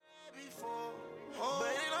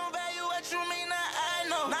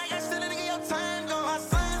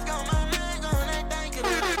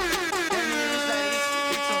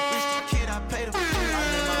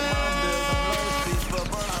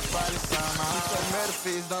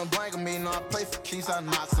Metaphysics done blank me, no, I play for keys, I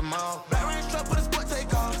knock some out. Black range truck, put a sport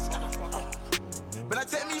take off. But I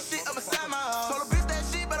tell me shit up beside my house. Told a bitch that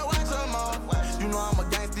shit, better watch her mouth. You know I'm a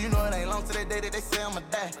gangster, you know it ain't long to that day that they say I'm a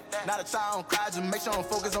dad. Not a child on cry, just make sure I'm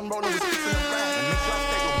focused, I'm rolling with sticks in the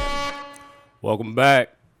back.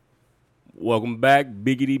 Welcome back,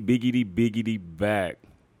 biggity back.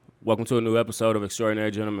 Welcome to a new episode of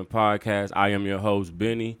Extraordinary Gentlemen Podcast. I am your host,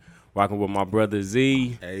 Benny, rocking with my brother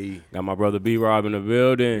Z. Hey. Got my brother B-Rob in the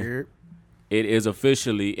building. Yep. It is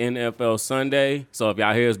officially NFL Sunday, so if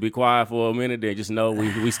y'all hear us be quiet for a minute, then just know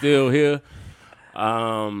we still here.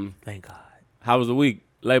 Thank God. How was the week?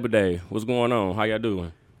 Labor Day. What's going on? How y'all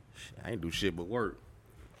doing? I ain't do shit but work.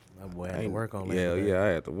 My boy had to work on Yeah, I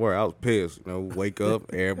had to work. I was pissed. You know, wake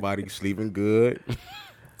up, everybody sleeping good.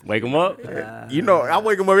 Wake them up? You know, I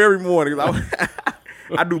wake them up every morning.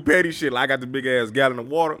 I do petty shit. Like I got the big ass gallon of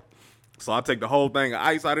water. So I take the whole thing of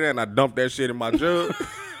ice out of there and I dump that shit in my jug.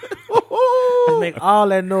 Just make all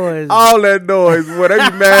that noise. All that noise, boy. They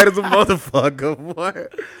be mad as a motherfucker, boy.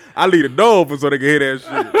 I leave the door open so they can hear that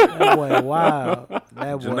shit. That boy, wow. That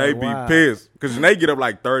boy, Janae wow. be pissed. Because Janae get up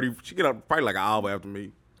like 30. She get up probably like an hour after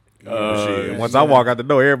me. Shit. Once I walk out the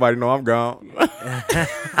door, everybody know I'm gone.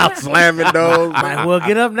 I'm slamming doors. Might well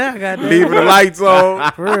get up now, goddamn. Leaving the lights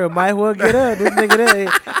on. For real, might well get up. This nigga there.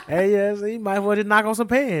 Hey, yeah, so you might well just knock on some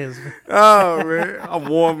pans. Oh, man. I'm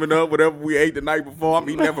warming up whatever we ate the night before. I'm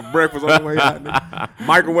eating that for breakfast on the way out there.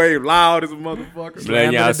 Microwave loud as a motherfucker.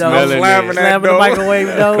 Letting y'all Slamming the door. smell it. Slamming the microwave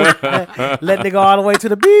door. Letting it go all the way to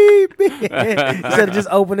the beep. Instead of just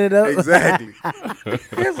opening it up. Exactly.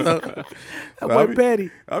 That boy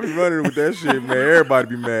petty. I be running with that shit, man. Everybody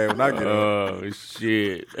be mad when I get up. Oh,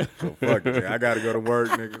 shit. So fuck it, man. I gotta go to work,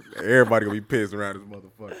 nigga. Everybody gonna be pissed around this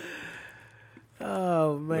motherfucker.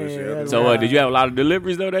 Oh, man. Bullshit. So, did you have a lot of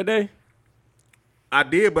deliveries, though, that day? I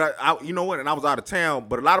did, but I you know what? And I was out of town,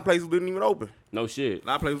 but a lot of places didn't even open. No shit. A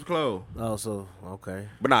lot of places closed. Oh, so, okay.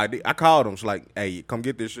 But nah, I called them. She's like, hey, come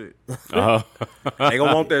get this shit. Uh-huh. They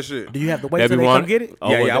gonna want that shit. Do you have to wait till they come get it? Oh,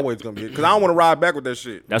 Yeah, I wait to come get it. Because I don't want to ride back with that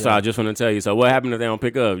shit. That's what I just want to tell you. So what happened if they don't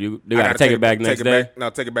pick up? They got to take it back next day?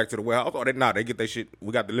 Take it back to the warehouse. Oh, they get their shit.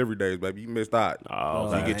 We got delivery days, baby. You missed out. Oh,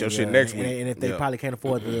 So you okay. get your shit next week. And if they Yeah. probably can't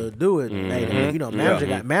afford to do it, they, you know, manager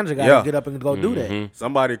got Yeah. to get up and go do that.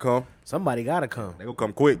 Somebody come. Somebody got to come. They gonna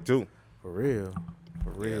come quick, too. For real.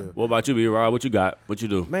 What about you, B-Rob? What you got? What you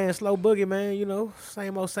do? Man, slow boogie, man. You know,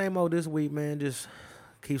 same old this week, man. Just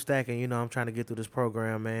keep stacking. You know, I'm trying to get through this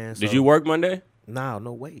program, man. So, Did you work Monday? No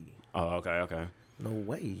way. Oh, okay. No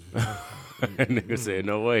way. Nigga said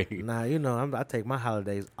no way. Nah, you know, I take my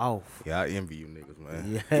holidays off. Yeah, I envy you niggas,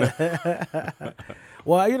 man. Yeah.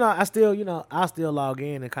 Well, you know, I still log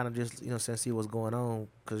in and kind of just, you know, see what's going on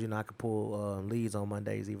because, you know, I could pull leads on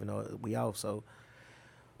Mondays even though we off. So,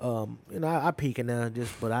 you know, I peek in there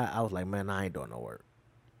but I was like, man, I ain't doing no work.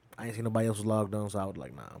 I ain't seen nobody else was logged on, so I was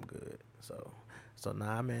like, nah, I'm good. So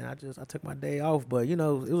nah, man, I took my day off, but you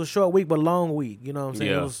know, it was a short week, but a long week. You know what I'm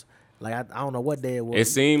saying? Yeah. It was like I don't know what day it was.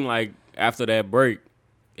 It seemed like after that break,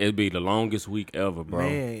 it'd be the longest week ever, bro.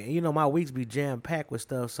 Man, you know, my weeks be jam packed with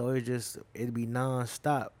stuff, so it'd be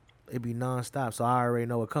nonstop. It'd be nonstop. So I already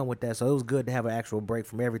know what come with that. So it was good to have an actual break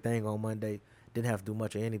from everything on Monday. Didn't have to do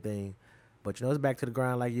much of anything. But, you know, it's back to the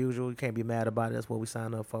grind like usual. You can't be mad about it. That's what we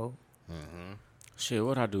signed up for. Shit,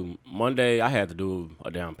 what I do? Monday, I had to do a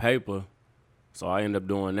damn paper. So I ended up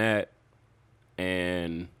doing that.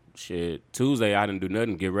 And, shit, Tuesday, I didn't do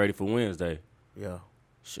nothing. Get ready for Wednesday. Yeah.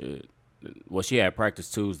 Shit. Well, she had practice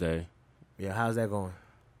Tuesday. Yeah, how's that going?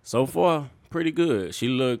 So far, pretty good. She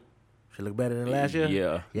looked better than last year?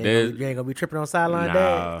 Yeah. You ain't going to be tripping on sideline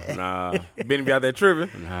day? Nah. Benny be out there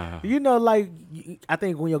tripping. Nah. You know, like, I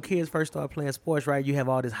think when your kids first start playing sports, right, you have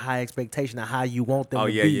all this high expectation of how you want them to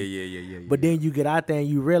be. Yeah. But then you get out there and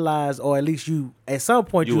you realize, or at least at some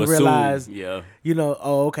point you assume, realize, yeah. you know,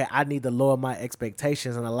 oh, okay, I need to lower my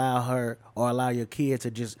expectations and allow your kid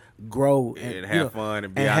to just grow And have you know, fun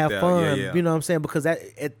and be and out have there. fun. Yeah. You know what I'm saying? Because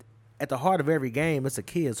at the heart of every game, it's a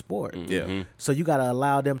kid's sport. Yeah. So you got to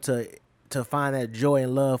allow them to find that joy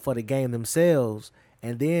and love for the game themselves,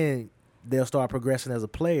 and then they'll start progressing as a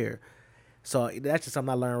player. So that's just something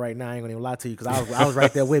I learned right now. I ain't gonna even lie to you because I was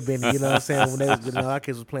right there with Benny. You know what I'm saying? When our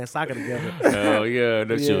kids was playing soccer together. Hell yeah,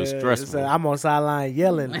 that shit was stressful. So I'm on sideline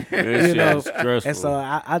yelling. That you shit know, was stressful. and so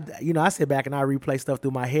I sit back and I replay stuff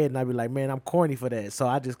through my head and I be like, man, I'm corny for that. So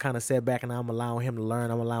I just kind of sat back and I'm allowing him to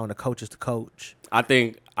learn. I'm allowing the coaches to coach. I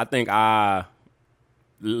think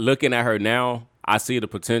looking at her now, I see the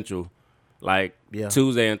potential. Like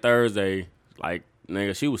Tuesday and Thursday, like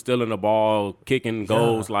nigga, she was stealing the ball, kicking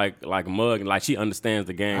goals like a mug, like she understands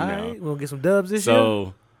the game All now. right, we'll get some dubs this year.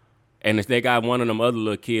 So And if they got one of them other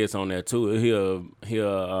little kids on there too,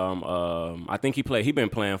 I think he been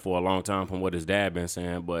playing for a long time from what his dad been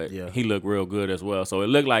saying, but he looked real good as well. So it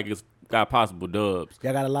looked like it's got possible dubs.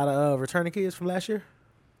 Y'all got a lot of returning kids from last year?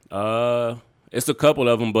 It's a couple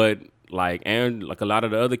of them, but like a lot of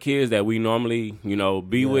the other kids that we normally,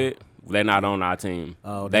 be with, they're not on our team.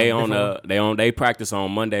 Oh, they practice on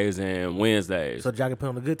Mondays and Wednesdays. So y'all can put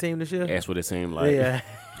on a good team this year? That's what it seemed like. Yeah.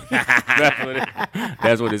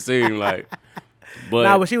 That's what it seemed like.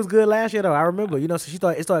 But she was good last year though. I remember. So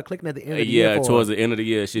it started clicking at the end of the year. Yeah, towards the end of the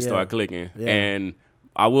year, she started clicking. Yeah. And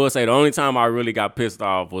I will say the only time I really got pissed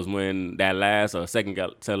off was when that last or second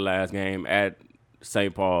to the last game at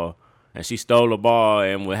St. Paul, and she stole the ball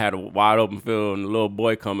and we had a wide open field, and the little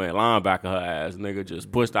boy come in, linebacker her ass, nigga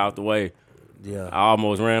just pushed out the way. Yeah, I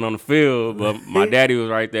almost ran on the field, but my daddy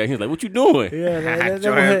was right there. He was like, "What you doing?" Yeah,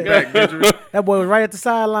 that boy was right at the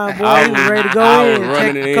sideline, boy. He was ready to go in.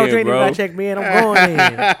 Coach ain't even check me in. I'm going in.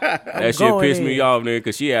 That shit pissed me off, nigga,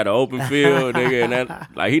 because she had an open field, nigga, and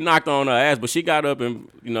that he knocked on her ass, but she got up and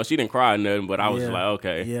she didn't cry or nothing. But I was like,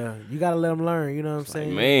 okay, yeah, you gotta let them learn. You know what I'm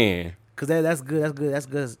saying, man? Because that's good.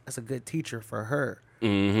 That's a good teacher for her.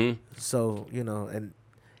 Mm-hmm. So and.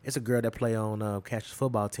 It's a girl that play on Catcher's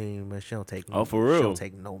football team, and she don't take. Oh, for real? She don't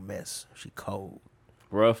take no mess. She cold,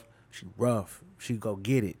 rough. She rough. She go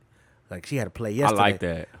get it. Like she had to play yesterday. I like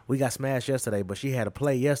that. We got smashed yesterday, but she had to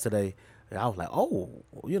play yesterday. And I was like, oh,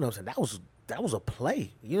 you know what I'm saying? That was a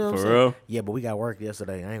play. You know what I'm saying? For real? Yeah, but we got work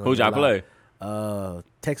yesterday. I ain't gonna Who'd y'all play?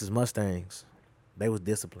 Texas Mustangs. They was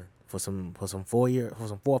disciplined for some 4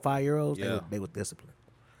 or 5 year olds. Yeah. They was disciplined.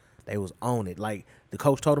 They was on it. Like the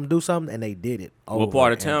coach told them to do something, and they did it. What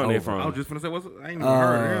part of town they from? I was just gonna say, I ain't even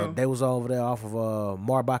heard of them. They was over there off of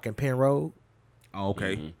Marbach and Penn Road. Oh,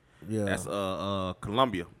 okay. Mm-hmm. Yeah, That's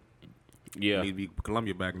Columbia. Yeah, Need to be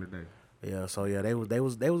Columbia back in the day. Yeah, so yeah, they was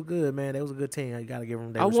good, man. They was a good team. You gotta give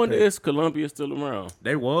them. I wonder if Columbia still around.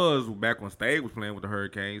 They was back when Stade was playing with the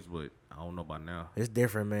Hurricanes, but I don't know about now. It's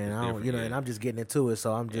different, man. And I'm just getting into it,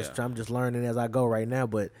 so I'm just learning as I go right now.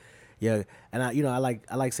 But yeah, and I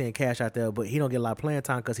like seeing Cash out there, but he don't get a lot of playing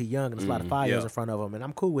time because he's young and there's a lot of 5 years in front of him, and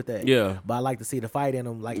I'm cool with that. Yeah, but I like to see the fight in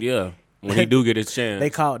him. Like when he do get his chance,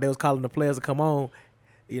 they was calling the players to come on.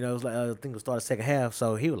 It was like I think it was started second half,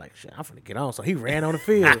 so he was like, "Shit, I'm finna get on." So he ran on the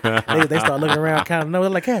field. they start looking around, kind of know,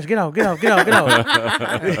 like, "Cash, get on." Put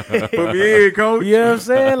me in, coach. You know what I'm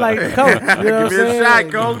saying? Like, coach, you know what I'm saying? Give me a shot,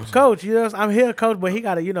 coach. Coach, I'm here, coach, but he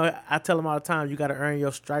gotta, I tell him all the time, you gotta earn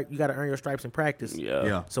your stripe. You gotta earn your stripes in practice.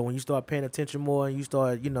 Yeah. So when you start paying attention more and you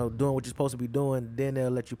start, doing what you're supposed to be doing, then they'll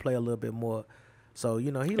let you play a little bit more. So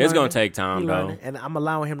it's gonna take time though, and I'm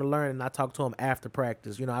allowing him to learn. And I talk to him after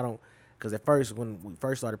practice. I don't. Because at first, when we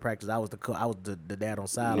first started practice, I was the dad on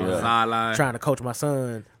sideline, trying to coach my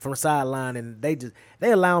son from the sideline, and they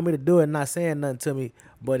allowing me to do it, and not saying nothing to me.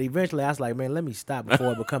 But eventually, I was like, man, let me stop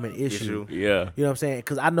before it become an issue. Yeah, you know what I'm saying?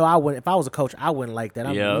 Because I know I wouldn't. If I was a coach, I wouldn't like that.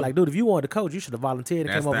 I'm like, dude, if you wanted to coach, you should have volunteered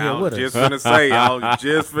and came over here with us. I was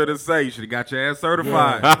just finna say, you should have got your ass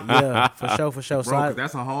certified. Yeah, for sure. Bro, because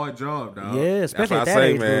that's a hard job, dog. Yeah, especially at that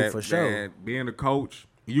age group, for sure. Man, being a coach,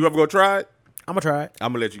 you ever go try it? I'm gonna try it.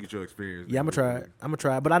 I'm gonna let you get your experience. Yeah, I'm gonna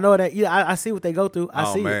try it. But I know that. Yeah, I see what they go through.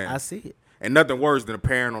 I see it. And nothing worse than a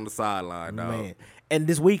parent on the sideline, dog. Man. And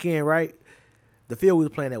this weekend, right? The field we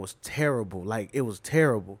was playing at was terrible. Like, it was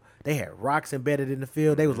terrible. They had rocks embedded in the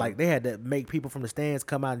field. They was like, they had to make people from the stands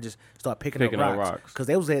come out and just start picking up rocks. Because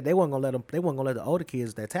they wasn't gonna let the older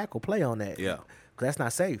kids that tackle play on that. Yeah. Because that's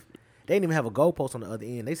not safe. They didn't even have a goalpost on the other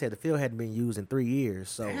end. They said the field hadn't been used in 3 years.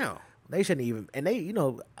 So damn. They shouldn't even, and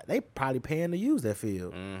they probably paying to use that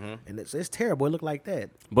field, and it's terrible. It look like that.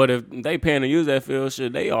 But if they paying to use that field,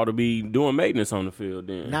 they ought to be doing maintenance on the field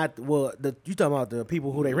then. You talking about the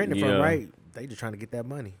people who they renting from, right? They just trying to get that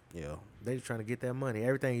money. Yeah, they just trying to get that money.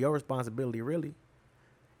 Everything your responsibility, really.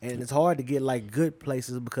 And it's hard to get like good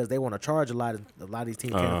places because they want to charge a lot of these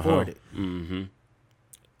teams can't afford it. Mm-hmm.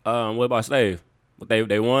 What about Stave?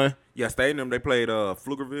 They won? Yeah, Stadium. They played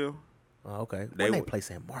Pflugerville. Oh, okay. When they play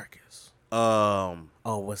San Marcos.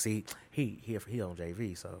 See, he on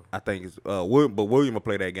JV, so I think it's William will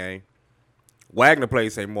play that game. Wagner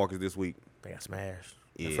played St. Marcos this week. They got smashed.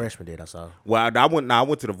 Yeah. The freshman did, I saw. Well, I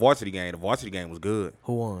went to the varsity game. The varsity game was good.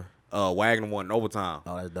 Who won? Wagner won in overtime.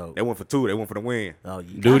 Oh, that's dope. They went for 2. They went for the win. Oh,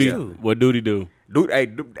 Duty. What Duty do?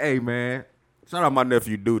 Hey, man. Shout out my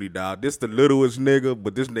nephew Duty, dog. This the littlest nigga,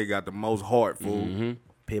 but this nigga got the most heart, fool. Mm-hmm.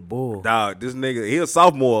 Pit bull. Dog, this nigga, he a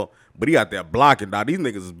sophomore, but he out there blocking, dog. These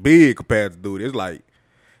niggas is big compared to Duty. It's like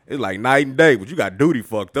night and day, but you got Duty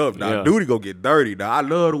fucked up, dog. Yeah. Duty go get dirty, dog. I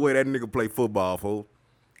love the way that nigga play football, fool.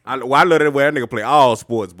 I love the way that nigga play all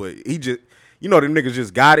sports, but he just, them niggas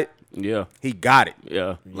just got it. Yeah. He got it.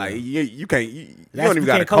 Yeah. Like you can't. You That's- don't even you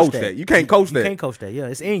got to can't coach coach that. that. You can't coach You that. can't coach that. Yeah,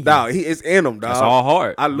 it's in you. Dog, it's in him, dog. That's all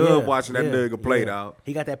hard. I love Yeah, watching that yeah, nigga play, yeah. dog.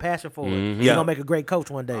 He got that passion for it. Mm-hmm. He's Yeah. gonna make a great coach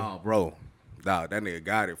one day. Oh, bro, dog, that nigga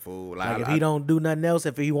got it, fool. Like if he don't do nothing else,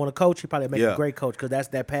 if he want to coach, he probably make Yeah. a great coach because that's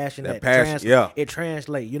that passion. That passion, it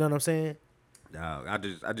translates. You know what I'm saying? Dog, I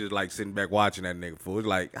just like sitting back watching that nigga, fool. It's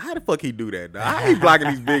like, how the fuck he do that, dog? How he blocking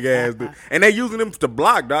these big ass dudes? And they using him to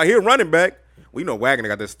block, dog. He a running back. We know Wagner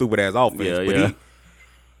got that stupid ass offense, Yeah, but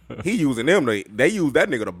yeah. he using them. They use that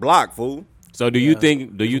nigga to block, fool. So do you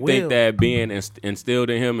think will. that being instilled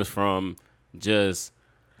in him is from just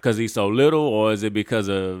because he's so little, or is it because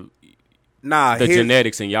of Nah, the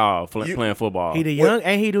genetics in y'all playing football? He the young,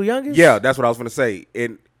 ain't he the youngest? Yeah, that's what I was gonna say.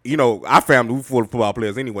 And you know, our family we full of football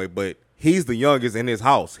players anyway, but he's the youngest in his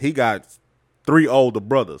house. He got 3 older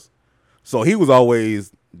brothers, so he was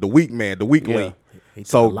always the weak man, the weak link. He took a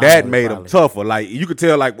So lot that of it, made him probably. tougher. Like you could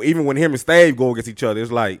tell, like even when him and Stave go against each other, it's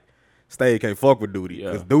like Stave can't fuck with Duty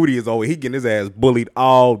Yeah. because Duty is always he getting his ass bullied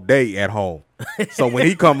all day at home. So when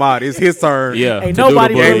he come out, it's his turn. Yeah. Ain't to do the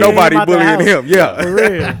nobody bullying. Ain't nobody out the bullying house. him. Yeah. For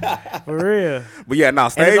real, for real. But yeah, now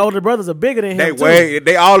And Stave. his older brothers are bigger than him too.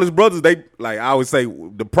 They all his brothers. They like I always say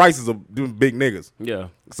the prices of them big niggas. Yeah.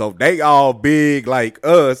 So they all big like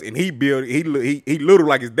us, and he little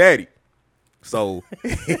like his daddy. So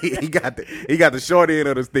he got the short end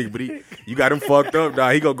of the stick, but you got him fucked up,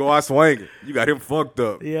 dog. He gonna go out swinging. You got him fucked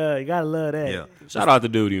up. Yeah, you gotta love that. Yeah. Shout out to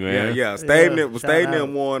Duty, Yeah, man. yeah. Stayed Yeah, shout them out.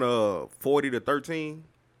 won 40-13.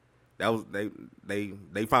 That was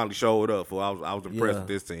they finally showed up. I was impressed Yeah. with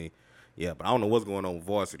this team. Yeah, but I don't know what's going on with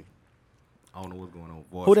varsity. I don't know what's going on with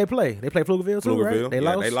varsity. Who they play? They play Pflugerville too, right? Pflugerville. They Yeah,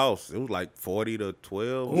 lost. they lost. It was like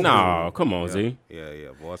 40-12. No, come on, Yeah, Z. yeah,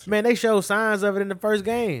 varsity. Man, they showed signs of it in the first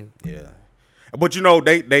game. Yeah. But you know,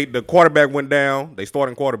 the quarterback went down. They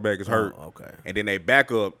starting quarterback is hurt. Oh, okay. And then they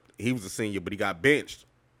backup, he was a senior, but he got benched.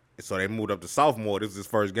 And so they moved up to sophomore. This is his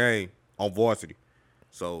first game on varsity.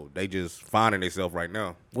 So they just finding themselves right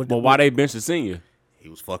now. But why they bench the senior? He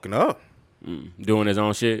was fucking up. Doing his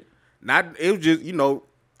own shit? It was just, you know,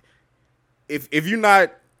 if you're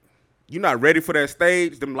not ready for that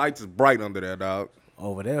stage, them lights is bright under there, dog.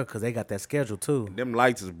 Over there, because they got that schedule too. Them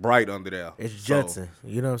lights is bright under there. It's So, Judson.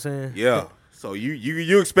 You know what I'm saying? yeah. So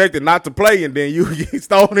you expected not to play, and then you get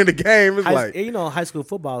thrown in the game. It's like High school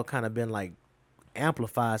football kind of been like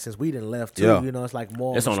amplified since we didn't left too. Yeah. You know, it's like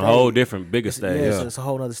more. It's of on a stage. whole different, bigger It's, stage. yeah, it's a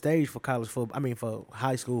whole other stage for college football. I mean, for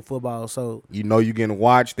high school football. So you know you getting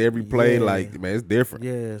watched every play. Yeah. Like, man, it's different.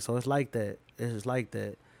 yeah, so it's like that. It's just like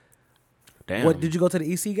that. Damn. What did you go to the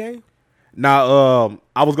EC game? Now,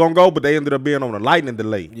 I was gonna go, but they ended up being on a lightning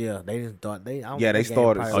delay. Yeah, they didn't start. I don't Yeah, think they that game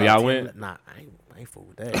started. probably Oh, like y'all 10 went? Nah, I ain't fool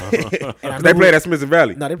with that. And I They know played who- at Smith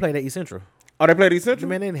Valley. No, they played at East Central. Oh, they played East Central.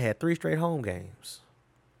 Man, they had 3 straight home games.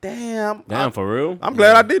 Damn. Damn, for real? I'm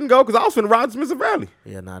glad I didn't go because I was finna ride to Smith Valley.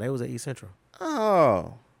 Yeah, nah, they was at East Central.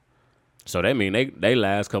 Oh, So that mean they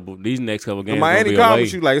last couple, these next couple games Miami gonna be called away. me.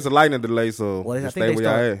 She like it's a lightning delay, so Well, I just think stay they where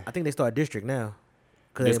y'all start. at. I think they start district now.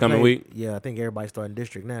 'Cause This they coming played- week? Yeah, I think everybody's starting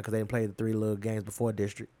district now because they didn't play the 3 little games before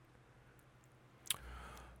district.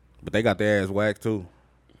 But they got their ass whacked too.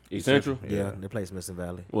 East Central? Yeah, they play Smithson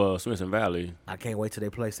Valley. Well, Smith and Valley. I can't wait till they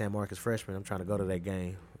play San Marcos freshmen. I'm trying to go to that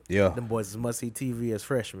game. Yeah. Them boys is must see TV as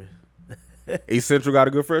freshmen. East Central got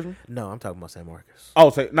a good freshman. No, I'm talking about San Marcos. Oh,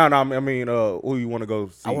 say no. I mean, who you want to go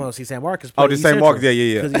see? I want to see San Marcos. Oh, the San Marcos,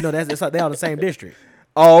 yeah. Because you know they all the same district.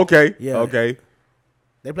 Oh, okay. Yeah. Okay.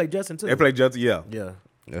 They play Justin too. They played Judson. Yeah. Yeah.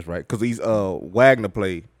 That's right. Because he's Wagner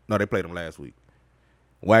played. No, they played him last week.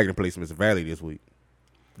 Wagner played Smith Valley this week.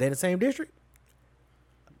 They in the same district.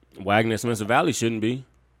 Wagner Smith Valley shouldn't be.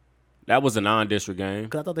 That was a non-district game.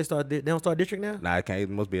 Because I thought they started. They don't start district now. Nah, it can't. It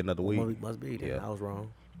must be another week. Must be. Then. Yeah. I was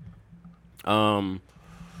wrong.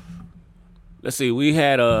 Let's see. We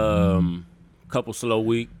had couple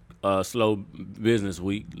slow business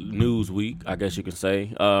week, news week, I guess you can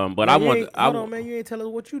say. But I want. Hold on, man. You ain't tell us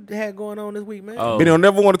what you had going on this week, man. Oh, But he'll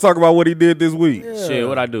never want to talk about what he did this week. Yeah. shit.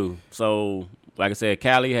 What I do? So, like I said,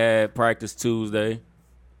 Callie had practice Tuesday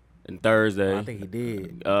and Thursday. I think he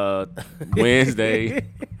did. Wednesday,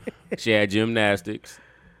 she had gymnastics.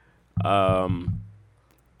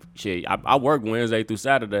 Shit, I work Wednesday through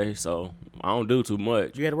Saturday, so I don't do too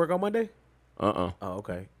much. You had to work on Monday. Oh,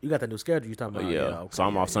 okay. You got the new schedule you talking about? yeah. Okay, So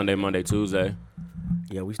I'm off Sunday, Monday, Tuesday.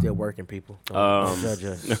 Yeah, we still working, people. Don't judge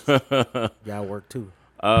us. Y'all work too.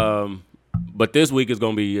 But this week is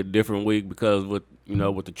gonna be a different week because with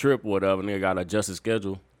the trip or whatever, nigga got to adjust his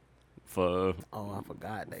schedule for. Oh, I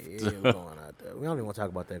forgot that. Yeah, we're going out there. We don't even want to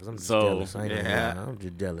talk about that because I'm just So, jealous. I ain't yeah. I'm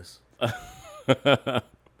just jealous.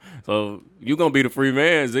 So you gonna be the free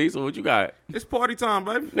man, Z. So what you got? It's party time,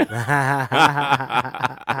 baby.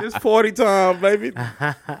 It's party time, baby.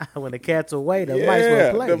 When the cat's away, the mice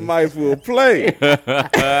will play. The mice will play.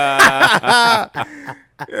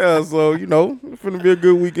 Yeah, so it's finna be a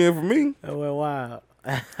good weekend for me. That went wild.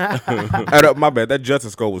 My bad. That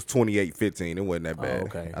Justin score was 28-15. It wasn't that bad.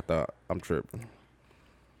 Okay. I thought I'm tripping.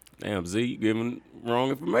 Damn, Z, you giving wrong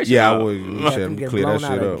information. Yeah, out. I was. Them get Clear that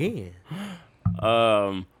blown shit out up. again.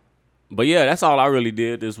 But yeah, that's all I really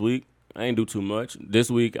did this week. I ain't do too much.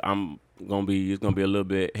 This week it's gonna be a little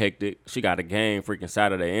bit hectic. She got a game freaking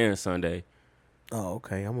Saturday and Sunday. Oh,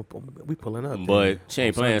 okay. We pulling up. But then she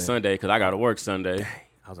ain't on playing Sunday because I got to work Sunday.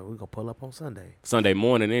 I was like, we gonna pull up on Sunday. Sunday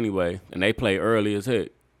morning anyway, and they play early as heck.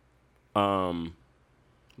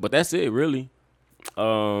 But that's it really.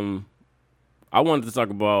 I wanted to talk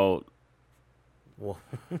about Well,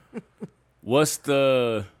 what's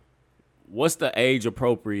the age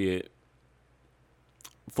appropriate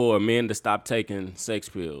for men to stop taking sex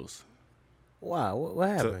pills. wow. What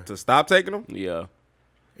happened? To stop taking them? Yeah.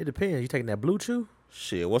 It depends. You taking that blue chew?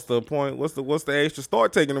 Shit, what's the point? What's the age to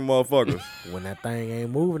start taking them motherfuckers? When that thing ain't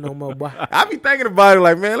moving no more, boy. I be thinking about it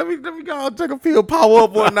like, man, let me go and take a pill, power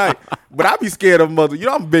up one night. But I be scared of mother.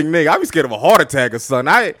 I'm a big nigga. I be scared of a heart attack or something.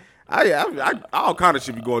 I all kind of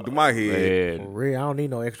shit be going through my head. For Man. real, I don't need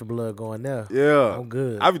no extra blood going there. Yeah, I'm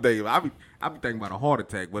good. I be thinking about a heart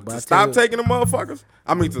attack, but But I to tell stop you- taking them motherfuckers.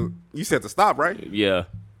 I mean, you said to stop, right? Yeah.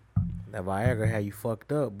 That Viagra had you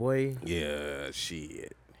fucked up, boy. Yeah,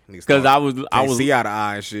 shit. Because I was see out of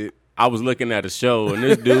eye and shit. I was looking at a show and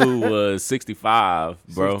this dude was 65,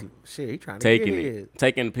 bro. 60 Shit, he trying to Taking get it.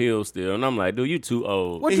 Taking pills still. And I'm like, dude, you too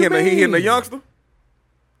old. What He you hitting mean? a youngster.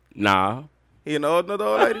 Nah. He an old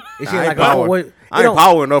lady. Is she I ain't like a- power. what- I it ain't don't-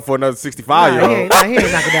 power enough for another 65-year-old. He ain't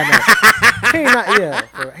knocking down no. He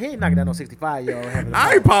ain't knocking down no 65-year-old.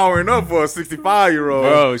 I ain't power enough for a 65-year-old.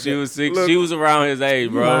 Bro, she was six. Look. She was around his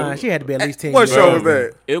age, bro. She had to be at least 10 What years show old. was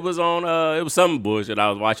that? It was on it was some bullshit I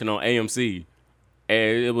was watching on AMC.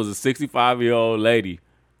 And it was a 65-year-old lady.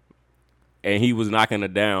 And he was knocking her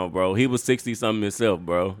down, bro. He was 60-something himself,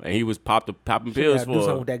 bro. And he was popping She pills gotta do something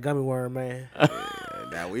for with that gummy worm, man.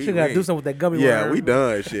 Now She gotta do something with that gummy worm. Yeah, we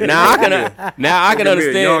done shit. Now I can Look at me,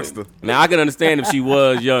 a youngster. understand. Now I can understand if she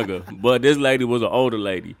was younger, but this lady was an older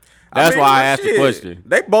lady. I That's mean, why I asked the shit, question.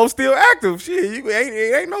 They both still active. Shit, you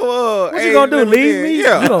ain't no What you gonna do? Leave me?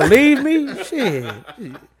 Yeah. You gonna leave me? Shit.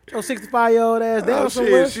 Your 65-year-old ass down Oh,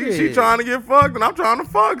 somewhere? shit, she trying to get fucked and I'm trying to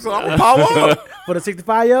fuck, so I'm gonna power up. For the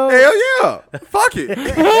 65-year-old? Hell yeah. Fuck it.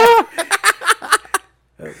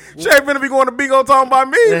 She ain't finna be going to Big O talking about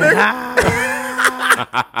me, nigga.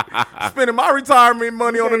 Spending my retirement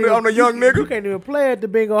money on the young You nigga. can't even play at the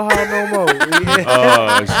bingo hall no more.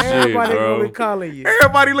 Oh shit, Everybody gonna bro! be calling you.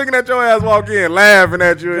 Everybody looking at your ass walk in, laughing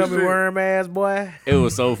at you and Gummy shit. worm ass boy. It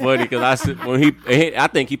was so funny because I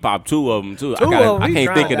think he popped two of them too. Two of 'em, I he can't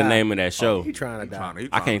trying think to of the die. name of that show. He trying to die. He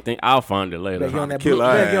I tryna- can't think. I'll find it later. Better get on that kill blue,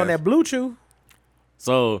 her better get on ass. that blue chew.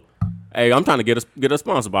 So, hey, I'm trying to get a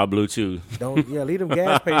sponsor by Blue Chew. Don't leave them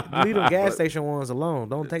gas station ones alone.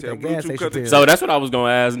 Don't take Tell that Blue gas Chew station cut the- pill. So that's what I was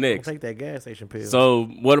gonna ask Don't next. take that gas station pill. So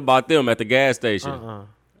what about them at the gas station?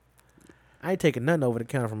 I ain't taking nothing over the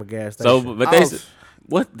counter from a gas So, station. but they said,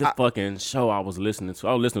 what the fucking show I was listening to?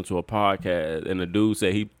 I was listening to a podcast, and the dude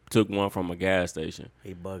said he took one from a gas station.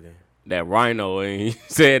 He bugging. That Rhino, and he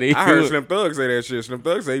said he I heard was- Slim Thug say that shit. Slim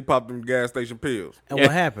Thug say he popped them gas station pills. And what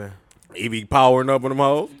happened? He be powering up on them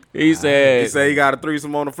hoes. he said He say he got a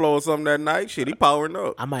threesome on the floor or something that night. Shit, he powering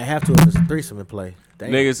up. I might have to if it's a threesome in play.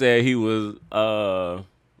 Damn. nigga said he was hard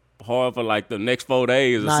for like the next 4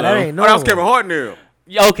 days or Nah, something. that ain't Oh, that was normal. Kevin Hart now.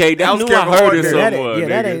 Yeah, okay, that That was knew I Kevin heard Hart it there.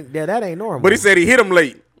 somewhere. That ain't normal. But he said he hit him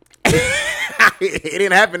late. It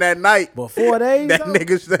didn't happen that night. But 4 days. That though?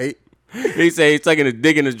 nigga say. He said he's taking his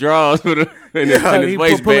dick in his drawers in his He pulling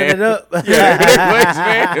waistband. it up.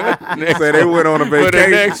 Waistband. Said they went on a For the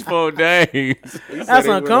vacation. next 4 days. He said That's they went on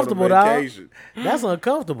a uncomfortable, dog. vacation. That's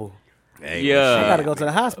uncomfortable. I Yeah. gotta go to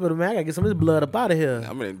the hospital, man. I gotta get some of this blood up out of here.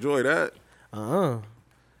 I'm gonna enjoy that.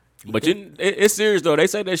 But it's serious though. They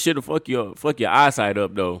say that shit'll fuck your eyesight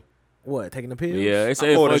up though. What? Taking the pills? Yeah, they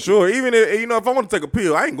say Oh, it that's fuck- sure. Even if if I want to take a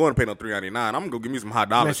pill, I ain't going to pay no $3.99. I'm gonna go give me some hot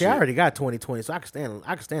dollar Man, see, shit. I already got 20/20, so I can stand.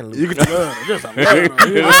 You can- just a little. You know what I'm saying?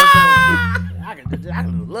 I can lose a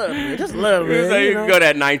little bit, just a little You bit. say you know? can go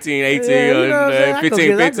that 19, 18, Yeah, you know what I'm saying? or I can go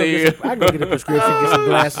 15, get- 15. I can go get a prescription, get some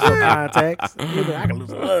glasses or contacts. You know, I can lose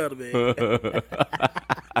a little bit.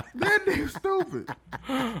 That nigga stupid.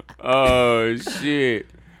 Oh shit.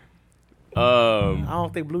 I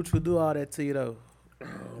don't think Blue Chew do all that to you though.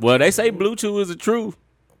 Well, they say Blue Chew is the truth.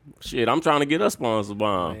 Shit, I'm trying to get us sponsored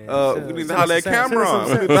by him. We need to holler at Cameron.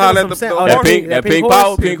 We need to Send holler us at some the sa- that pink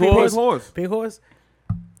horse? pink horse. Pink horse?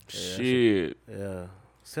 Shit. Yeah.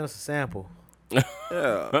 Send us a sample.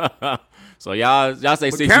 Yeah. So y'all say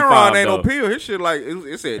But 65 Cameron ain't though. no pill. His shit like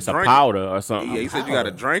it said It's a drink powder or it. something. Yeah, he said you gotta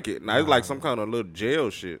drink it. Now it's like some kind of little gel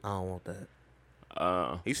shit. I don't want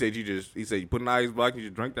that. He said you put an ice block and you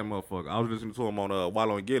just drink that motherfucker. I was listening to him on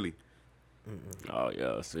Wallow and Gilly. Oh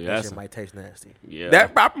yeah, see That that's shit might taste nasty. yeah.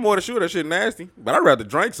 That I'm more than sure that shit nasty. But I'd rather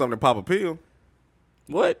drink something than pop a pill.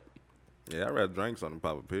 what? Yeah, I'd rather drink something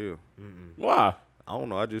than pop a pill. Why? I don't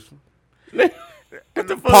know. I just What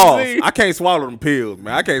the fuck? pause. is he? I can't swallow them pills,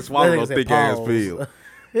 man. I can't swallow That those nigga said thick ass pause.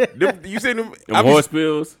 pills. You seen them? Them horse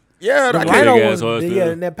pills. Yeah, I Them can't. Rhino Rhino ass horse ones, pill.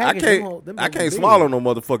 in that I package. can't. them I bitches can't big. swallow no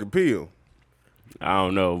motherfucking pill. I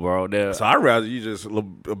don't know, bro. They're- So I'd rather you just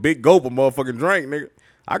a big gulp of motherfucking drink, nigga.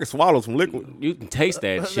 I can swallow some liquid. You can taste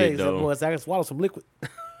that Nigga shit said, though. "Boys, I can swallow some liquid."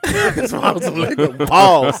 Swallow some liquid.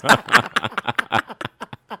 Pause.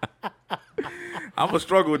 I'm gonna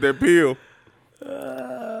struggle with that pill.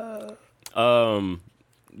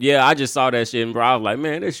 Yeah, I just saw that shit and bro, I was like,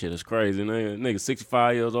 man, this shit is crazy. Nigga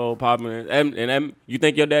 65 years old popping it. And you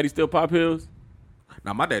think your daddy still pop pills?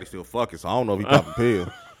 Now my daddy still fucking, so I don't know if he popping pills,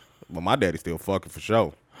 but my daddy still fucking for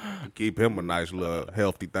sure. Keep him a nice little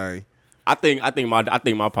healthy thing. I think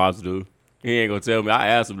my pops do. He ain't gonna tell me. I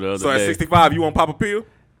asked him the other So at day. 65, you want to pop a pill?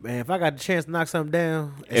 Man, if I got the chance to knock something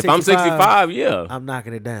down, at If I'm 65, yeah. I'm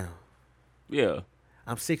knocking it down. Yeah.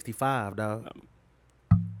 I'm 65, dog.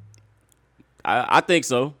 I think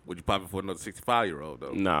so. Would you pop it for another 65-year-old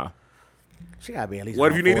though? Nah. She gotta be at least.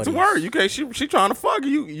 What if you in her needed to 40s. work? You can't. She trying to fuck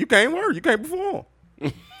you. You can't work. You can't perform.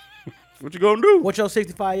 What you gonna do? What your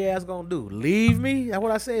 65 year ass gonna do? Leave me? That's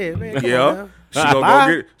what I said, man. Come on Yeah.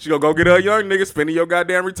 now. She gonna go get her young nigga spending your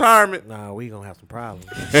goddamn retirement. Nah, we gonna have some problems.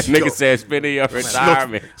 Nigga said spending your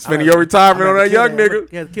retirement. Spending your retirement on that young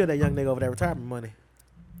nigga. You have to kill that young nigga over that retirement money.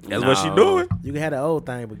 That's what she No. doing. You can have the old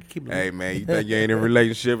thing, but keep it. Hey man, you think you ain't in a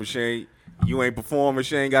relationship and you ain't performing,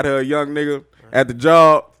 she ain't got her a young nigga at the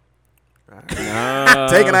job. Taking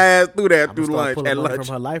her ass through that through lunch pulling at money lunch.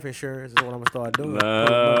 from her life insurance is what I'm gonna start doing. Pulling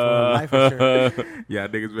money from her life insurance. Yeah,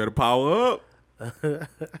 niggas better power up.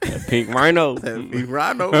 Pink Rhino. Big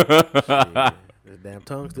Rhino. This damn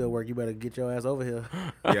tongue still work. You better get your ass over here.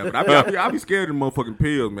 Yeah, but I be scared of the motherfucking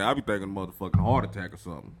pills, man. I be thinking motherfucking heart attack or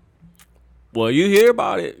something. Well, you hear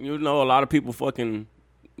about it. You know, a lot of people fucking,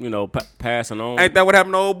 passing on. Ain't that what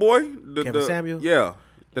happened to old boy? Kevin Samuel? Yeah.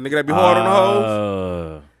 The nigga that be hard on the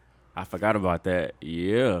hoes. I forgot about that.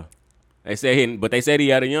 Yeah. They said he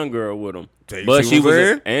had a young girl with him. You But see what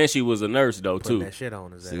I'm saying? she was a nurse though Putting too. that shit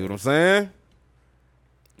on his See ass. what I'm saying?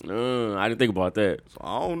 I didn't think about that.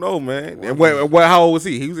 I don't know, man. And how old was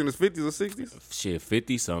he? He was in his 50s or 60s? Shit,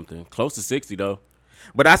 50 something, close to 60 though.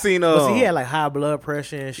 But I seen But see, he had like high blood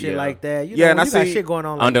pressure and shit Yeah. like that. You Yeah, know, and when I you got see shit going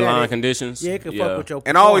on like Underlying that, conditions. Yeah, it can fuck with your.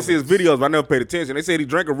 and I always see his performance. videos, but I never paid attention. They said he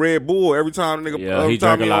drank a Red Bull every time the nigga. Yeah, every he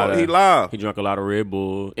time drank a lot of. he live. He drank a lot of Red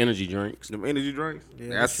Bull energy drinks. Them energy drinks. Yeah,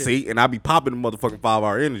 That's that shit. see, and I be popping the motherfucking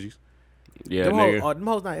 5-hour energies. Yeah, Them nigga. them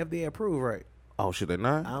hoes not FDA approved, right? Oh shit, they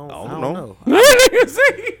not? I don't know.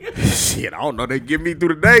 Shit, I don't know. They get me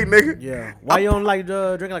through the day, nigga. Yeah. Why you don't like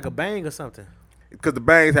drinking like a Bang or something? Because the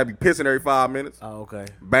bangs have you pissing every 5 minutes. Oh, okay.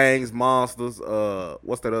 Bangs, monsters.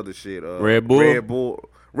 What's that other shit? Red Bull?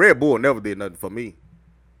 Red Bull never did nothing for me.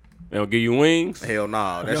 They don't give you wings. Hell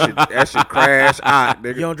nah. That shit crash out,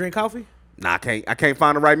 nigga. You don't drink coffee? Nah, I can't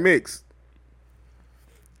find the right mix.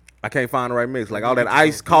 Like all that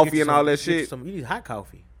iced coffee and all that shit. You need hot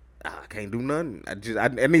coffee. I can't do nothing.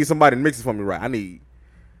 I need somebody to mix it for me right. I need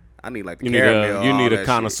like the You need caramel. a all that a shit.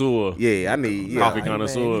 connoisseur. Yeah, I need Coffee yeah.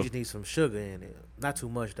 connoisseur. Man, you just need some sugar in it. Not too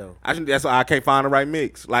much though. That's why I can't find the right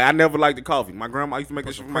mix. Like I never liked the coffee. My grandma used to make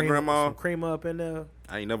that shit for my grandma. Some cream up in there.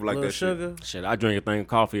 I ain't never liked Little that sugar. Shit, I drink a thing of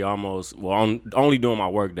coffee almost. Well, only during my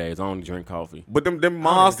work days. I only drink coffee. shit. But them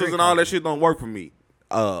monsters drink and all coffee. that shit don't work for me.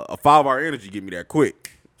 A 5-hour energy get me that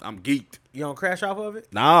quick. I'm geeked. You don't crash off of it?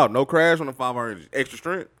 Nah, no crash on the 5-hour energy. Extra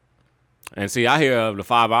strength. And see, I hear of the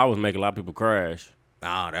 5 hours make a lot of people crash.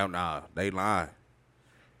 Nah, they lying.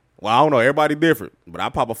 Well, I don't know. Everybody different, but I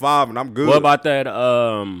pop a 5 and I'm good. What about that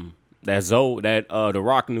The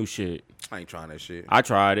Rock new shit? I ain't trying that shit. I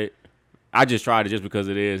tried it. I just tried it just because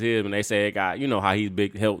it is his. And they say it got, how he's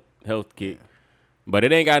big health kick. But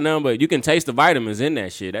it ain't got nothing but you can taste the vitamins in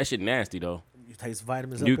that shit. That shit nasty though. You taste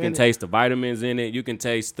vitamins. You up can in taste the vitamins in it. You can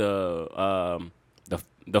taste the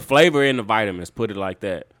flavor in the vitamins. Put it like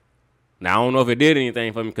that. Now I don't know if it did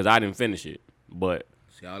anything for me because I didn't finish it. But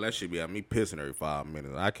See, all that shit be at me pissing every 5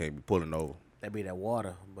 minutes. I can't be pulling over. That be that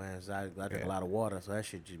water, man. So I drink a lot of water, so that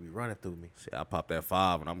shit just be running through me. Shit, I pop that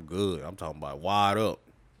 5 and I'm good. I'm talking about wide up.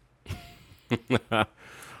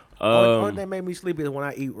 Only thing make me sleepy is when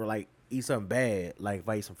I eat something bad, like if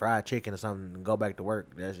I eat some fried chicken or something and go back to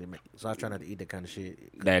work. That shit so I try not to eat that kind of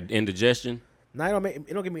shit. That indigestion. No,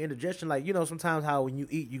 it don't give me indigestion. Like, you know, sometimes how when you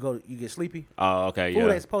eat, you get sleepy. Oh, okay, Food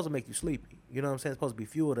yeah. ain't supposed to make you sleepy. You know what I'm saying? It's supposed to be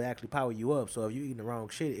fuel to actually power you up. So if you eating the wrong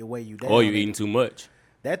shit, it weigh you down. Or you eating too much.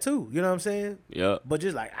 That too. You know what I'm saying? Yeah. But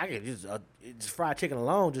just like I can just fried chicken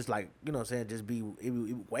alone, just like, you know what I'm saying, just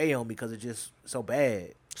it weigh on me because it's just so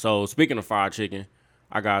bad. So speaking of fried chicken,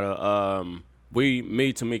 I got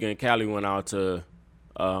me, Tamika, and Callie went out to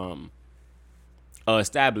a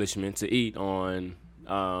establishment to eat on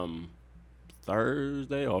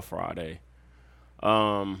Thursday or Friday.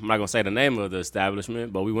 I'm not gonna say the name of the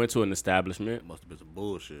establishment, but we went to an establishment. Must have been some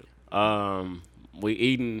bullshit.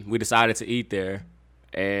 We decided to eat there,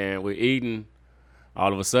 and we're eating.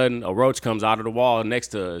 All of a sudden, a roach comes out of the wall next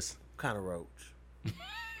to us. What kind of roach?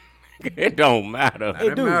 It don't matter.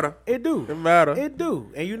 It do. matter. It do. It matter. It do.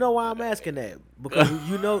 And you know why I'm asking that? Because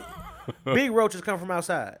you know, big roaches come from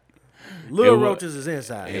outside. Little roaches is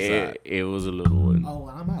inside. It was a little one. Oh,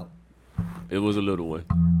 I'm out. It was a little one.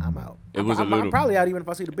 I'm out. It was a little. I'm probably out even if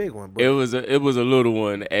I see the big one. But It was a little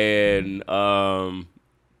one, and I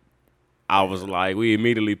was like, we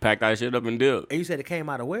immediately packed that shit up and dipped And you said it came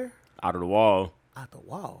out of where? out of the wall. Out the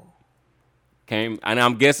wall. And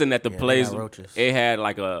I'm guessing that the Yeah, place they got roaches. it had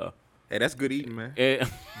like a. Hey, that's good eating, man.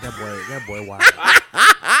 That boy wild.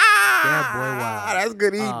 That boy wild. That's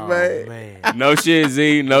good eating, Oh, man. man. No shit,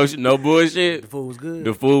 Z. No bullshit. The food was good.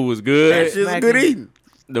 The food was That good. shit's Smacking. good eating.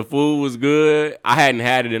 The food was good. I hadn't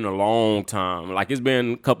had it in a long time. Like, it's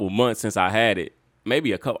been a couple months since I had it.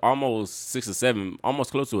 Maybe almost 6 or 7,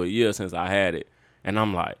 almost close to a year since I had it. And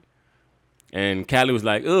I'm like, and Callie was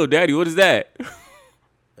like, "Oh, Daddy, what is that?"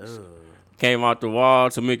 Came out the wall.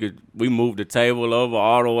 Tamika, we moved the table over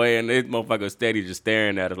all the way, and this motherfucker steady just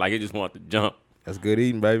staring at us like he just wanted to jump. That's good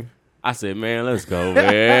eating, baby. I said, "Man, let's go,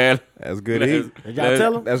 man." That's good eating. Did y'all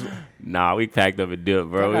tell him? That's Nah, we packed up a dip,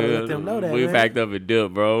 bro. Y'all gotta let them know that, we man. packed up a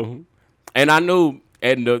dip, bro. And I knew,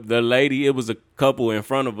 and the lady, it was a couple in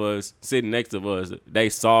front of us, sitting next to us. They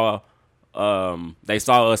saw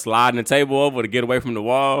us sliding the table over to get away from the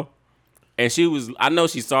wall, and I know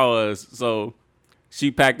she saw us, so she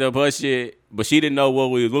packed up her shit, but she didn't know what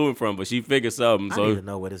we was moving from, but she figured something, I so need to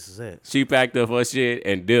know where this is at. she packed up her shit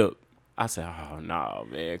and dipped. I said, "Oh no,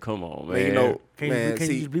 man, come on, man." man, you know, Can man. you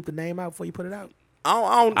See, just bleep the name out before you put it out?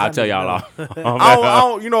 I don't. I'll tell y'all all. I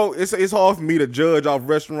don't, you know, it's hard for me to judge off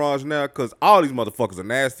restaurants now because all these motherfuckers are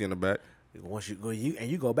nasty in the back. Once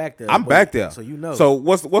you go back there. I'm back there, So you know. So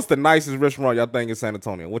what's the nicest restaurant y'all think in San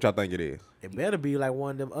Antonio? What y'all think it is? It better be like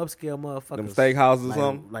one of them upscale motherfuckers. Them steakhouses or like,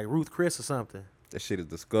 something? Like Ruth Chris or something. That shit is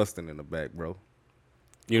disgusting in the back, bro.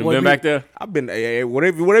 You done What been be- back there? I've been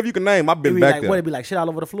whatever you can name. I've It been be back like, there. what it be like shit all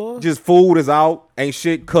over the floor? Just food is out, ain't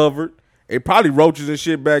shit covered. It probably roaches and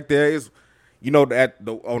shit back there. It's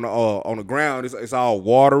on the ground. It's all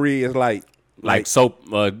watery. It's Like soap,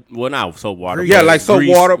 not soap water. yeah, but like soap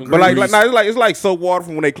grease- water, but like grease. it's like soap water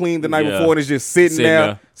from when they cleaned the night Yeah. before, and it's just sitting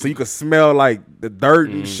there, so you can smell like the dirt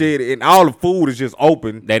and shit, and all the food is just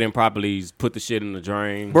open. They didn't properly put the shit in the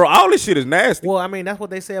drain. Bro, all this shit is nasty. Well, I mean, that's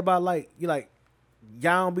what they say about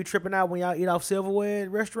y'all don't be tripping out when y'all eat off silverware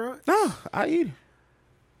at restaurants. No, I eat it.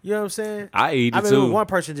 You know what I'm saying? I eat it I mean, too. one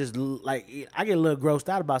person just I get a little grossed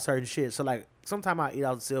out about certain shit. So like, sometimes I eat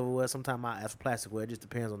out the silverware, sometimes I ask for plasticware. It just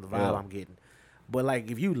depends on the vibe Yeah. I'm getting. But like,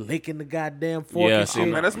 if you licking the goddamn fork Yeah, and see, shit,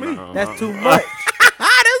 man, that's me. that's too much.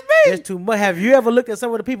 That's too much. Have you ever looked at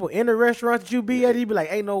some of the people in the restaurants that you be at? You be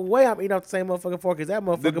like, ain't no way I'm eating off the same motherfucking fork as that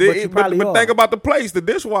motherfucker. But you probably but are. think about the place, the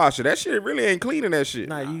dishwasher. That shit really ain't cleaning that shit.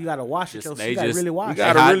 Nah, you gotta wash it. Just- Yourself. they You gotta just- really You wash it.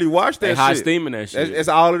 gotta hot- really wash that they shit. hot steaming that shit. That's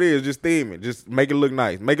all it is. Just steam it. Just make it look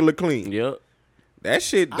nice. Make it look clean. Yep. That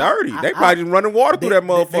shit dirty. They probably just running water through that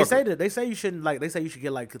motherfucker. They say you shouldn't They say you should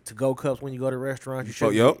get like to go cups when you go to restaurants. You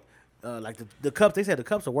Oh, should. yep. Like the cups. They said the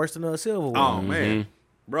cups are worse than the silverware. Oh man,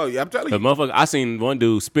 bro, I'm telling The you. motherfucker, I seen one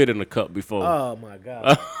dude spit in a cup before. Oh my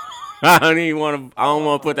god. I don't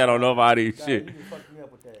want to put that on nobody's shit. You fucked me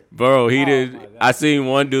up with that. Bro, he my did. God. I seen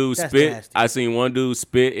one dude That's spit. nasty. I seen one dude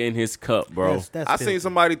spit in his cup, bro. That's I filthy. seen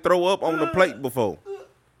somebody throw up on the plate before.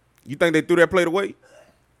 You think they threw that plate away?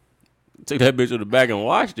 Took that bitch to the back and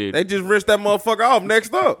washed it. They just rinsed that motherfucker off.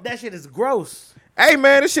 Next up, That shit is gross. hey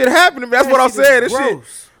man, this shit happening. That's That what I'm shit is saying. This shit.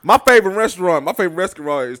 gross. My favorite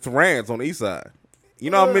restaurant is Terrance on the east side. You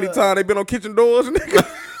know how many times they been on kitchen doors? Nigga?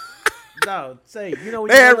 No, say, you know when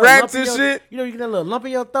They you had get a little rats lump in and your- shit. You know you get a little lump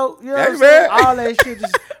in your throat. You know Hey, what I'm saying? man. All that shit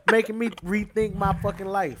just making me rethink my fucking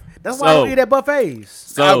life. That's why I So- don't eat at buffets.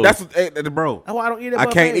 So That's what, bro. That's why I don't eat at I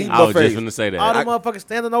buffets. can't eat I was buffets. just gonna say that. All the motherfuckers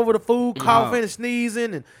standing over the food, coughing and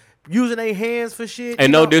sneezing and using their hands for shit. And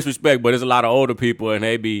you no know? disrespect, but there's a lot of older people and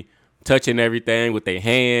they be touching everything with their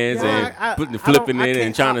hands Yeah, and flipping it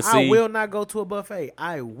and trying to see. I will not go to a buffet.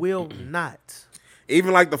 I will not.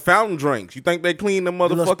 Even like the fountain drinks. You think they clean the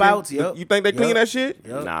little motherfucking? spouts, yep. You think they clean Yep. that shit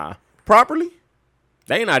Yep. Nah, properly?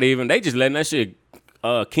 they not even. They just letting that shit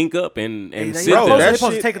kink up and They sit Bro, there. that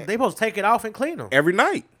supposed shit- to take it. They supposed to take it off and clean them. Every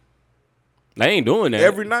night. They ain't doing that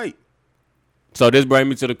Every night. So this brings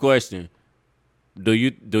me to the question: Do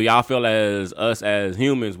y'all feel as us as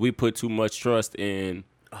humans we put too much trust in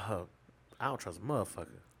I don't trust a motherfucker.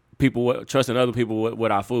 people trusting other people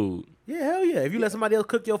with our food? Yeah, hell yeah. If you let somebody else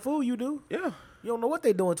cook your food, you do. Yeah. You don't know what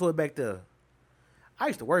they doing to it back there. I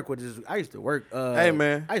used to work with this. I used to work. Hey,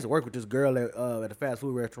 man. I used to work with this girl at a fast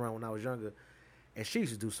food restaurant when I was younger, and she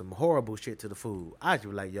used to do some horrible shit to the food. I used to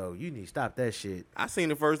be like, "Yo, you need to stop that shit." I seen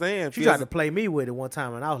it firsthand. She tried to play me with it one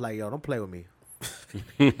time, and I was like, "Yo, don't play with me.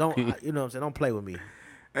 You know what I'm saying? Don't play with me."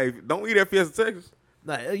 Hey, don't eat at Fiesta, Texas.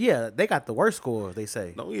 Nah, yeah, they got the worst scores. They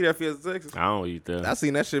say. Don't eat at Fiesta, Texas. I don't eat that. I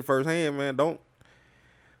seen that shit firsthand, man. Don't.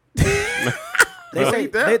 They say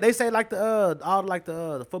eat that. they say like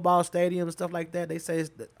the football stadium and stuff like that. They say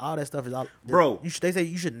all that stuff is all. Bro. They say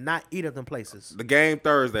you should not eat at them places. The game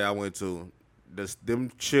Thursday I went to,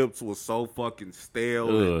 them chips was so fucking stale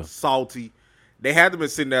and Ugh. salty. They had been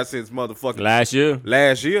sitting there since motherfucking Last year,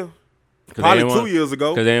 year. Probably 2 years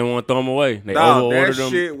ago. because they didn't want to throw them away. They Nah, over that ordered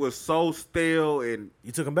them. shit was so stale, and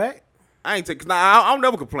You took them back. I ain't take. Nah, I don't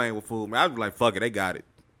never complain with food, man. I was like, fuck it, they got it.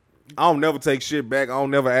 I don't never take shit back. I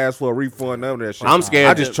don't never ask for a refund. None of that shit. I'm scared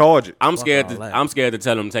I just to- charge it. I'm scared all to. that. I'm scared to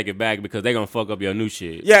tell them to take it back because they gonna fuck up your new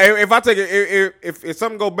shit. Yeah, if I take it, if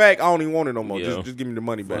something go back, I don't even want it no more. Yeah. Just give me the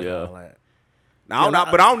money back. Yeah. All that. Now,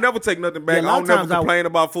 but I don't never take nothing back. Yeah, a lot I don't of never times I- complain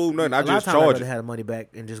about food, nothing. I A lot just of times charge I it. had the money back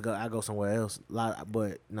and just go. I go somewhere else.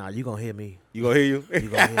 But nah, you gonna hear me. You gonna hear you? You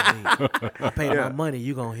gonna hear me. I paid my money.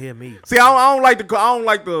 You gonna hear me. See, I don't like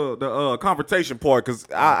the confrontation part because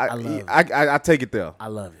I love it. I take it there. I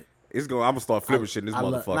love it. I'm gonna start flipping shit in this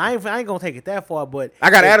motherfucker. Now, I ain't gonna take it that far, but I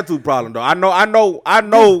got an attitude problem though. I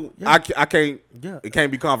know. Yeah. I can't. Yeah. It can't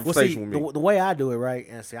be Well, see, conversation with me. the way I do it, right?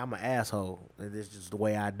 And see, I'm an asshole. And this is just the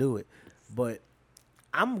way I do it. But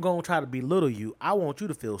I'm gonna try to belittle you. I want you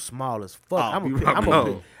to feel small as fuck. Oh, I'm be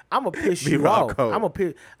gonna Rocco. piss Be you off. Rocco.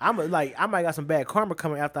 I might got some bad karma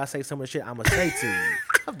coming after I say some of the shit I'm gonna say to you.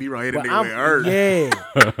 I'll be right But here, hurt.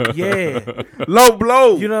 yeah. Low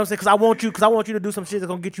blow. You know what I'm saying? Because I want you to do some shit that's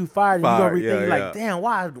gonna get you fired, and Fired, you gonna rethink yeah, like, damn,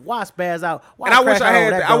 why spaz out? Why And I wish crash I out on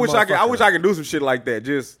had. that I wish dumb I motherfucker? could do some shit like that.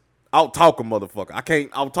 Just out talk a motherfucker. I can't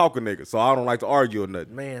out talk a nigga, so I don't like to argue or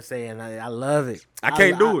nothing. Man, saying I love it. I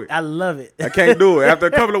can't do it. I love it. I can't do it. After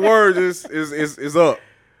a couple of words, is up.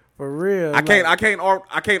 For real. I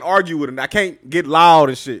can't argue with him. I can't get loud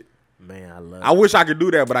and shit. Man, I love I it. wish I could do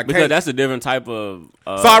that, but I Because can't. that's a different type of.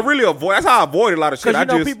 So I really avoid. That's how I avoid a lot of shit.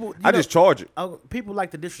 'Cause, I just charge it. People like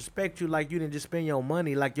to disrespect you like you didn't just spend your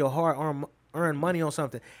money, like your hard earned money on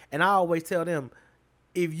something. And I always tell them,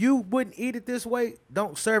 if you wouldn't eat it this way,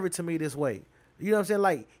 don't serve it to me this way. You know what I'm saying?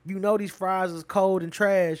 Like, these fries is cold and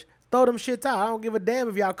trash. Throw them shits out. I don't give a damn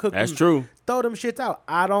if y'all cook them. That's true. Throw them shits out.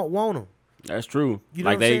 I don't want them. That's true. You know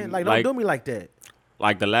what I'm saying? Like, don't do me like that.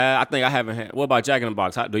 Like the last, I think I haven't had. What about Jack in the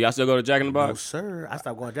Box? Do y'all still go to Jack in the No, Box? sir. I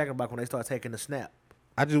stopped going Jack in the Box when they started taking the snap.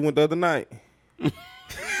 I just went the other night.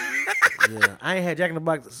 Yeah, I ain't had Jack in the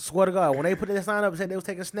Box. Swear to God, when they put that sign up and said they was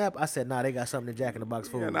taking a snap, I said, nah, they got something in Jack in the Box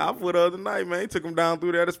food. And I put the other night, man. Took them down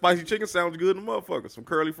through there. The spicy chicken sandwich good in the motherfucker. Some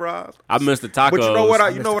curly fries. I missed the tacos. But you know what? I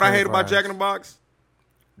You miss know the what I curly hate about fries. Jack in the Box?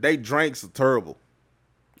 They drinks are terrible.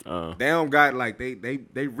 They don't got like they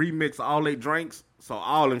remix all they drinks, so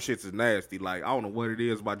all them shits is nasty. Like I don't know what it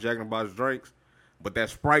is about Jack in the Box drinks, but that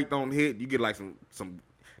Sprite don't hit. You get like some.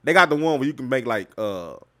 They got the one where you can make like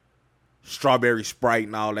strawberry Sprite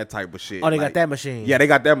and all that type of shit. Oh, they Like, got that machine. Yeah, they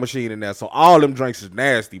got that machine in there. So all them drinks is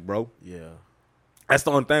nasty, bro. Yeah. That's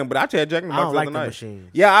the only thing. But I tried Jack in the I Box don't the like other the night. machines.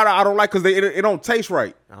 Yeah, I don't like because it don't taste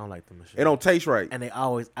right. I don't like the machine. It don't taste right. And they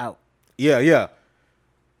always out. Yeah.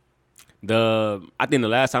 I think the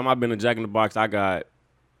last time I've been to Jack in the Box, I got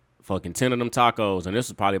fucking 10 of them tacos, and this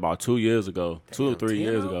was probably about 2 years ago, 2 or 3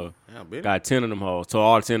 years ago. Damn, bitch. Got 10 of them hoes. Tore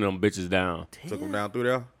all 10 of them bitches down. Took them down through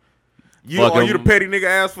there. Fuck Are you the 'em. petty nigga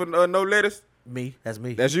ass for no lettuce? Me. That's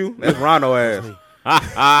me. That's you? That's Rondo ass. me.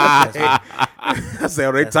 I said,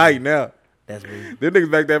 oh, they tight now. That's me. Them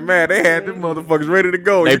niggas back there mad. They had them motherfuckers ready to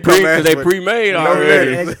go. They pre-made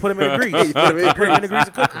already. They just put them in the grease. Put them in the grease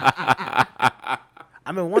and cook them. I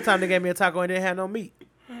remember one time they gave me a taco and didn't have no meat.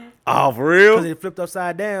 Oh, for real? Because it flipped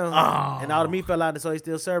upside down and all the meat fell out, so they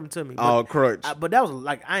still served them to me. Oh, crunch. But that was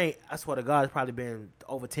like, I swear to God, it's probably been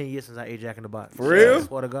over 10 years since I ate Jack in the Box. For real? I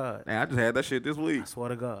swear to God. Man, I just had that shit this week. I swear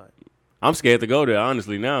to God. I'm scared to go there,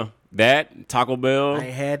 honestly, now. That, Taco Bell. I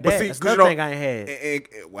ain't had But that. see, That's 'cause another you thing I ain't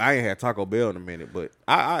had. Well, I ain't had Taco Bell in a minute, but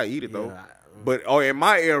I eat it, though. Yeah, But in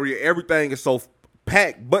my area, everything is so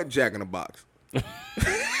packed but Jack in the Box.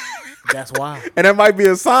 That's why. And that might be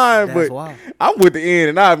a sign, That's but why. I'm with the in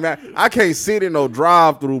and out, man. I can't sit in no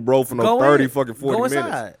drive-through, bro, for no Go 30, in. fucking 40 Go minutes.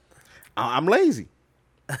 inside. I'm lazy.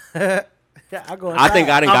 Yeah, I go inside. I think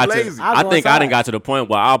I done I'm got lazy. to. I'll I go think I done inside. got to the point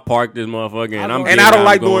where I'll park this motherfucker and I'm. And I don't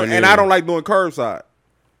like going doing. And I don't like doing curbside.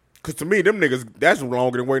 Cause to me, them niggas, that's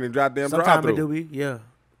longer than waiting in goddamn Sometimes it drive-through. do be, yeah.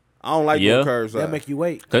 I don't like Yeah. doing curbside. That make you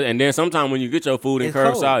wait. And then sometimes when you get your food in It's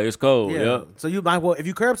cold. curbside, it's cold. Yeah. Yep. So you might well, if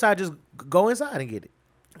you curbside, just go inside and get it.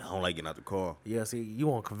 I don't like getting out the car. Yeah, see, you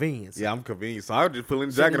want convenience. Yeah, I'm convenient, so I was just pulling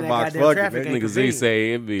the Sitting Jack in in the that Box. goddamn Fuck traffic it, ain't man. Niggas Z say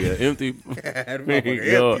it'd be an empty. That Yo. motherfucker empty,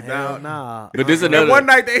 Hell dog. nah. But this And another. one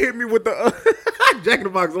night they hit me with the Jack in the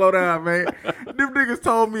Box. Slow down, man. Them niggas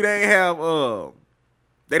told me they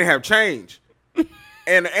didn't have change,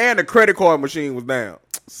 and the credit card machine was down.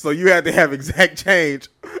 So you had to have exact change.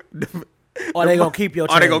 Or they gonna keep your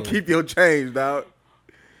change. Or they gonna keep your change, dog.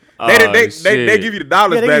 Oh, They shit. give you the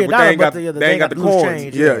dollars Yeah, they back, give you but a they ain't got dollar, but they ain't got the the loose coins.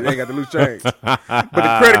 change, Yeah, yeah. they ain't got the loose change. But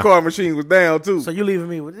the credit card machine was down too. So you leaving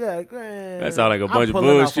me with that sound like a bunch of pulling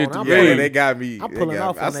off bullshit on- to I'm me. Yeah, pulling- they got me. I'm They pulling got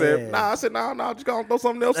off me. I on said, their ass. I said, no, just gonna throw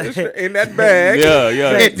something else in that bag.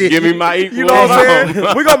 Yeah. Give me my equal. You know what I'm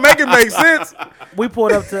saying? We gonna make it make sense. We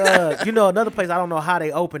pulled up to another place. I don't know how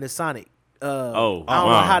they open is Sonic. I don't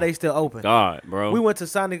know how they still open. God, bro. We went to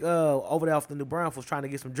Sonic over there off the New Braunfels trying to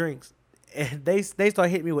get some drinks. And they started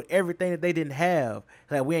hitting me with everything that they didn't have.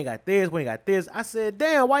 Like, we ain't got this, we ain't got this. I said,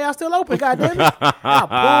 damn, why y'all still open, goddamn it?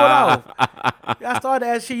 I pulled off. Y'all started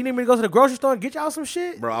that shit. You need me to go to the grocery store and get y'all some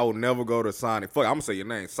shit? Bro, I would never go to Sonic. Fuck, I'm gonna say your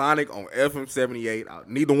name. Sonic on FM 78.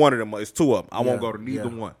 Neither one of them. It's two of them. I won't go to neither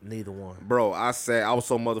one. Neither one. Bro, I was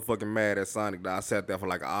so motherfucking mad at Sonic that I sat there for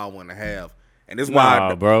like an hour and a half. And this is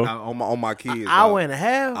why bro. on my kids. Hour and a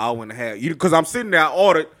half? Hour and a half. Because I'm sitting there, I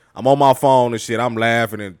ordered. I'm on my phone and shit. I'm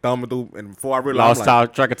laughing and thumbing through. And before I realized,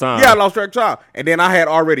 Lost track of time. yeah, I lost track of time. And then I had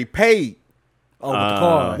already paid Oh, with the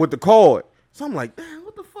card. with the card. So I'm like, damn,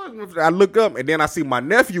 what the fuck? I look up and then I see my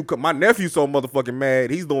nephew. My nephew's so motherfucking mad.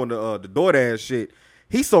 He's doing the DoorDash shit.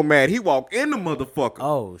 He's so mad. He walked in the motherfucker.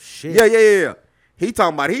 Oh, shit. Yeah. He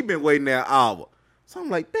talking about he been waiting there an hour. So I'm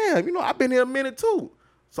like, damn, I've been here a minute too.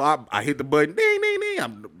 So I hit the button, ding, ding, ding.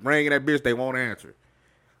 I'm ringing that bitch. They won't answer it.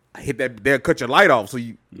 I hit that. They'll cut your light off, so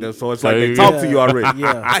it's like they talk to you already.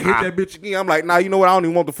 Yeah. I hit that bitch again. I'm like, nah, you know what? I don't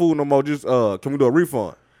even want the food no more. Just can we do a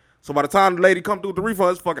refund? So by the time the lady come through with the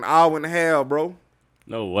refund, it's fucking hour and a half, bro.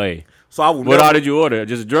 No way. So I would. What all did you order?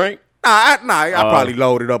 Just a drink? I probably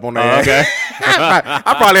loaded up on that. Okay.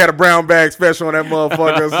 I probably had a brown bag special on that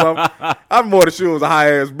motherfucker or something. I'm more than sure it was a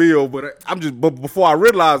high ass bill, but but before I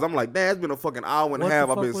realized, I'm like, damn, it's been a fucking hour and a What half.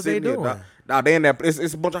 the I've fuck been was sitting they here. doing? Nah, they in that.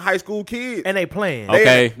 It's a bunch of high school kids. And they playing. They-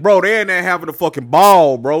 Okay. bro, they in there having a fucking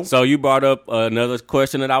ball, bro. So you brought up another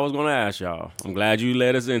question that I was going to ask y'all. I'm glad you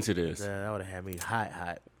led us into this. Yeah, that would have had me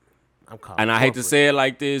hot. I'm calling. And I hate to corporate. say it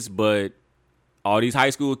like this, but all these high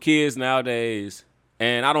school kids nowadays,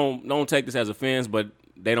 and I don't take this as offense, but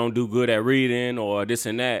they don't do good at reading or this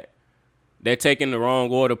and that. They're taking the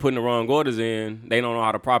wrong order, putting the wrong orders in. They don't know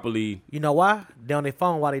how to properly. You know why? They on their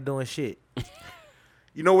phone while they doing shit.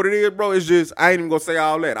 You know what it is, bro? It's just, I ain't even gonna say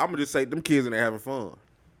all that. I'm gonna just say them kids in there having fun.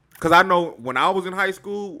 Cause I know when I was in high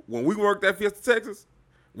school, when we worked at Fiesta, Texas,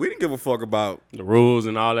 we didn't give a fuck about The rules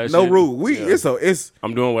and all that no shit. rule. Yeah. It's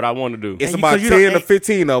I'm doing what I want to do. it's And you- about 'cause you 10 don't- to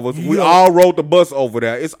 15 of us. We don't- all rode the bus over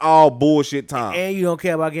there. It's all bullshit time. And you don't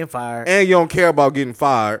care about getting fired. And you don't care about getting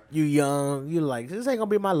fired. You young. You like, this ain't gonna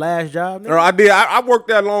be my last job. Or I did. I worked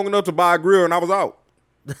there long enough to buy a grill and I was out.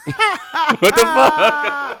 What the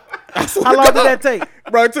fuck? How long did that take?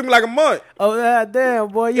 Bro, it took me like a month. Oh, damn,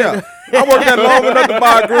 boy. Yeah. I worked there long enough to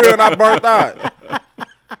buy a grill and I burnt out.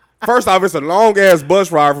 First off, it's a long ass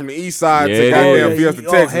bus ride from the east side Yeah, to it goddamn is. Fiesta,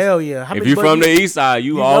 Oh, Texas. hell yeah. How If many you bucks from the east side,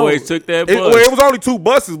 you always took that bus. It was only 2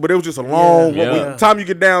 buses, but it was just a long. Yeah. By the time you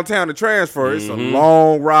get downtown to transfer, it's a Mm-hmm.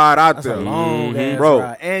 long ride out That's there. a long ass Bro.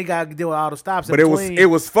 ride. And you got to deal with all the stops But in it between.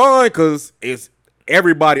 was fun because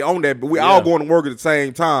everybody on that, but we all going to work at the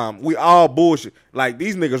same time. We all bullshit. Like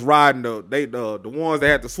these niggas riding the ones that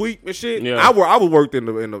had the sweep and shit. Yeah. I was worked in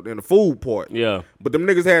the food part. Yeah. But them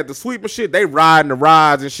niggas had the sweep and shit. They riding the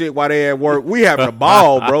rides and shit while they at work. We having a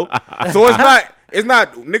ball, bro. So it's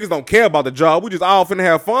not niggas don't care about the job. We just all finna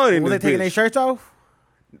have fun in Were they this taking bitch. their shirts off?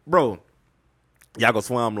 Bro, y'all go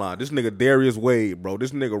swim line. This nigga Darius Wade, bro.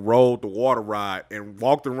 This nigga rode the water ride and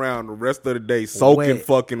walked around the rest of the day soaking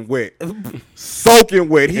fucking wet. Soaking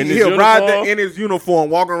wet. He'll ride that in his uniform,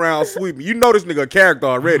 walking around sweeping. You know this nigga a character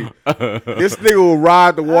already. This nigga will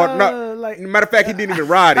ride the water. Matter of fact, he didn't even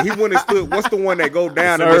ride it. He went and stood. What's the one that go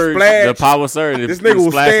down and get splashed? The power surge. This nigga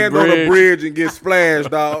will stand on the bridge and get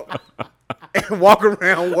splashed, dog. And walk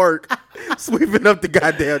around work, sweeping up the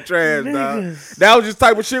goddamn trash, dog. That was just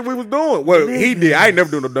type of shit we was doing. Well, he did. I ain't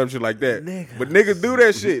never doing no dumb shit like that. But niggas do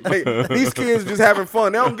that shit. These kids just having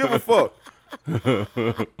fun. They don't give a fuck.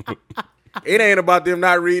 It ain't about them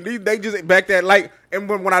not reading. They just back that like. And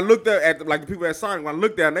when I looked at the people at Sonic, when I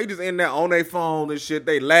looked at them, they just in there on their phone and shit.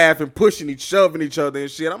 They laughing, pushing shoving each other and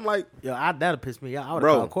shit. I'm like, yo, that'll piss me out. I would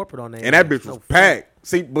have called corporate on that. And that bitch was packed.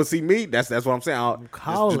 See me, that's what I'm saying. I'm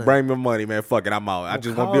calling. Just bring me money, man. Fuck it, I'm out. I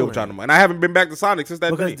just want to deal with y'all no more. And I haven't been back to Sonic since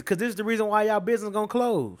that day. Because this is the reason why y'all business gonna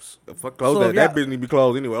close. The fuck close that. That business need to be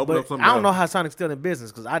closed anyway. Open up something I don't know else. how Sonic's still in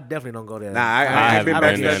business because I definitely don't go there. Nah, I ain't been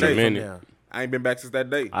back since that day. I ain't been back since that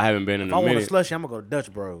day. I haven't been in a minute. If I want a slushy, I'm gonna go to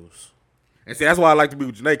Dutch Bros. And see, that's why I like to be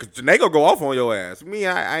with Janae, because Janae gonna go off on your ass. Me,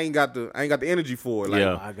 I ain't got the energy for it. Like,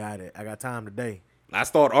 yeah, I got it. I got time today. I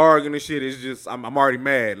start arguing and shit. It's just I'm already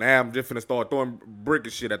mad. Now I'm just finna start throwing brick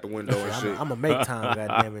and shit at the window and shit. I'm gonna make time,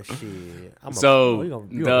 goddamn it, shit.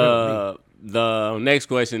 The next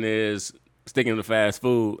question is sticking to fast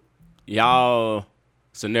food. Y'all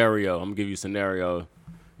scenario. I'm gonna give you a scenario.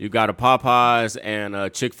 You got a Popeyes and a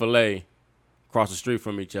Chick-fil-A across the street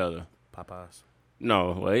from each other. Popeyes.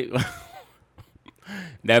 No, wait.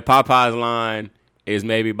 That Popeyes line is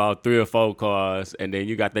maybe about 3 or 4 cars, and then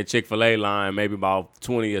you got that Chick-fil-A line, maybe about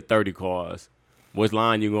 20 or 30 cars. Which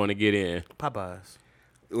line you going to get in? Popeyes.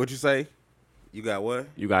 What you say? You got what?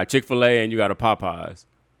 You got Chick-fil-A and you got a Popeyes.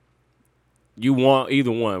 You want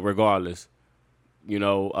either one, regardless. You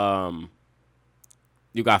know,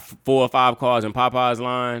 you got 4 or 5 cars in Popeyes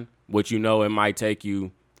line, which you know it might take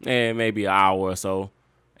you maybe an hour or so.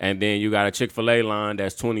 And then you got a Chick-fil-A line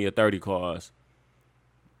that's 20 or 30 cars.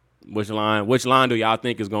 Which line do y'all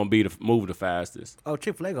think is gonna be move the fastest? Oh,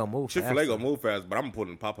 Chick-fil-A gonna move. Chick-fil-A gonna move fast, but I'm gonna put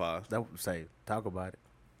it in Popeyes. That would say talk about it.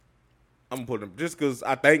 I'm gonna put them just because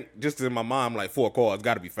I think just in my mind, like 4 cars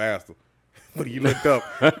got to be faster. But you looked up,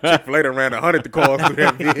 Chick-fil-A done ran 100 cars through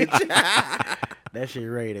that bitch. That shit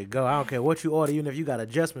ready to go. I don't care what you order, even if you got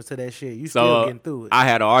adjustments to that shit, you still getting through it. I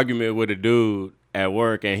had an argument with a dude at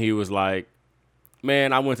work, and he was like,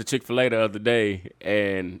 "Man, I went to Chick-fil-A the other day,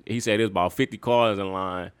 and he said there's about 50 cars in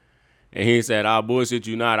line." And he said, "I'll bullshit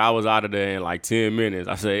you not. I was out of there in like 10 minutes."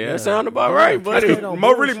 I said, "Yeah, that sound about right, buddy."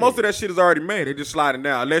 Most of that shit is already made. They just sliding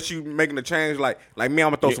down. Unless you making a change, like me, I'm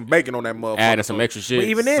gonna throw some bacon on that motherfucker. Adding some extra shit. But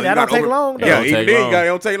even then, that don't take long, though. Yeah, even then, it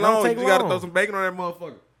don't take long. Take you gotta throw some bacon on that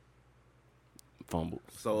motherfucker. Fumble.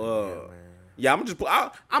 So, yeah, I'm gonna just put.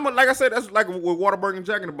 I'm like I said, that's like with Whataburger and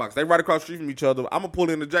Jack in the Box. They right across the street from each other. I'm gonna pull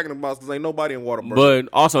in the Jack in the Box because ain't nobody in Whataburger. But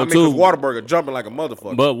also too, Whataburger jumping like a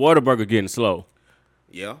motherfucker. But Whataburger getting slow.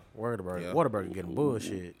 Yeah, Whataburger getting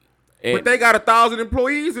bullshit. But they got 1,000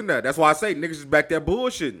 employees in there. That's why I say niggas is back there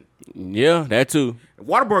bullshitting. Yeah, that too.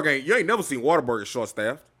 Whataburger you ain't never seen Whataburger short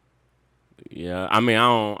staffed. Yeah, I mean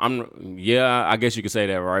I guess you could say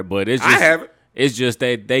that, right? But it's just I haven't. It's just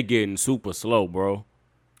that they getting super slow, bro.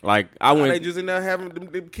 Like they just in there having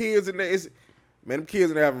them kids in there. Man, them kids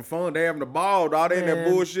in there having fun. They having the ball, dog. They in that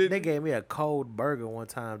bullshit. They gave me a cold burger one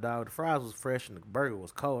time, dog. The fries was fresh and the burger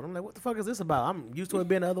was cold. I'm like, what the fuck is this about? I'm used to it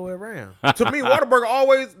being the other way around. To me,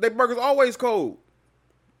 Whataburger their burgers always cold.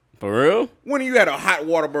 For real? When you had a hot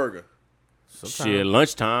Whataburger? Shit,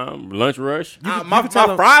 lunchtime, lunch rush. My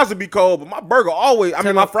fries would be cold, but my burger always.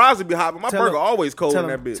 My fries would be hot, but my burger always cold in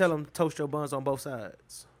that bitch. Tell them toast your buns on both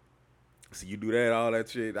sides. So you do that, all that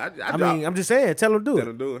shit. I mean, I'm just saying. Tell them do it.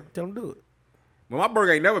 Tell them do it. Well, my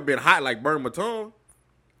burger ain't never been hot like Burn Maton.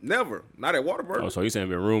 Never. Not at Whataburger. Oh, so you saying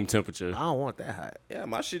been room temperature? I don't want that hot. Yeah,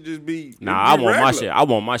 my shit just be. I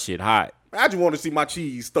want my shit hot. I just want to see my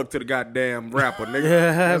cheese stuck to the goddamn wrapper,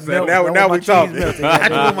 nigga. Yeah, now we talking. I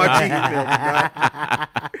just want my cheese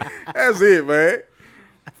melted. That's it, man.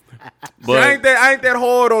 But I ain't that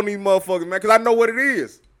hard on these motherfuckers, man, because I know what it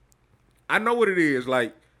is.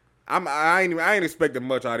 Like I ain't expecting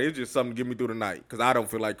much out of it. It's just something to get me through the night because I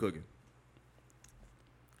don't feel like cooking.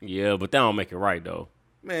 Yeah, but that don't make it right though.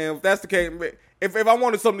 Man, if that's the case, man, if I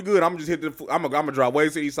wanted something good, I'm just hit the. I'm gonna drive way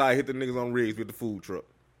to the east side, hit the niggas on Riggs with the food truck.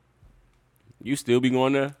 You still be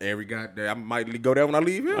going there? Every goddamn, I might go there when I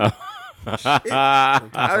leave here. If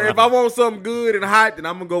I want something good and hot, then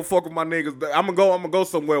I'm gonna go fuck with my niggas. I'm gonna go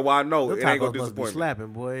somewhere where I know it ain't gonna disappoint me.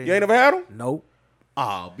 Slapping, boy. You ain't never had them? Nope.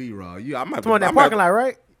 Oh, B-Raw. Yeah, I might. Come on, that parking lot,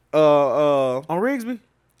 right? On Rigsby.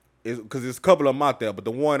 Because there's a couple of them out there, but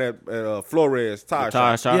the one at Flores Tire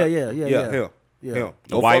Shop. Yeah. Him.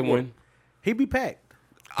 The white one. He be packed.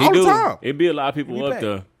 All the time. It be a lot of people up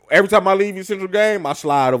there. Every time I leave East Central game, I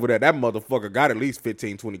slide over there. That motherfucker got at least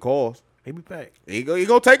 15, 20 cars. He be packed. He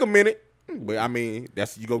gonna take a minute, but I mean,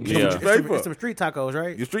 that's you gonna get what you pay for. It's some street tacos,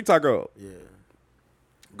 right? Your street taco. Yeah.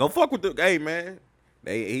 Go fuck with the hey man.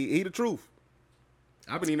 He the truth.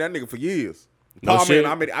 I've been eating that nigga for years. No shit.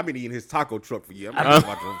 I've been eating his taco truck for years.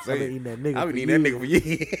 I've been eating that nigga for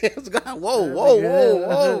years. God,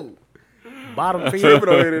 whoa. Bottom feed. Tripping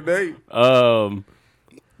on here today.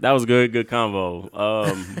 That was good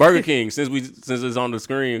convo. Burger King, since it's on the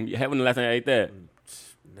screen, you haven't the last time I ate that?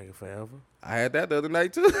 Nigga forever. I had that the other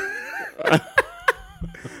night too.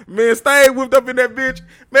 Man, stay whipped up in that bitch.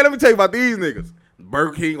 Man, let me tell you about these niggas.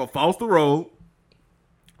 Burger King on Foster Road.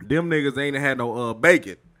 Them niggas ain't had no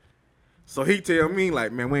bacon. So he tell me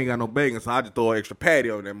like, man, we ain't got no bacon, so I just throw an extra patty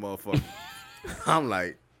on that motherfucker. I'm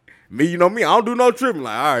like, me, you know me, I don't do no tripping.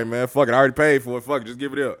 Like, all right, man, fuck it, I already paid for it. Fuck it, just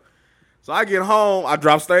give it up. So I get home, I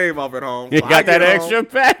drop Stave off at home. You so got that extra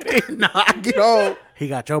patty? No, I get home. He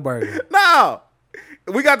got your burger. No,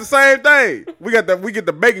 we got the same thing. We get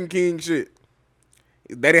the Bacon King shit.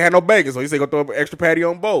 They didn't have no bacon, so he said go throw an extra patty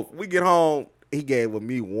on both. We get home, he gave with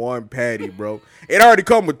me one patty, bro. It already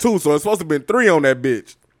come with two, so it's supposed to have been 3 on that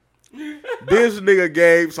bitch. This nigga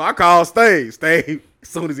gave, so I called Stave. Stave, as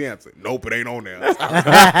soon as he answered, nope, it ain't on there. So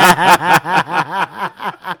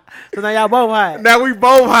now y'all both high. Now we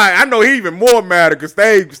both high. I know he even more mad because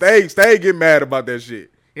Stave get mad about that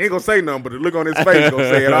shit. He ain't gonna say nothing, but the look on his face gonna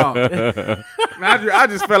say it all. I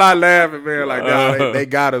just fell out laughing, man. Like, nah, they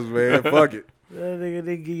got us, man. Fuck it. That nigga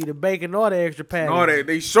didn't give you the bacon or the extra patty. No,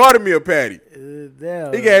 they shorted me a patty.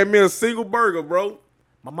 Damn. He gave me a single burger, bro.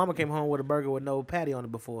 My mama came home with a burger with no patty on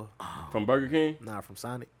it before. From Burger King? Nah, from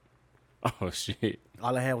Sonic. Oh, shit.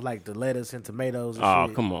 All I had was like the lettuce and tomatoes and Oh,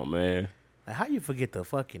 shit. come on, man. Like, how you forget the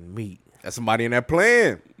fucking meat? That's somebody in that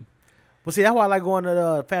plan. But see, that's why I like going to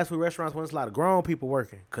the fast food restaurants when it's a lot of grown people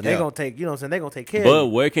working. Because they Yeah. going to take, you know what I'm saying, they going to take care But of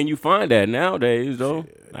you. where can you find that nowadays, though?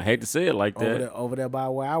 I hate to say it like that. Over there by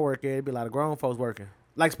where I work at, it'd be a lot of grown folks working.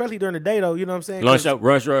 Like, especially during the day, though, you know what I'm saying? Lunch up,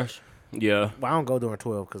 rush. Yeah. Well, I don't go during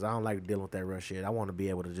 12 because I don't like dealing with that rush shit. I want to be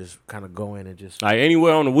able to just kind of go in and just... Like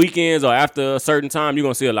anywhere on the weekends or after a certain time, you're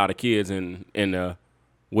gonna see a lot of kids in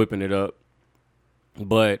whipping it up.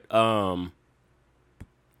 But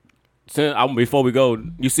before we go,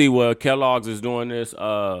 you see where Kellogg's is doing this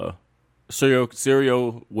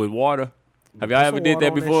cereal with water. Have y'all ever did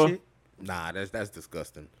that before? That Nah, that's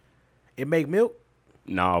disgusting. it make milk,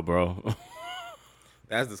 Nah, bro.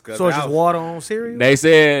 That's disgusting. so it's just water on cereal. They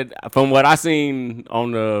said, from what I seen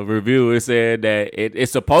on the review, it said that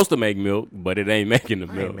it's supposed to make milk, but it ain't making the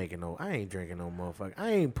milk. I ain't drinking no motherfucker.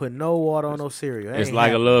 I ain't putting no water on no cereal. That It's ain't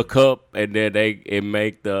like happening. a little cup, and then it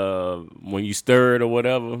make the when you stir it or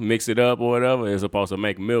whatever, mix it up or whatever, it's supposed to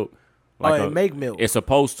make milk. It make milk. It's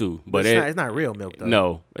supposed to, but it's not real milk though.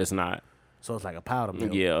 No, it's not. So it's like a powder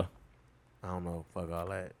milk. Yeah. I don't know. Fuck all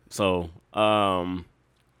that. So,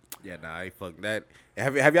 Yeah, nah, I ain't fuck that.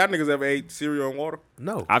 Have y'all niggas ever ate cereal and water?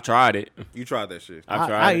 No. I tried it. You tried that shit.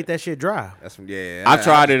 I eat it. that shit dry. That's yeah. I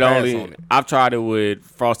tried it just only. pass on it. I've tried it with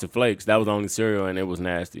Frosted Flakes. That was the only cereal, and it was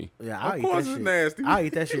nasty. Yeah, I'll Of eat course that it's shit. nasty. I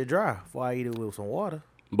eat that shit dry before I eat it with some water.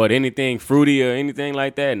 But anything fruity or anything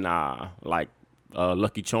like that, nah. Like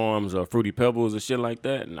Lucky Charms or Fruity Pebbles or shit like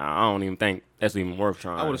that, nah. I don't even think that's even worth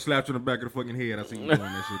trying. I would have slapped you in the back of the fucking head. I seen you doing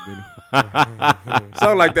that shit, Billy.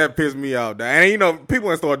 Something like that pissed me off. And you know,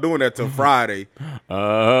 people ain't start doing that till Friday.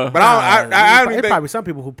 But I don't It's even probably some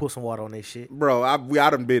people who put some water on their shit. bro. I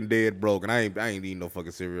done been dead broke, and I ain't eating no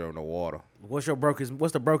fucking cereal or no water. What's the brokest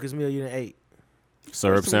meal you done ate?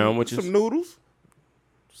 syrup sandwiches. Some noodles.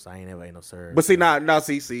 So I ain't never ate no syrup. But see,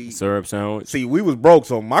 Syrup sandwich. we was broke,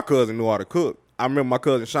 so my cousin knew how to cook. I remember my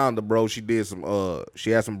cousin Shonda, bro. She did some.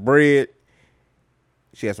 She had some bread.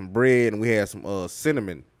 She had some bread, and we had some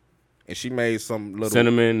cinnamon. And she made some little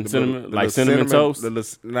Cinnamon, like cinnamon toast?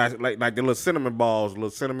 like the little cinnamon balls, little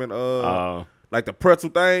cinnamon like the pretzel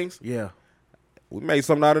things. yeah. We made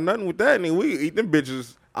something out of nothing with that, and then we eat them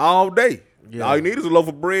bitches all day. Yeah. All you need is a loaf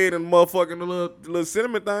of bread and motherfucking little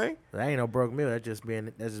cinnamon thing. That ain't no broke meal. That's just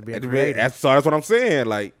being creative. That's what I'm saying.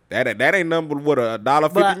 Like that ain't nothing but what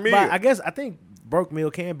 $1.50 But meal. I think broke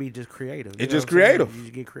meal can be just creative. It's just creative. You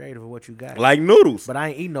just get creative with what you got. Like noodles. But I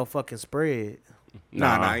ain't eating no fucking spread.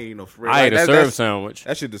 Nah, I ain't eating no spread. I ate a serve that's, sandwich.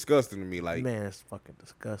 That shit disgusting to me. Like, Man, it's fucking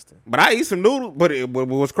disgusting. but I eat some noodles. But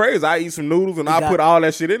what's crazy, I eat some noodles and I put all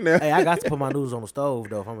that shit in there. Hey, I got to put my noodles on the stove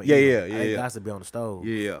though. If I'm gonna eat them. They got to be on the stove.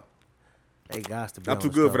 Yeah. They got to be. I'm on too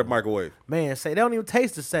the good stove. for the microwave. Man, say they don't even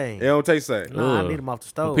taste the same. It don't taste the same. Nah, I Ugh. need them off the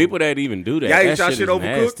stove. People that even do that, Y'all eat that y'all shit shit is overcooked?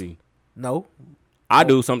 nasty. No, I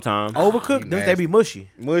do sometimes. overcooked. They be mushy.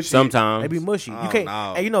 Mushy. Sometimes. They be mushy. Oh, you can't.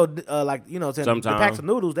 no. And the Sometimes. packs of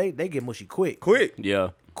noodles they get mushy quick. Quick. Yeah.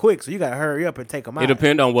 So you gotta hurry up and take them out. It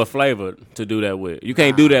depends on what flavor to do that with. You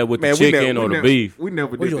can't do that with the chicken or the beef. We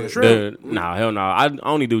never What did you doing, that. shrimp? Nah, hell no. I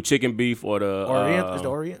only do chicken beef or the Orient? Is the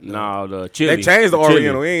Orient? No, the chili. They changed the chili.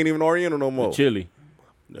 Oriental. It ain't even Oriental no more. The chili.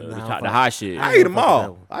 The hot shit. I eat them fuck with that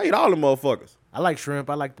all. one. I eat all the motherfuckers. I like shrimp.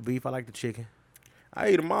 I like the beef. I like the chicken. I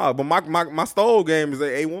eat them all. But my stove game is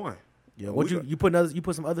A1. Yeah. What you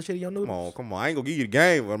put some other shit in your noodles? Come on. I ain't gonna give you the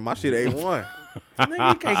game, but my shit A1.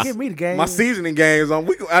 Nigga, you can't give me the game. My seasoning game is on.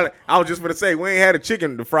 I was just gonna say we ain't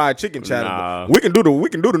had the fried chicken challenge. Nah. But we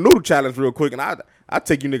can do the noodle challenge real quick, and I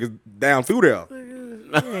take you niggas down through there.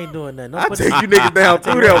 You ain't doing nothing. I take you niggas down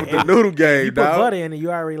through there with the noodle game, You put dog. butter in it,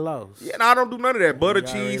 you already lost. Yeah, no, I don't do none of that. Butter, You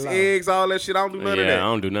already cheese, lost. eggs, all that shit. I don't do none of I that.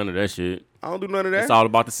 don't do none of that shit. I don't do none of that. It's all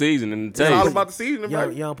about the seasoning and the It's all taste. about the seasoning, You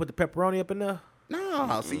baby. don't put the pepperoni up in there?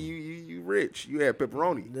 No, see you rich. You had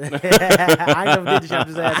pepperoni. I ain't never did this. I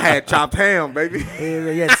just I had had chopped ham, baby.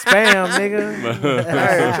 yeah, spam, nigga. I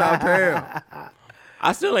had chopped ham.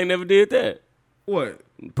 I still ain't never did that. What?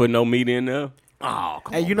 Put no meat in there. Oh,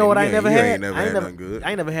 come Hey, on, you know what I ain't never you had? ain't never I had ain't nothing good. I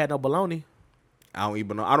ain't never had no bologna. I don't eat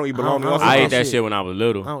bologna. don't also. I Oh, ate that shit. shit when I was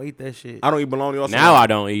little. I don't eat that shit. I don't eat bologna. Also. Now I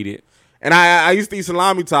don't eat it. And I used to eat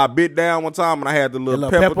salami till I bit down one time and I had the little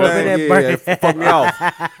The little pepper pepper up in thing. that Yeah, burger. it fucked me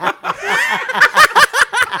off.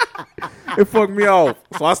 It fucked me off.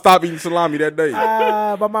 So I stopped eating salami that day.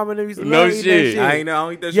 My mama never used to No love eating shit. that I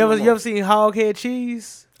don't eat that shit. You no ever more. seen hog head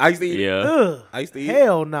cheese? I used to eat it. Yeah. Ugh. I used to eat it.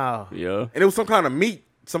 Hell no. Yeah. And it was some kind of meat.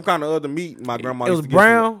 Some kind of other meat my grandma It used was to get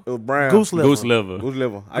brown? from- It was brown. Goose liver. Goose liver. Goose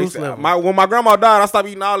liver. Goose liver. When my grandma died, I stopped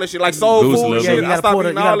eating all that shit. Like soul Goose food and liver. shit. You I gotta stopped pour the,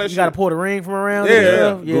 eating all that you gotta shit. pour the ring from around. Yeah. and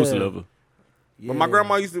stuff. Goose liver. But my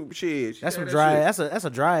grandma used to shit. That's some that dry. shit. That's a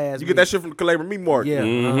dry ass. You get that shit from the Calabria Meat Market. Yeah.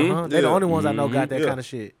 Mhm. They're the Yeah. only ones I know got that Yeah. kind of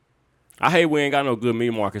shit. I hate we ain't got no good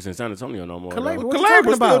meat markets in San Antonio no more. Calabria, though. what you talking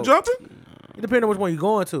Calabria still about? jumping. It depends on which one you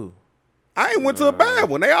going to. I ain't went to a bad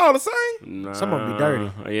one. They all the same. Nah, Some of 'em be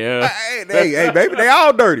dirty. Yeah. Hey, baby, they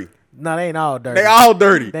all dirty. No, they ain't all dirty. They all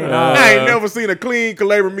dirty. They all- I ain't never seen a clean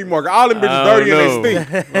Calabria Meat Market. All them bitches Oh, dirty no. and they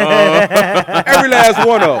stink. Every last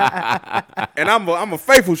one of them. And I'm a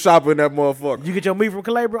faithful shopper in that motherfucker. You get your meat from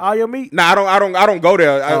Calabria? All your meat? Nah, I don't go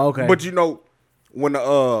there. Oh, okay. But you know, when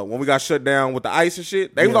we got shut down with the ice and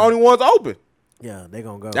shit, they was the Yeah. only ones open. Yeah, they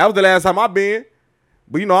gonna go. That was the last time I been.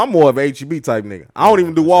 But you know, I'm more of a HEB type nigga. I don't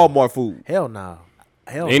even do Walmart food. Hell no.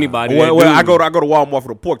 Hell Anybody. Well, that I do. go to Walmart for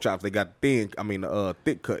the pork chops. They got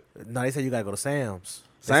thick cut. No, they say you gotta go to Sam's.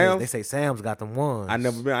 Sam's? They say Sam's got them ones. I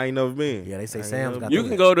ain't never been. Yeah, they say Sam's got You them.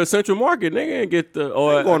 can go to Central Market, nigga, and get the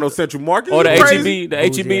I ain't going to no Central Market. or the You crazy? HEB, the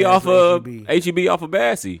Bougie HEB ass off of HEB. HEB off of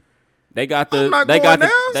Bassy. They got the I'm not they going got the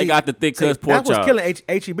there. they got the thick cuts pork That's what's chops. killing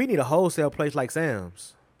HEB. Need a wholesale place like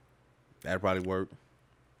Sam's. That'd probably work.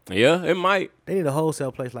 Yeah, it might. They need a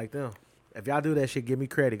wholesale place like them. If y'all do that shit, give me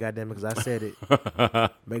credit, goddamn it, because I said it.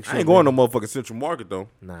 Make sure. I ain't going to no motherfucking Central Market though.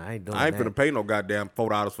 Nah, I ain't doing I ain't that. finna pay no goddamn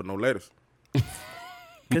 $4 for no lettuce.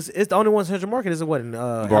 Cause it's the only one in Central Market. Is it what in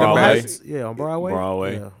Broadway. Heights? Yeah, on Broadway.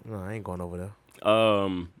 Broadway. Yeah. No, I ain't going over there.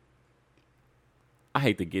 I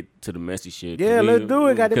hate to get to the messy shit. Yeah, let's do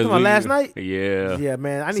it. Goddamn, talking about last night? Yeah. Yeah,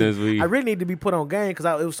 man. I Since we- really need to be put on game because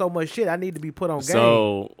it was so much shit. I need to be put on game.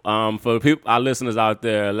 So, for the people, our listeners out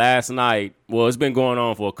there, last night, well, it's been going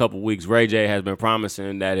on for a couple weeks. Ray J has been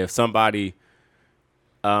promising that if somebody,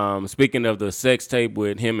 speaking of the sex tape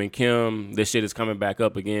with him and Kim, this shit is coming back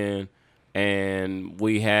up again. And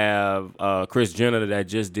we have Kris Jenner that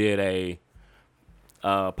just did a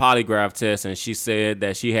polygraph test, and she said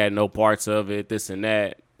that she had no parts of it, this and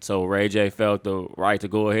that. So Ray J felt the right to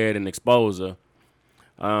go ahead and expose her.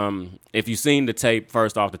 If you seen the tape,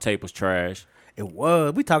 first off, the tape was trash. It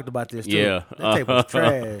was. We talked about this too. Yeah. That tape was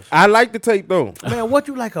trash. I like the tape though. Man, what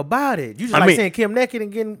you like about it? You just I like mean- seeing Kim naked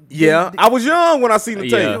and getting. Yeah, I was young when I seen the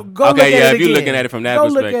Yeah. tape. Go look Okay, at yeah, it if you're again. looking at it from that Go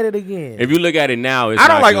perspective. look at it again. If you look at it now, it's I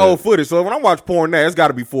don't not like good. old footage, so when I watch porn now, it's got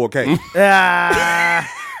to be 4K. Ah,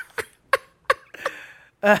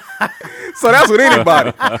 So that's with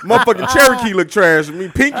anybody. Motherfucking Cherokee look trash to me.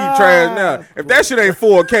 Pinky trash now. If that shit ain't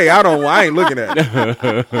 4K, I ain't looking at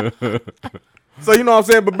it. So you know what I'm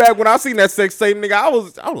saying? But back when I seen that sex tape, nigga, I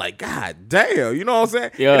was like, God damn, you know what I'm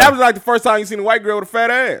saying? Yeah. And that was like the first time you seen a white girl with a fat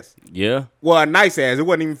ass. Yeah. Well, a nice ass. It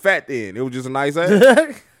wasn't even fat then. It was just a nice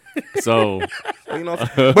ass. So You know,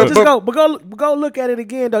 go look at it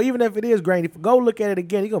again though. Even if it is grainy, go look at it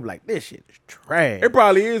again. You gonna be like, this shit is trash. it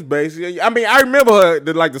probably is basically. I mean, I remember her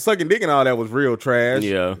the sucking dick and all that was real trash.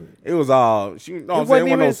 yeah. It was all. She, you know what I'm saying?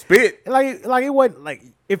 It wasn't wasn't no even- spit. Like it wasn't like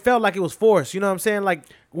it felt like it was forced. You know what I'm saying? Like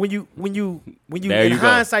when you There in you go.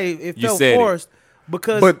 hindsight it You felt said it. forced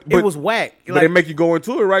because But- it was whack. But Like, they make you go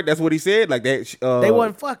into it, right? That's what he said. Like that. They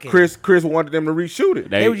wasn't fucking. Chris wanted them to reshoot it.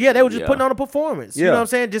 they were just putting on a performance. You Yeah. know what I'm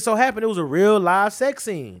saying? Just so happened it was a real live sex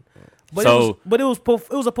scene. But So- it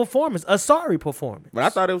was a performance, a sorry performance. But I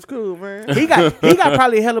thought it was cool, man. he got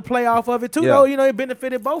probably a hella play off of it too, Yeah. though. You know, it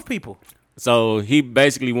benefited both people. So he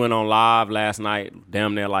basically went on live last night,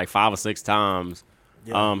 damn near like 5 or 6 times,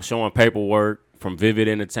 showing paperwork from Vivid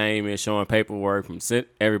Entertainment, showing paperwork from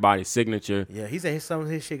everybody's signature. Yeah, he said some of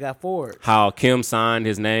his shit got forward. How Kim signed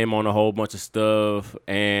his name on a whole bunch of stuff,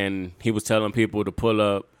 and he was telling people to pull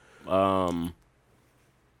up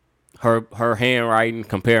her handwriting,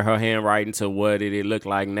 compare her handwriting to what it looked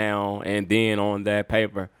like now, and then on that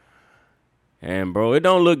paper. And bro, it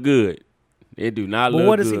don't look good. It do not But look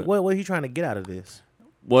what is good. what is he trying to get out of this?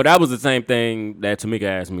 Well, that was the same thing that Tamika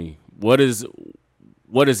asked me. What is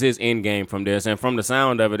his end game from this? And from the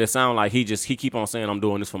sound of it, it sounds like he keep on saying, I'm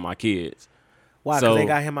doing this for my kids. Why? Because So- they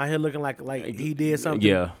got him out here looking like he did something.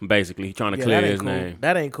 Yeah, basically, he trying to Yeah, clear that ain't his cool. name.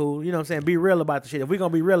 That ain't cool. You know what I'm saying? Be real about the shit. If we're gonna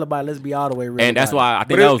be real about it, let's be all the way real. And that's about why I But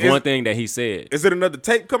think that was it's- one thing that he said. Is it another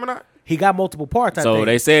tape coming out? it. He got multiple parts. I So think.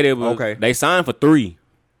 they said it was Okay. They signed for 3.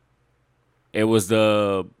 It was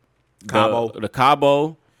the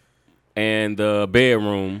Cabo and the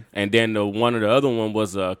bedroom, and then one of the other one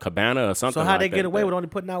was a cabana or something. So how like they that. get away with only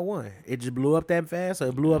putting out one? It just blew up that fast, or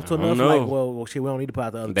it blew up to I don't enough? know. Like, well, shit, we don't need to put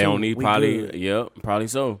out the other They two. don't need We probably. good. Yep, probably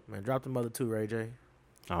so. Man, drop them other 2, Ray J,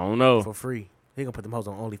 I don't know. for free. He gonna put them hoes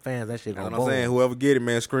on OnlyFans. That shit That's gonna what I'm saying. boom. Whoever get it,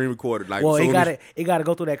 man, screen recorded. Like, Well, soon as- it got to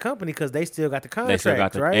go through that company because they still got the They contract, still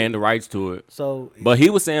got right? and the rights to it. So, But he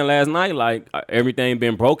was saying last night, like everything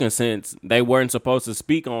been broken since they weren't supposed to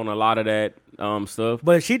speak on a lot of that stuff.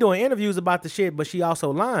 but she doing interviews about the shit, but she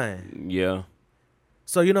also lying. Yeah,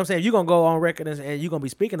 So you know what I'm saying? You gonna go on record and you gonna be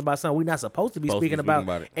speaking about something we not supposed to be speaking about,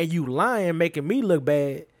 about it. and you lying, making me look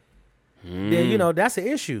bad. Then you know that's an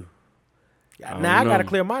issue. Now I don't gotta know.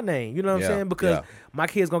 clear my name. You know what Yeah, I'm saying? Because yeah. my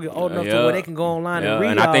kids gonna get old enough to Yeah. where they can go online Yeah, and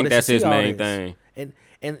read and I all think this that's and his see all main this. thing.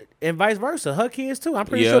 And vice versa. Her kids too. I'm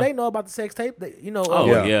pretty Yeah. sure they know about the sex tape. That, you know. Oh,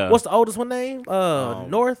 yeah. What's the oldest one name?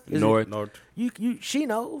 North. Is it- North. She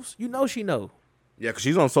knows. You know she know. Yeah, because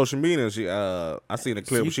she's on social media. And I seen a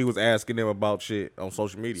clip. So She was asking them about shit on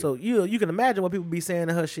social media. So you can imagine what people be saying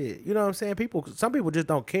to her shit. You know what I'm saying? Some people just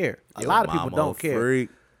don't care. A lot of people don't care. Freak.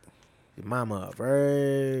 Your mama a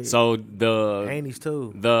freak. So the Annie's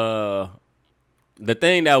too. the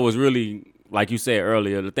thing that was really, like you said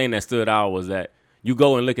earlier, the thing that stood out was that you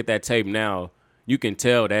go and look at that tape now, you can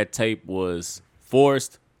tell that tape was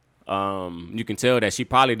forced. You can tell that she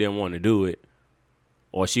probably didn't want to do it,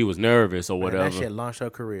 or she was nervous or Man, whatever. that shit launched her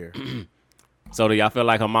career. So do y'all feel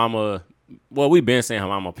like her mama? Well, we've been saying her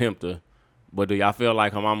mama pimped her, but do y'all feel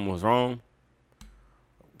like her mama was wrong?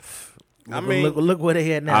 Look where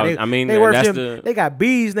they at now. I mean, they worth that's them. the- They got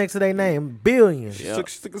B's next to their name, billions. She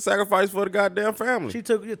took a sacrifice for the goddamn family. She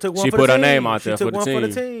took one She for put the her team. name out She there took for the one for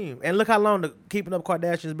the team. team. And look how long the Keeping Up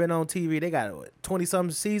Kardashians been on TV. They got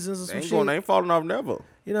 20-something seasons or some shit. They ain't falling off never.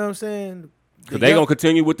 You know what I'm saying? Cause they gonna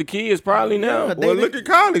continue with the kids probably now. Yeah, Well, look at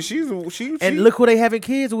Kylie. She and look who they having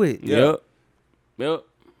kids with. Yep.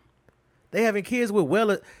 They having kids with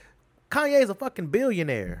Kanye's a fucking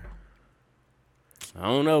billionaire. I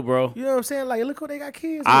don't know, bro. You know what I'm saying? Like, look who they got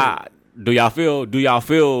kids with. Do y'all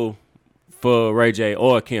feel for Ray J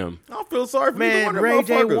or Kim? I don't feel sorry for Man, either one of them Ray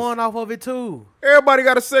J motherfuckers. won off of it too. Everybody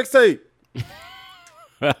got a sex tape.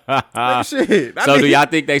 Nigga, shit. So do y'all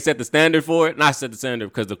think they set the standard for it? Not set the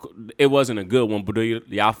standard because it wasn't a good one, but do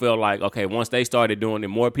y'all feel like, okay, once they started doing it,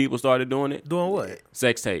 more people started doing it? Doing what?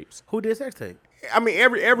 Sex tapes. Who did sex tape? I mean,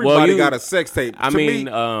 everybody you- got a sex tape. I To mean,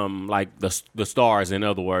 me, like the stars, in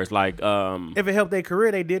other words. Like, If it helped their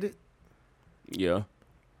career, they did it. yeah.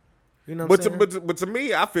 You know what I'm but saying? to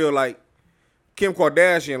me, I feel like Kim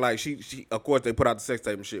Kardashian, like she of course they put out the sex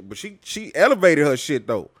tape and shit, but she elevated her shit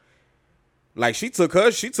though. Like she took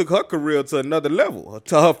her career to another level,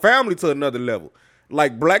 to her family to another level.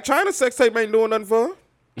 Like Black China sex tape ain't doing nothing for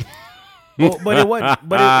her. But it wasn't.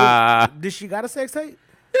 But did she got a sex tape?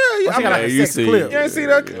 Yeah, She got like a you sex see. clip. You ain't see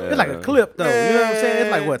that? It's like a clip though. You know what I'm saying?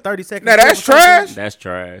 It's like what 30 seconds. Now that's clip or something? trash. That's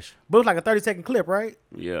trash. But it's like a 30-second clip, right?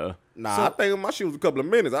 Yeah. Nah, I think my shit was a couple of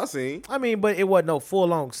minutes. I seen. I mean, but it wasn't no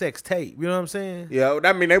full-on sex tape. You know what I'm saying? Yeah,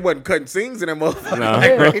 that mean they wasn't cutting scenes in that motherfucker. No.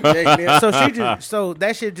 Like Ray J did. So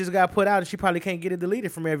that shit just got put out, and she probably can't get it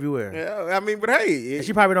deleted from everywhere. Yeah, I mean, but hey, And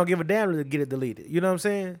she probably don't give a damn to get it deleted. You know what I'm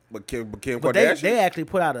saying? but Kim But Kardashian, they actually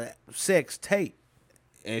put out a sex tape.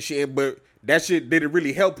 but that shit did it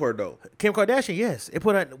really help her though? Kim Kardashian, yes, it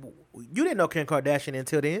put out. You didn't know Kim Kardashian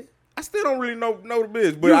until then. I still don't really know the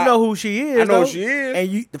biz, but You I know who she is. I know though. who she is.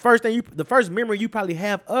 And the first memory you probably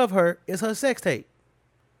have of her is her sex tape.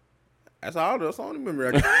 That's all. That's the only memory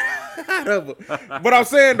I got of her. But I'm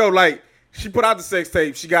saying though, like she put out the sex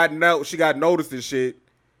tape, she got noticed and shit.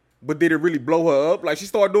 But did it really blow her up? Like she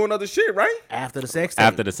started doing other shit, right? After the sex tape.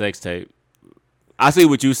 After the sex tape. I see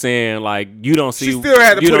what you saying. Like you don't see. She still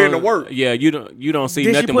had to you put in don't- the work. Yeah, you don't see Did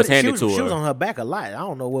she nothing put was it- handed to her. She was on her back a lot. I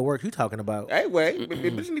don't know what work you talking about. Hey, wait,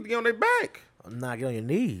 bitch need to get on their back. Nah, get on your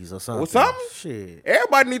knees or something. Or something? Shit.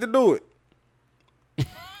 Everybody need to do it.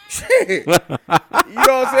 Shit. You know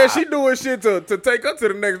what I'm saying? She doing shit to take her to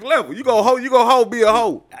the next level. You go hoe, be a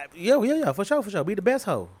hoe. Yeah, for sure. Be the best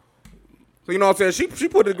hoe. So you know what I'm saying? She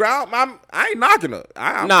put the ground. I ain't knocking her.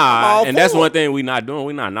 I'm Nah, all and for that's it. one thing we not doing.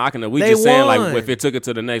 We not knocking her. We They just saying won. like if it took it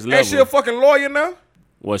to the next Ain't she a level. fucking lawyer now?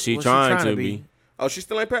 Was she Well, she trying trying to to be? be. Oh, she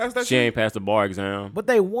still ain't passed that She shit? ain't passed the bar exam. But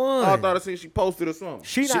they won. I thought I seen she posted or something.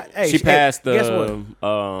 She She, not. Hey, she passed guess what?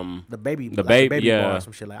 the The baby, baby yeah. bar or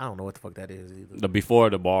some shit like I don't know what the fuck that is either. the before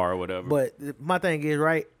the bar or whatever. But my thing is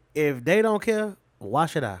right. If they don't care, why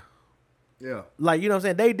should I? Yeah. Like you know what I'm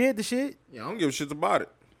saying? They did the shit. Yeah, I don't give a shit about it.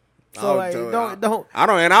 So like, don't.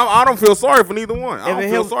 I don't feel sorry for neither one. I don't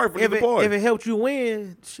feel sorry for if neither party. If it helped you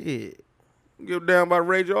win, shit. Don't give a damn about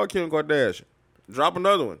Ray J or Kim Kardashian. Drop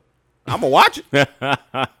another one. I'ma watch it. But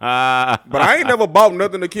I ain't never bought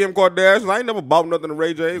nothing to Kim Kardashian. I ain't never bought nothing to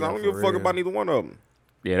Ray J's. I don't give a fuck real. about neither one of them.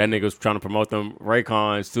 yeah, that nigga was trying to promote them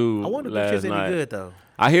Raycons too. I wonder if last this shit's night. any good though.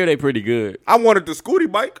 I hear they pretty good. I wanted the Scooty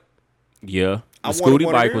bike. Yeah, I the wanted Scooty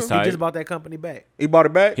one of bike them. was He He tight. just bought that company back. He bought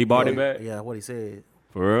it back. He bought it back Yeah, what he said.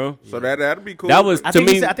 for real. So that'd be cool. That was I to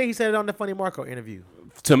think me. I think he said it on the Funny Marco interview.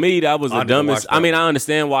 To me, that was I the need to dumbest. watch I that mean, one. I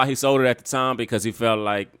understand why he sold it at the time because he felt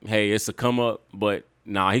like, hey, it's a come up, but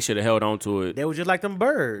nah, he should have held on to it. They was just like them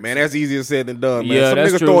birds. man. That's easier said than done, man. Yeah, Some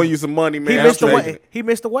that's nigga true. throwing you some money, he man. missed the I'm wave. taking it. He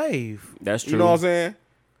missed the wave That's true. You know what I'm saying?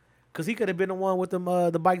 because he could have been the one with them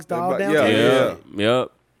the bikes all Yeah, down. yeah. Yeah,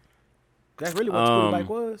 yep. That's really what the Scooty bike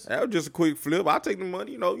was. That was just a quick flip. I'll take the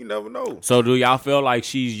money. You know, you never know. So, do y'all feel like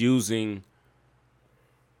she's using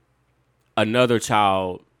another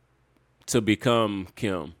child to become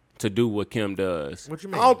Kim, to do what Kim does? What you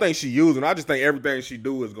I mean? don't think she using. I just think everything she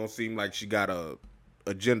do is gonna seem like she got a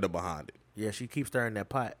agenda behind it. Yeah, she keeps stirring that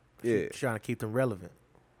pot. Yeah. She's trying to keep them relevant.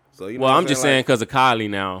 So you know Well, what I'm just saying like, because of Kylie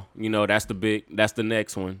now. You know, that's the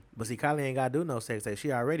next one. But see, Kylie ain't gotta do no sex tape.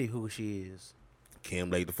 She already who she is.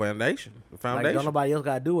 Kim laid the foundation. The Like foundation. don't nobody else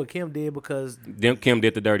gotta do what Kim did because Kim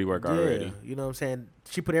did the dirty work already. yeah, you know what I'm saying.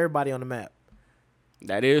 She put everybody on the map.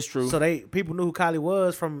 That is true. So people knew who Kylie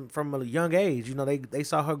was from a young age. You know, they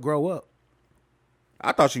saw her grow up.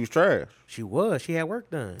 I thought she was trash. She was. She had work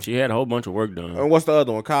done. she had a whole bunch of work done. And what's the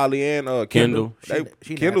other one? Kylie and Kendall. Kendall.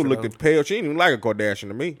 She Kendall natural, looked pale. She didn't even like a Kardashian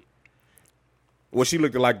to me. Well, she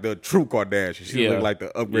looked like the true Kardashian. She Yeah. looked like the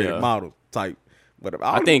upgraded Yeah. model type. But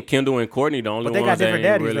I think Kendall and Courtney the only But they got ones that different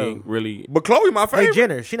ain't daddies, really, though. really. But Chloe, my Hey favorite.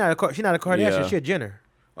 Jenner. She not a Kardashian. Yeah. She a Jenner.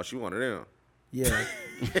 Oh, she one of them. Yeah,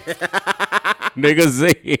 Nigga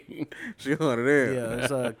Z. She one of them. yeah.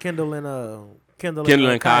 It's Kendall and Kendall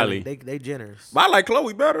and Kylie. They Jenners. But I like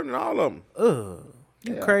Chloe better than all of them. Ugh,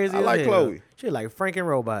 you Yeah, crazy. I as like hell. Chloe. She like Franken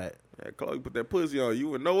Robot. Yeah, Chloe put that pussy on you.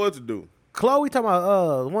 Wouldn't know what to do. Chloe talking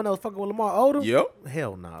about the one that was fucking with Lamar Odom. Yep.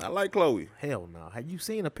 Hell no. I like Chloe. Hell no. Have you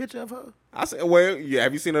seen a picture of her? I said, well, yeah.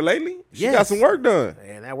 Have you seen her lately? She got Yes. some work done.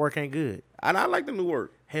 Man, that work ain't good. And I like the new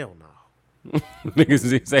work. Hell no. Nigga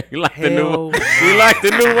Z say he like the Hell new. He like the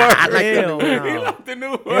new work. Hell He no. like the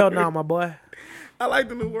new work. Hell no, my boy. I like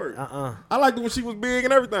the new work. Uh-uh. I liked it when she was big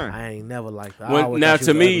and everything. I ain't never liked her. I When, always now thought she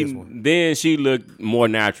to was the me, ugliest one. then she looked more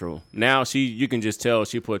natural. Now you can just tell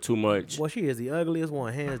she put too much. Boy, she is the ugliest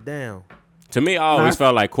one, hands down. To me, I always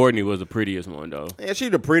felt like Courtney was the prettiest one though. Yeah, she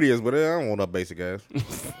the prettiest, but I don't want her basic ass.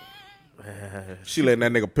 She letting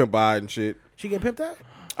that nigga pimp out and shit. She get pimped out?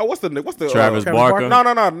 Oh, what's the Travis Barker, No, the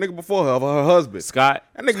nigga before her husband. Scott,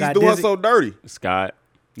 That nigga used Scott to do her Disick. so dirty. Scott,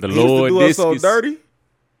 the He used to Lord do her so Discus. dirty.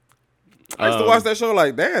 I used to watch that show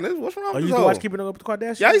like, damn, what's wrong Oh, with you this used to hoe? watch Keeping Up with the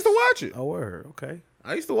Kardashians? Yeah, I used to watch it. Oh, word. Okay.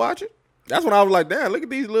 I used to watch it. That's when I was like, damn, look at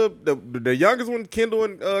these little, the youngest one, Kendall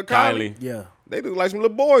and Kylie. Kylie. Yeah. They look like some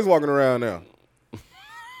little boys walking around now.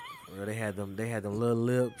 Well, they had them little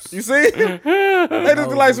lips. You see? They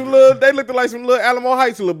looked like some little Alamo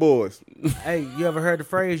Heights little boys. Hey, you ever heard the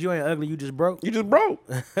phrase, you ain't ugly, you just broke? You just broke.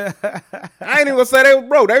 I ain't even gonna say they was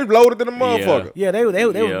broke. They was loaded to the motherfucker. Yeah, they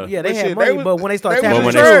had shit, money, but when they start they tapping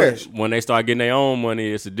was into trash. it, When they start getting their own money,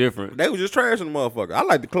 it's a different. They was just trashing the motherfucker. I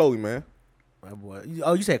like the Chloe, man. oh, boy.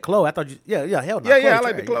 Oh, you said Chloe. I thought you, hell no. Yeah, I Chloe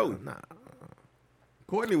like the trash. Chloe. Nah.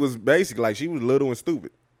 Courtney was basic, like she was little and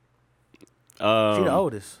stupid. She the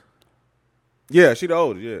oldest. Yeah, she the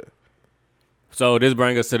oldest, yeah. So this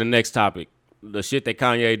brings us to the next topic. The shit that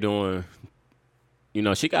Kanye doing, you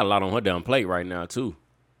know, she got a lot on her damn plate right now, too.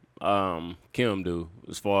 Kim do.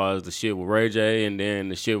 As far as the shit with Ray J and then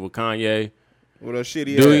the shit with Kanye. With her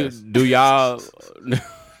shitty ass. Do y'all...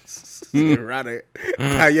 Right.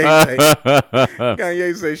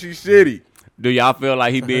 Kanye say she's shitty. Do y'all feel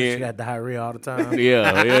like he She being... got diarrhea all the time.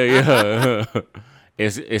 Yeah.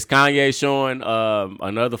 Is Kanye showing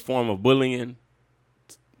another form of bullying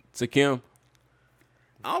to Kim?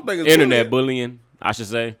 I don't think it's Internet bullying. bullying, I should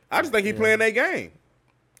say. I just think he playing that game.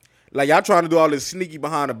 Like, y'all trying to do all this sneaky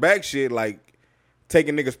behind the back shit, like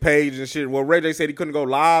taking niggas' page and shit. Well, Ray J said he couldn't go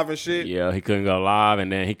live and shit. Yeah, he couldn't go live,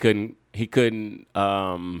 and then he couldn't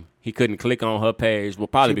click on her page. Well,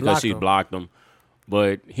 probably because she blocked him.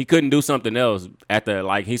 But he couldn't do something else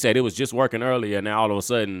like he said it was just working earlier, and now all of a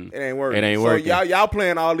sudden It ain't working. So y'all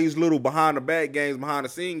playing all these little behind the back games, behind the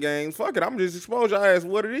scene games. Fuck it, I'm just expose your ass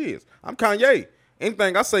what it is. I'm Kanye.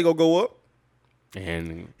 Anything I say go up.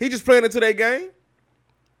 And He just playing into that game.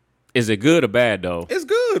 is it good or bad though? It's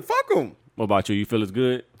good. Fuck him. What about you? You feel it's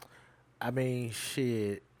good? I mean,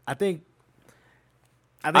 shit. I think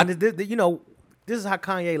this, you know, this is how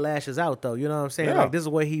Kanye lashes out, though. You know what I'm saying? Yeah. Like, this is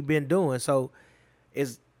what he been doing. So,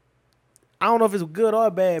 I don't know if it's good or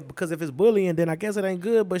bad, because if it's bullying, then I guess it ain't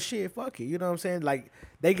good. But shit, fuck it. You know what I'm saying? Like,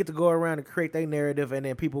 they get to go around and create their narrative, and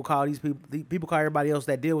then people call people call everybody else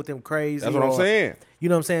that deal with them crazy. That's what I'm saying. You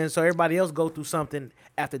know what I'm saying? So everybody else go through something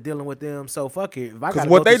after dealing with them. So fuck it. Because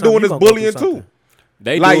what they doing is bullying too.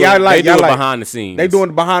 They Like, do y'all it, like- they do y'all it like- behind the scenes. They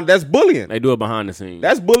doing behind. That's bullying. They do it behind the scenes.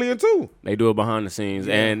 That's bullying too. They do it behind the scenes,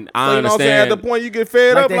 and So I you know what I'm saying? understand. At the point you get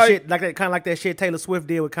fed Like up, that like shit, like that kind of like that shit Taylor Swift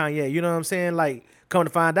did with Kanye. You know what I'm saying? Like, come to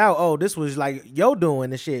find out, oh, this was like yo doing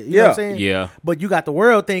and shit. You know what I'm saying? Yeah. But you got the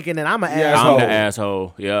world thinking that I'm an Yeah, asshole. I'm the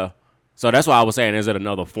asshole. Yeah. So that's why I was saying, is it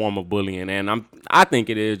another form of bullying? And I think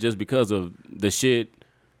it is, just because of the shit.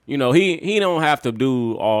 You know, he don't have to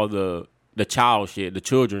do all the child shit, the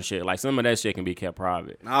children shit. Like, some of that shit can be kept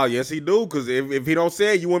private. oh yes he do. Because if he don't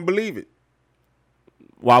say it, you wouldn't believe it.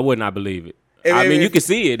 Why wouldn't I believe it? You can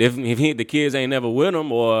see it if the kids ain't never with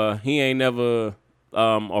him, or he ain't never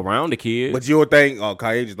around the kids. But you would think, oh,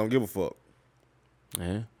 Kanye just don't give a fuck.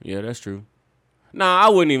 Yeah, that's true. Nah, I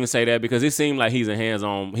wouldn't even say that, because it seemed like he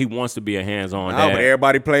wants to be a hands-on No, dad. but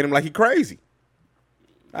everybody playing him like he crazy.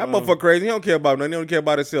 That motherfucker crazy. He don't care about nothing. He don't care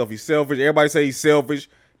about himself. He's selfish. Everybody say he's selfish.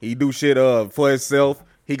 He do shit for himself.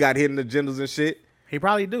 He got hidden agendas and shit. He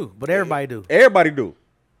probably do, but everybody do. Everybody do.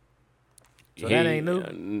 So that ain't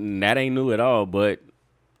new? That ain't new at all. But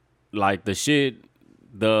like the shit,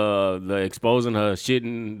 the exposing her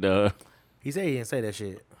shitting, He said he didn't say that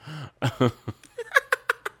shit.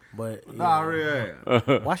 But Diarrhea.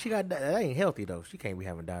 why she got that ain't healthy though. She can't be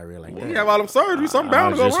having diarrhea like He that. have all them surgery. Something I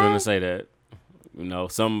bound was to go just wrong. gonna say that. You know,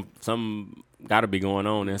 some got to be going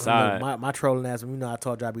on inside. My trolling ass, you know, I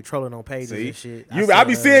told you I be trolling on pages See? and shit. I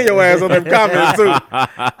be seeing your ass on them comments too.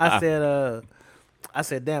 I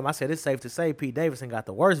said, damn, it's safe to say Pete Davidson got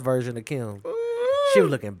the worst version of Kim. She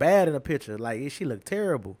was looking bad in the picture. Like, she looked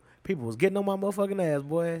terrible. People was getting on my motherfucking ass,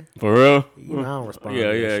 boy. For real? You know, I don't respond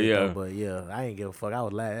Yeah, to that shit, yeah. though, but yeah, I ain't give a fuck. I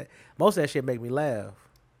was laughing. Most of that shit make me laugh.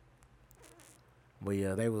 But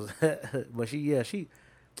yeah, they was, but she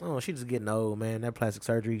just getting old, man. That plastic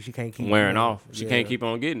surgery, she can't keep Wearing you know, off. She can't keep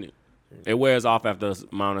on getting it. It wears off after a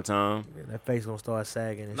amount of time. Yeah, that face gonna start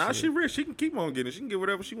sagging and Nah, shit. she rich. She can keep on getting it. She can get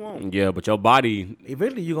whatever she wants. Yeah, but your body.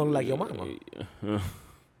 Eventually, you gonna look like your mama.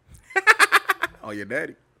 Oh, your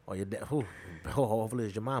daddy. Or your dad. Hopefully,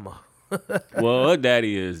 it's your mama. Well, her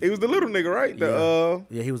daddy is He was the little nigga, right?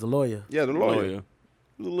 Yeah, he was a lawyer. The lawyer. lawyer.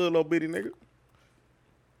 The little bitty nigga.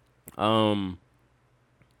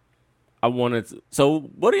 I wanted to, so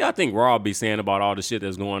what do y'all think Rob be saying about all the shit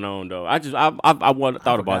that's going on though? I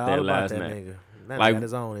thought about that last night. Nigga. That Like- nigga got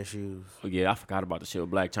his own issues. Yeah, I forgot about the shit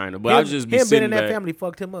with Black China, but I was just be him being sitting in that back. family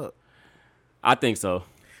fucked him up. I think so.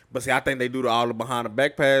 But see, I think they do all the behind the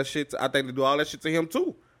back pass shit. I think they do all that shit to him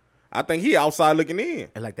too. I think he outside looking in.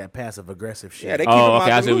 And like that passive aggressive shit. Yeah, they keep him Oh, out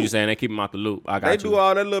okay. the I see what loop. you're saying. They keep him out the loop. I got They you. do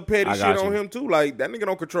all that little petty I shit got on you. him too. Like that nigga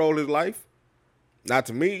don't control his life. Not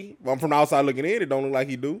to me. I'm from the outside looking in. It don't look like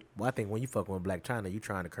he do. Well, I think when you fucking with Black China, you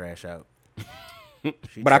trying to crash out.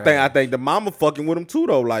 But I think the mama fucking with him too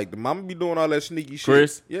though. Like the mama be doing all that sneaky shit.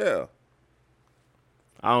 Chris? Yeah.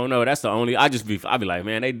 I don't know. That's the only. I be like,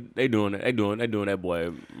 man, they doing that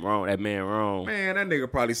boy wrong. That man wrong. Man, that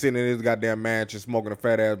nigga probably sitting in his goddamn mansion smoking a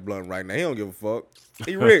fat ass blunt right now. He don't give a fuck.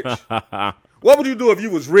 He rich. What would you do if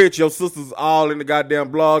you was rich? Your sisters all in the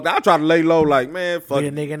goddamn blog. I try to lay low, like man, fuck. Be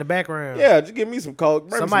a nigga in the background. Yeah, just give me some coke.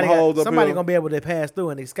 Bring Somebody some hoes up somebody here. gonna be able to pass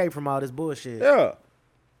through and escape from all this bullshit. Yeah.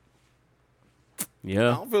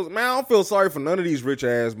 Yeah. I don't feel sorry for none of these rich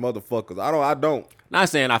ass motherfuckers. I don't. Not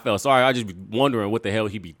saying I felt sorry. I just be wondering what the hell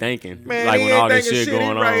he be thinking. Man, like he when ain't all this thinking shit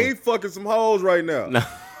going on. He fucking some hoes right now. No.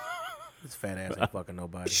 This fat ass ain't fucking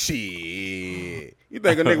nobody. Shit. You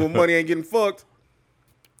think a nigga with money ain't getting fucked?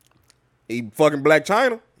 He fucking Black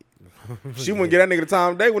China. She wouldn't get that nigga the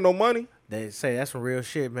time of day with no money. They say that's some real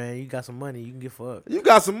shit, man. You got some money, you can get fucked. You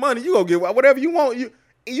got some money, you gonna get whatever you want.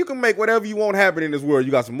 You can make whatever you want happen in this world.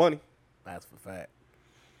 You got some money. That's for fact.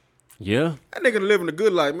 Yeah. That nigga living a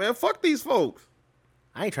good life, man. Fuck these folks.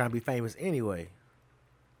 I ain't trying to be famous anyway.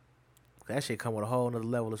 That shit come with a whole nother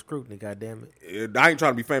level of scrutiny, goddamn it. I ain't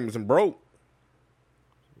trying to be famous and broke.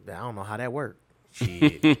 I don't know how that work.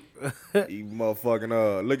 Shit. You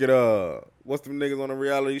motherfucking look at what's them niggas on the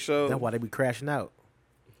reality show? That's why they be crashing out.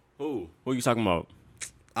 Who you talking about?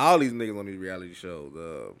 All these niggas on these reality shows.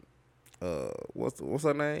 What's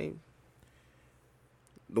her name?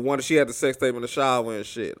 The one that she had the sex tape in the shower and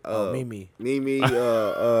shit. Mimi. Mimi. What's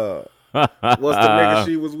the nigga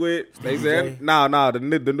she was with? They said the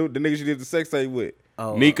nigga she did the sex tape with.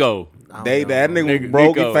 Oh, Nico. That nigga was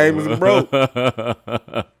broke and famous and broke.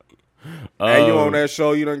 Hey, you on that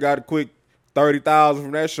show? You done got a quick 30,000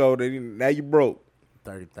 from that show. Then now you broke.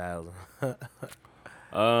 30,000.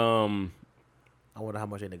 I wonder how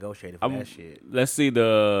much they negotiated for that shit. Let's see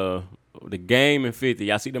the Game and 50.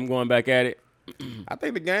 Y'all see them going back at it? I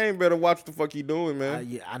think the Game better watch what the fuck he doing, man.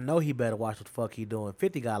 Yeah, I know he better watch what the fuck he doing.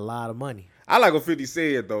 50 got a lot of money. I like what 50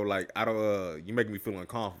 said though. Like I don't. You make me feel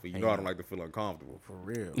uncomfortable. You know I don't like to feel uncomfortable. For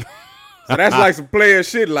real. So that's like some player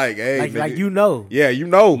shit. Like hey, like you know. Yeah, you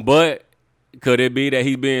know. But could it be that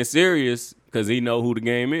he's being serious because he know who the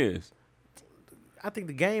Game is? I think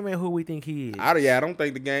the Game ain't who we think he is. I don't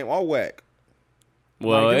think the Game all whack.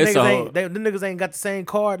 Well, like, it's the niggas ain't got the same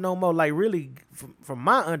card no more. Like really, from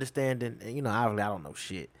my understanding, you know, obviously I don't know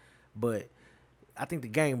shit, but I think the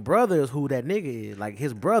Game brother is who that nigga is. Like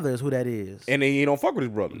his brother is who that is. And then he don't fuck with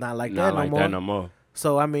his brother. Not like not that like no that more. no more.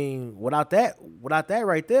 So I mean, without that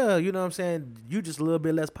right there, you know what I'm saying? You just a little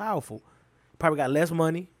bit less powerful. Probably got less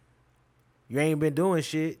money. You ain't been doing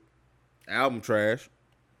shit. Album trash.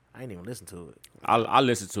 I ain't even listen to it. I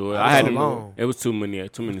listened to it. It I had was too him. long. It was too many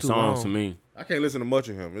too songs long. to me. I can't listen to much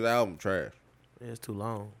of him. His album trash. Yeah, it's too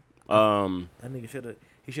long. That nigga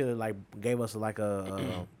should have like gave us like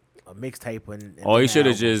a mixtape and he should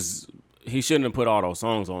have he shouldn't have put all those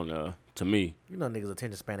songs on there. To me, you know, niggas'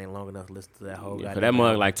 attention span ain't long enough to listen to that whole. for that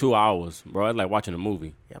mug like 2 hours, bro. It's like watching a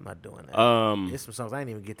movie. Yeah, I'm not doing that. There's some songs I didn't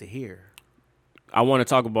even get to hear. I want to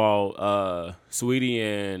talk about Sweetie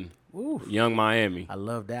and Young Miami. I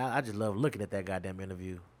love that. I just love looking at that goddamn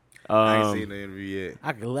interview. I ain't seen the interview yet.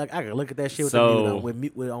 I can look at that shit with So- the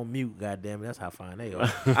music with on mute. Goddamn it, that's how fine they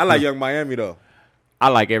are. I like Young Miami though. I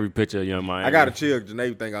like every picture of Young Miami. I gotta chill.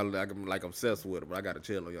 Janae think I'm like obsessed with her, but I gotta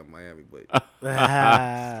chill on Young Miami. But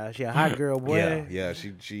She a hot girl, boy. yeah.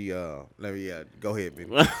 She let me go ahead, baby.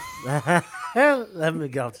 Let me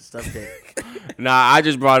get off the subject. Nah, I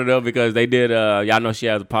just brought it up because they did. Y'all know she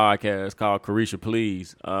has a podcast called Carisha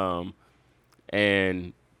Please,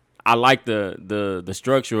 and I like the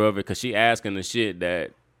structure of it because she asking the shit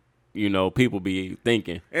that people be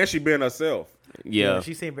thinking. And she been herself. Yeah.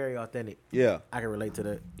 She seemed very authentic. Yeah. I can relate to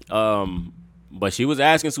that. But she was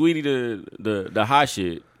asking Sweetie the hot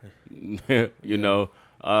shit, and we're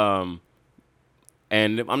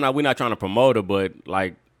not trying to promote her, but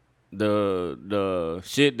like the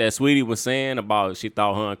shit that Sweetie was saying about she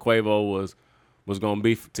thought her and Quavo was gonna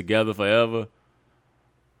be together forever.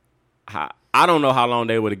 I don't know how long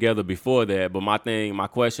they were together before that, but my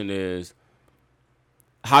question is,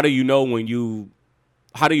 how do you know when you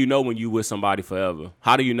with somebody forever?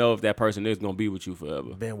 How do you know if that person is gonna be with you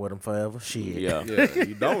forever? Been with them forever. Shit. Yeah. Yeah,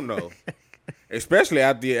 you don't know. Especially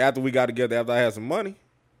after we got together, after I had some money.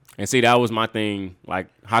 And see, that was my thing. Like,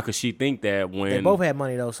 how could she think that when They both had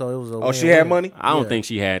money though, so it was a Oh, she had money? I don't think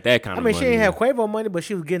she had that kind of money. she didn't have Quavo money, but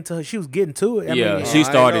she was getting to it. I Yeah, mean, she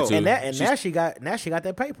started know. to. and now she got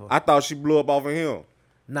that paper. I thought she blew up off of him.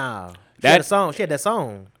 Nah. She That- had a song. She had that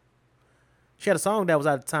song. She had a song that was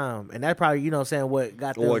at the time, and that probably, you know what I'm saying, what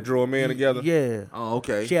got them. What drew them in together? Yeah. Oh,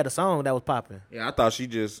 okay. She had a song that was popping. Yeah, I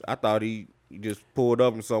thought he just pulled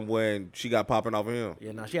up from somewhere and she got popping off of him.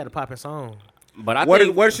 Yeah, no, she had a popping song. But What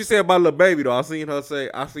did she say about Lil Baby though? I seen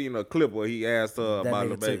a clip where he asked her about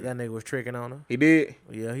Lil Baby. That nigga was tricking on her. He did?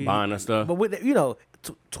 Yeah, he buying her stuff. But with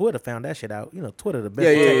Twitter found that shit out. You know, Twitter the best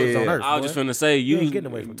Yeah, detectives on yeah. earth. I was boy. just finna say, You you ain't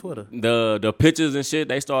getting away from Twitter. The pictures and shit.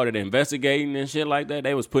 They started investigating and shit like that.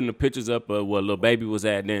 They was putting the pictures up of where Lil Baby was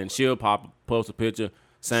at. Then she'll post a picture,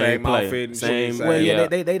 same player, outfit and same. shit, Well, yeah,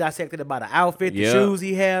 they dissected it by the outfit, the Yeah. shoes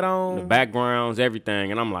he had on, the backgrounds, everything.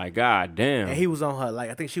 And I'm like, God damn. and he was on her. Like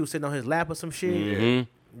I think she was sitting on his lap or some shit. Mhm.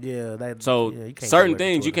 Yeah, that. So yeah, you can't get certain away from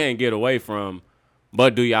things you Twitter. can't get away from.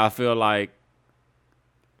 But do y'all feel like?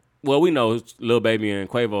 Well, we know Lil Baby and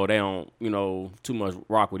Quavo, they don't, too much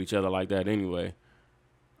rock with each other like that anyway.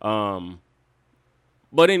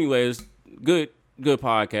 But anyways, good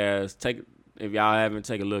podcast. If y'all haven't,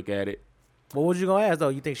 take a look at it. Well, what you gonna ask though?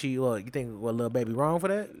 You think Lil Baby wrong for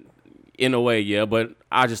that? In a way, yeah, but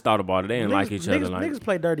I just thought about it. They didn't like each other. Niggas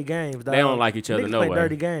play dirty games. Dog. They don't like each other, Niggas no play way.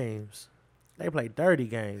 dirty games. They play dirty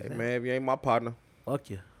games. Hey, man, if you ain't my partner,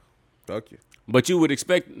 Fuck you. fuck you. But you would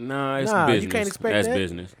expect, it's Nah, business. you can't expect That's that.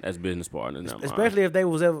 business. That's business partners. Not mine. Especially if they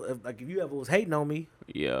was ever if you ever was hating on me.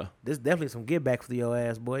 Yeah, This definitely some get back for your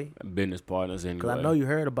ass, boy. business partners anyway. Cause I know you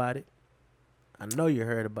heard about it.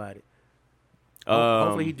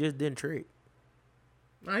 Hopefully he just didn't trick.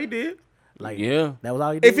 Nah, he did. Like Yeah. that was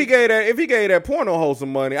all he did. If he gave that porno host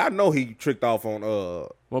some money, I know he tricked off on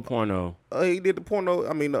What porno? he did the porno.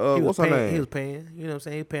 I mean, he was what's her paying, name? He was paying. You know what I'm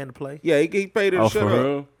saying? He was paying to play. Yeah, he paid her to Oh, shut for up.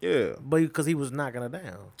 real? Yeah. But because he was knocking her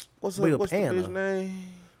down. What's We the were paying bitch her. name?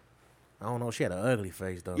 I don't know. She had an ugly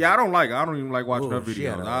face though. Yeah, I don't like her. I don't even like watching Ooh, her she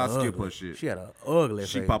had videos. a I skip ugly- her shit. She had an ugly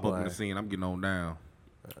She face. pop up boy. in the scene. I'm getting on down.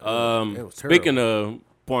 It was Speaking of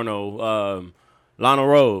porno, Lana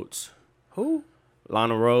Rhodes. Who?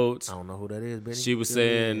 Lana Rhodes. I don't know who that is, Benny. She was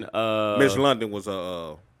saying, Miss London was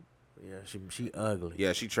Yeah, she ugly.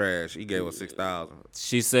 yeah, she trash. He gave her 6,000.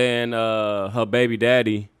 she's saying her baby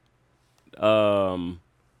daddy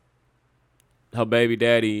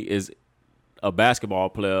is a basketball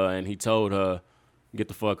player, and he told her, get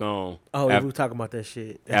the fuck on. Oh, we were talking about that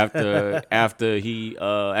shit. after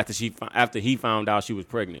he found out she was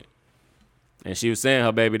pregnant. And she was saying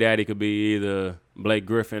her baby daddy could be either Blake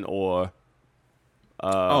Griffin or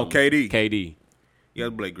KD. KD. Yeah,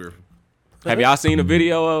 it's Blake Griffin. Have y'all seen a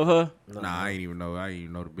video of her? Nah, I ain't even know. I ain't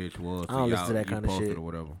even know the bitch was. I don't listen to that you kinda posted shit. or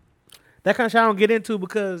whatever. That kind of shit I don't get into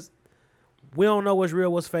because we don't know what's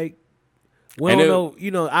real, what's fake. We And don't it- know.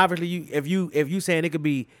 You know, obviously, if you saying it could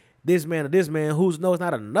be this man or this man, who's no, it's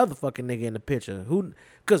not another fucking nigga in the picture. Who?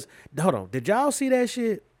 Because hold on, did y'all see that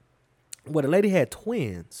shit? Where the lady had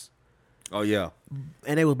twins, Oh yeah,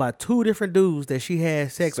 and it was by two different dudes that she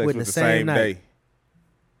had sex with the same night. day.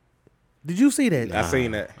 Did you see that? I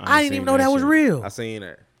seen that. I didn't even know that was real. I seen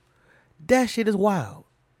that. That shit is wild.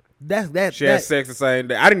 That She had sex the same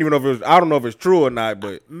day. I didn't even know if it was. I don't know if it's true or not,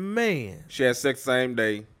 but man. she had sex the same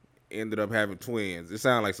day. Ended up having twins. It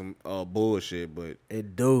sounded like some bullshit, but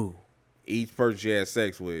It do. each person she had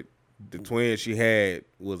sex with, the twin she had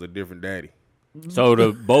was a different daddy. So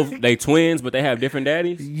they twins, but they have different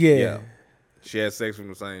daddies? Yeah. She had sex from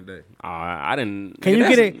the same day. I didn't. Can you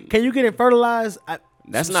get it? Can you get it fertilized?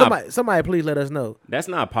 That's not- Somebody, please let us know. That's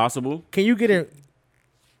not possible. Can you get it?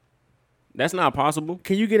 That's not possible.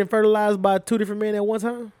 Can you get it fertilized by two different men at one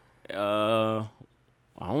time? I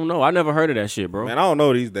don't know. I never heard of that shit, bro. Man, I don't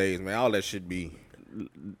know these days, man. All that should be.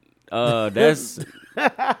 That's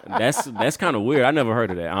kind of weird. I never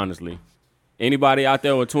heard of that, honestly. Anybody out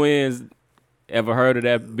there with twins ever heard of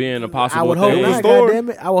that being a possible I would hope thing? was a not. story. Goddamn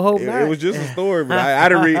it! I would hope It, not. it was just a story, but I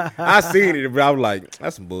didn't read. I seen it, but I was like,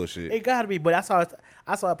 that's some bullshit. It gotta be, but I saw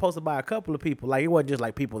it posted by a couple of people. Like it wasn't just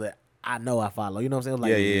like people that I know I follow. You know what I'm saying?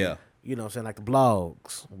 Like, Yeah. You know what I'm saying? Like the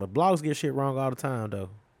blogs, but blogs get shit wrong all the time though.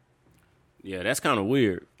 Yeah, that's kind of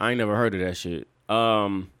weird. I ain't never heard of that shit.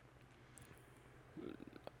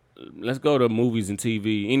 Let's go to movies and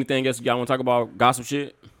TV. Anything else y'all want to talk about? Gossip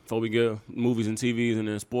shit before we go movies and TVs and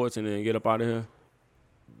then sports and then get up out of here.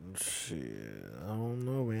 Shit, I don't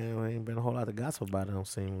know, man. There ain't been a whole lot of gossip about it. Don't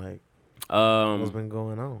seem like what's been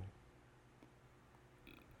going on.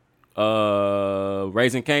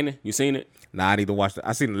 Raising Kanan, you seen it? Nah, I need to watch.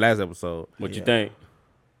 I seen the last episode. What you think?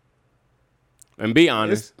 And be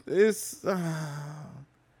honest. It's I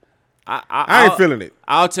I ain't feeling it.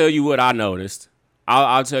 I'll tell you what I noticed.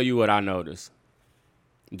 I'll tell you what I noticed.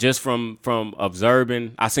 Just from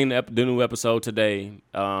observing, I seen the new episode today.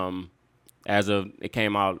 As of it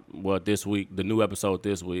came out this week, the new episode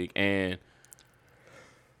this week, and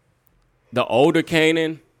the older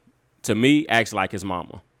Kanan, to me, acts like his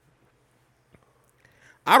mama.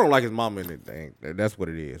 I don't like his mama in it. Dang, that's what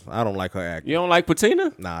it is. I don't like her acting. You don't like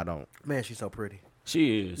Patina? Nah, I don't. Man, she's so pretty.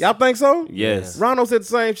 She is. Y'all think so? Yes. Rondo said the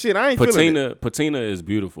same shit. I ain't feeling it. Patina is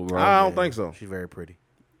beautiful, bro. I don't think so. She's very pretty.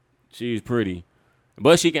 She's pretty.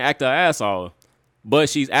 But she can act her ass off. But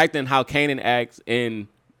she's acting how Kanan acts in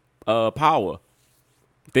Power.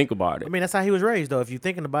 Think about it. I mean, that's how he was raised, though. If you're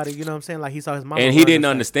thinking about it, you know what I'm saying? Like, he saw his mom. And he didn't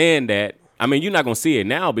understand that. I mean, you're not going to see it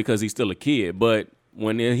now because he's still a kid. But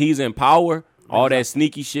when he's in Power, all that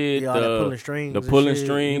sneaky shit, all that pulling strings, the pulling and shit,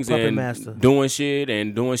 strings puppet and master. doing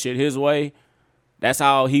shit his way, that's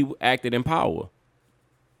how he acted in Power.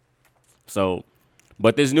 So,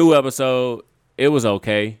 but this new episode, it was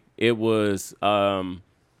okay. It was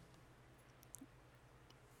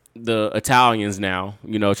the Italians now,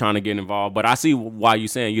 trying to get involved. But I see why you're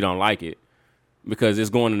saying you don't like it. Because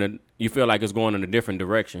you feel like it's going in a different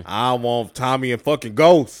direction. I want Tommy and fucking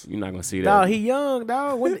Ghost. You're not gonna see that. Dog, he young,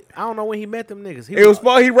 dog. I don't know when he met them niggas. It was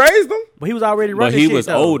fun. He raised them. But he was already running But he shit, was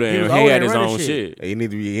though. older and he had his own shit.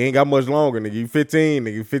 He ain't got much longer, nigga. You 15,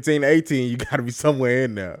 nigga. 15 to 18, you gotta be somewhere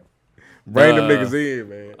in there. Bring them niggas in,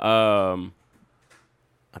 man.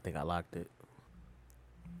 I think I locked it.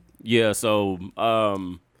 Yeah, so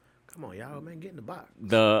Come on, y'all, man, get in the box.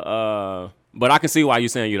 but I can see why you're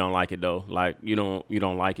saying you don't like it though. Like you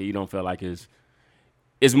don't like it. You don't feel like it's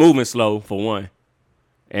moving slow for one,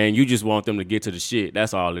 and you just want them to get to the shit.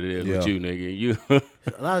 That's all it is with you, nigga. You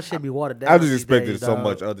a lot of shit be watered down. I just expected days, so dog.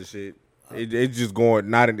 much other shit. It's just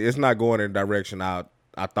going it's not going in the direction I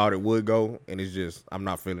thought it would go, and it's just I'm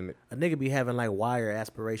not feeling it. A nigga be having like wire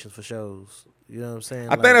aspirations for shows. You know what I'm saying?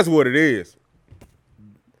 I think that's what it is.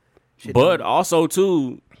 But also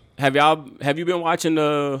too, have you been watching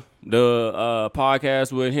the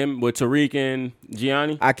podcast with Tariq and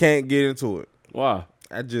Gianni? I can't get into it. Why?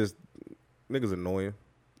 Niggas annoying.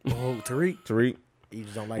 Oh, Tariq. You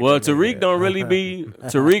just don't like. Well, that nigga.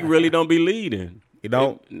 Tariq really don't be leading. You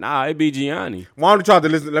don't? It be Gianni. Well, I only tried to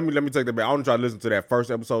listen. Let me take that back. I only tried to listen to that first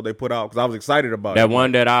episode they put out because I was excited about That it.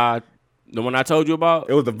 one the one I told you about.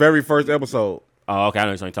 It was the very first episode. Oh, okay, I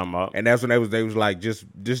know what you're talking about. And that's when they was like, just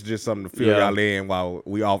something to fill y'all in while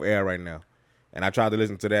we off air right now. And I tried to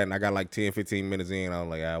listen to that, and I got like 10, 15 minutes in. I was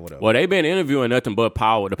like, whatever. Well, they've been interviewing nothing but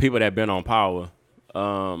Power, the people that been on Power.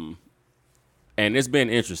 And it's been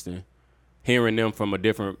interesting hearing them from a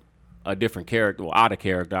different character, or out of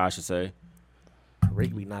character, I should say.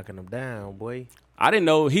 Rick be knocking them down, boy. I didn't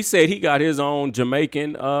know. He said he got his own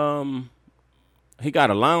Jamaican. He got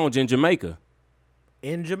a lounge in Jamaica.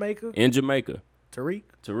 In Jamaica? Tariq.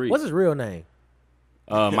 What's his real name?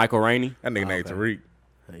 Michael Rainey. That nigga named Tariq.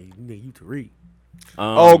 Hey, you Tariq.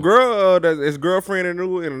 Girl, his girlfriend in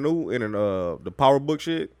the Power Book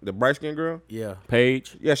shit, the bright skin girl. Yeah.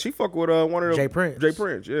 Paige. Yeah, she fuck with one of them. Jay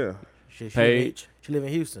Prince. Yeah. Paige. She live in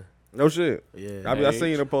Houston. No shit. Yeah. I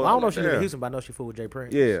seen her post. Well, I don't know if she live in Houston, but I know she fool with Jay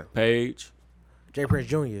Prince. Yeah. Paige. Jay Prince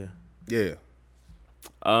Jr. Yeah.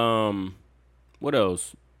 What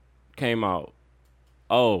else came out?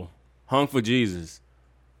 Oh, Hung for Jesus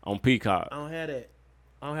on Peacock. I don't have that.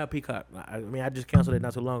 I don't have Peacock. I mean, I just canceled it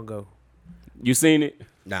not too long ago. You seen it?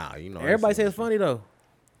 Nah, you know. Everybody says it's funny though.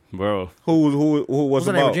 Bro. Who was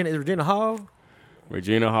her name? about? Regina Hall.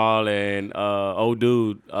 Regina Hall and old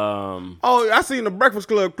dude. Oh, I seen the Breakfast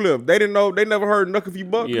Club clip. They didn't know. They never heard Knuck If You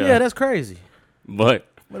Buck. Yeah. That's crazy. But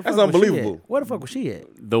that's unbelievable. Where the fuck was she at?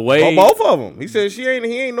 The way both of them. He said he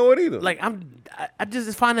ain't know it either. Like I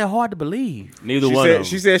just find that hard to believe. Neither one of them.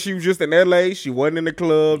 She said she was just in L.A. She wasn't in the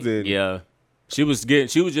clubs. And yeah. She was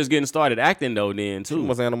just getting started acting though then too. She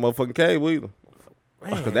must have no motherfucking cable either.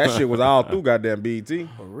 Because that shit was all through goddamn BET.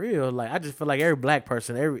 For real. Like I just feel like every black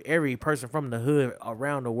person, every person from the hood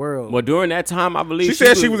around the world. Well, during that time, I believe she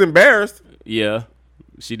said she was embarrassed. Yeah,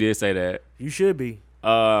 she did say that. You should be.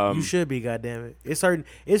 You should be. Goddamn it! It's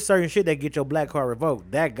certain shit that get your black card revoked.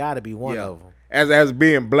 That gotta be one of them. As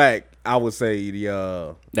being black, I would say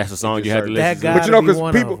that's a song you have to listen to. That but you know,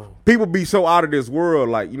 because people be so out of this world.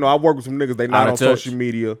 Like I work with some niggas. They not on social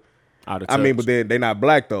media. I mean, but they not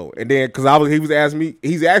black though. And then because he was asking me,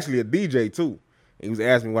 he's actually a DJ too. He was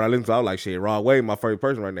asking me what I listened to. I was like, shit, Rod Wave, my favorite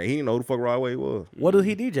person right now. He didn't know who the fuck Rod Wave was. What is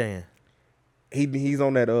he DJing? He's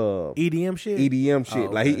on that EDM shit. EDM shit. Oh,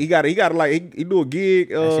 okay. Like he got like he do a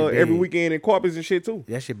gig every weekend in Corpus and shit too.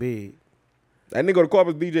 That shit big. That nigga go to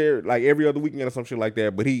Corpus DJ like every other weekend or some shit like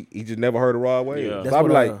that. But he just never heard of Rod Wave. Yeah. So I be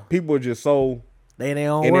like, people are just so they in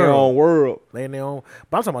their own world. They in their own.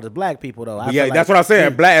 But I'm talking about the black people though. Yeah, that's what I'm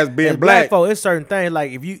saying. Black as being black. Folk, it's certain things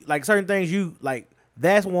like if you like certain things you like.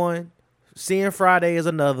 That's one. Seeing Friday is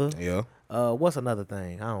another. Yeah. What's another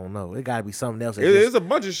thing? I don't know. It got to be something else. It's a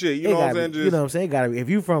bunch of shit. You know what I'm saying? You know what I'm saying? It got to be. If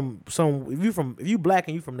you black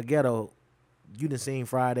and you from the ghetto, you done seen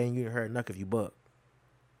Friday and you done heard Knuck If You Buck.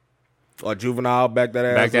 Or Juvenile, back that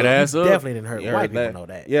ass Back that ass up. Definitely didn't hurt. You White heard people that? know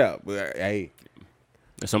that. Yeah, but hey.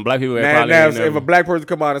 Some black people that Now, probably ain't if never- a black person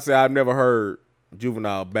come out and say, I've never heard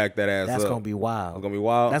Juvenile back that ass That's up. gonna be wild. It's gonna be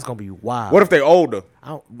wild. That's gonna be wild. What if they older?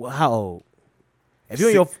 How old? If you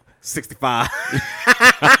and your 65.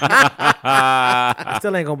 I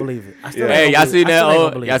still ain't gonna believe it. I still ain't Hey, gonna y'all seen believe it. I that? still ain't gonna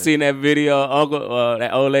Old, believe y'all it. seen that video?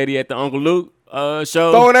 That old lady at the Uncle Luke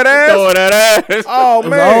show Throwing that ass? Throwing that ass. Oh, It was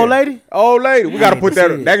man. an old lady? Old lady. We got to need put to that.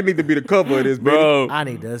 see it. That need to be the cover of this, Bro, I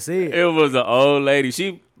need to see it. it was an old lady.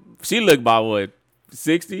 She looked about what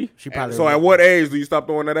 60. She probably So at what age do you stop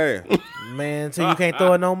throwing that ass? man, till you can't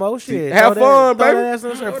throw it no more. Shit, Have Throw fun, that, baby. throw that ass on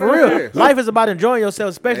the surface. Throw For that real, ass. life is about enjoying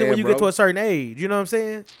yourself, especially Man, when you get bro. to a certain age. You know what I'm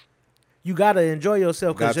saying? You gotta enjoy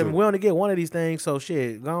yourself because Got to. we only get one of these things. So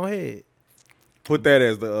shit, go ahead. Put that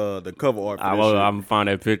as the cover art for I'm this shit. gonna find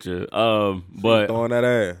that picture. But Throwing that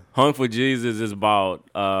ass. Hung for Jesus is about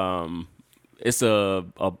it's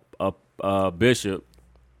a bishop,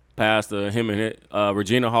 pastor. Him and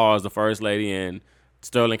Regina Hall is the first lady, and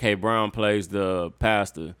Sterling K. Brown plays the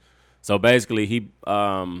pastor. So basically,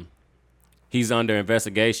 he's under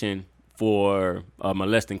investigation for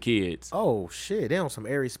molesting kids. Oh shit, they on some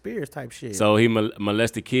Ari Spears type shit. So he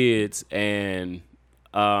molested kids, and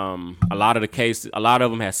a lot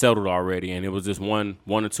of them had settled already, and it was just one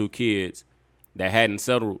or two kids that hadn't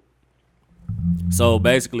settled. So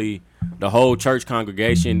basically, the whole church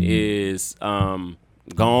congregation is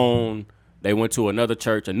gone. They went to another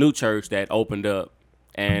church, a new church that opened up,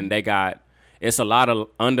 and it's a lot of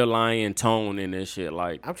underlying tone in this shit.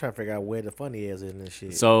 Like, I'm trying to figure out where the funny is in this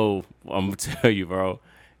shit. so I'm gonna tell you, bro.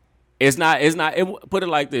 It's not. Put it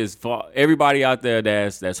like this: for everybody out there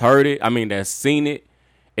that's heard it, that's seen it.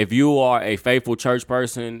 If you are a faithful church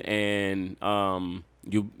person and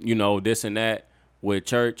you know this and that with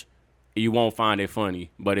church, you won't find it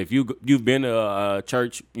funny. But if you've been to a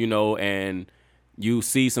church, and you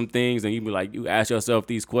see some things and you ask yourself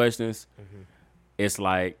these questions, it's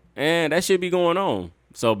like, that should be going on.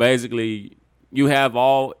 So basically, you have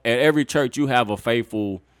at every church you have a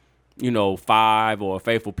faithful, 5 or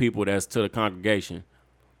faithful people that's to the congregation.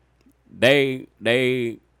 They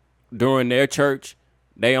during their church,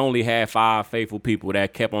 they only had 5 faithful people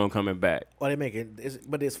that kept on coming back. Or they make it,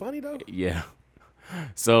 but it's funny though. Yeah.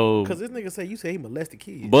 So Because this nigga say you say he molested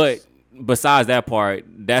kids. but besides that part,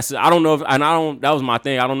 that was my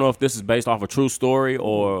thing. I don't know if this is based off a true story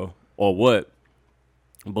or what.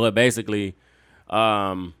 But basically,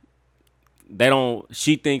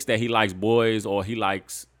 she thinks that he likes boys or he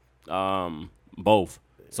likes both.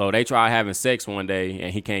 So they try having sex one day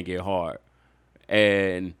and he can't get hard.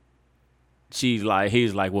 And he's like,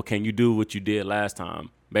 well, can you do what you did last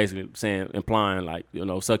time? Basically implying like,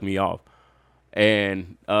 suck me off.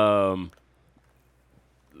 And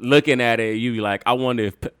looking at it, you be like, I wonder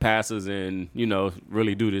if pastors and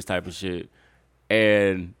really do this type of shit.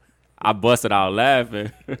 And I busted out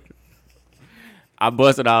laughing.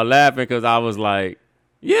 Because I was like,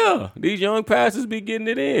 yeah, these young pastors be getting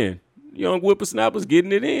it in. Young whippersnappers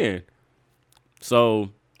getting it in. So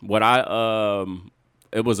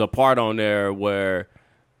it was a part on there where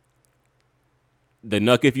the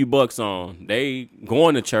Knuck If You Buck song, they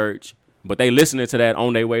going to church, but they listening to that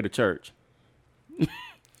on their way to church.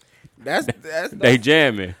 That's They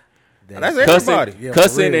jamming. that's everybody. Yeah, for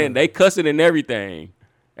cussing real. and they cussing and everything.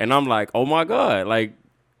 And I'm like, oh my God. Like,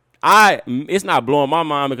 it's not blowing my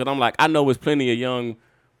mind because I'm like, I know there's plenty of young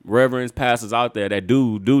reverends, pastors out there that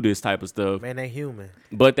do this type of stuff. Man, they human.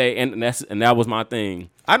 But that was my thing.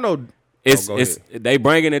 I know. It's go ahead. they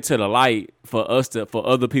bringing it to the light for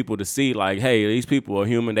other people to see, like, hey, these people are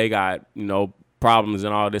human. They got, problems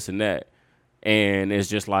and all this and that. And it's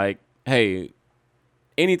just like, hey,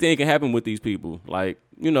 anything can happen with these people. Like,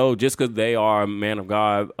 just because they are a man of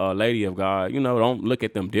God, a lady of God, don't look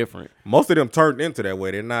at them different. Most of them turned into that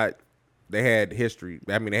way. They had history.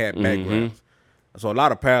 They had backgrounds. So a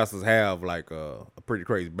lot of pastors have like a pretty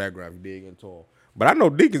crazy background if you dig into them. But I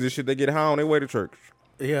know deacons and shit, they get high on their way to church.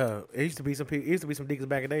 Yeah, it used to be some people. It used to be some deacons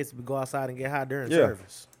back in the day to go outside and get high during Yeah.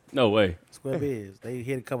 service. No way. Square biz. They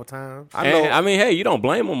hit a couple times. I know. And, hey, you don't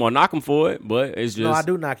blame them or knock them for it, but it's just. No, I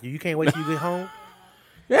do knock you. You can't wait till you get home.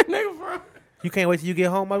 That nigga, bro. You can't wait till you get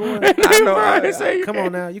home, my boy. I know. I say you Come can't.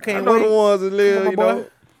 on now. You I can't know wait. the ones that live, Come on, you boy. know.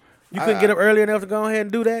 You couldn't get up early enough to go ahead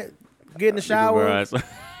and do that. Get in the shower. Bro,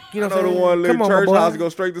 You know I what I'm know the saying? one live Come in on, my church boy. house go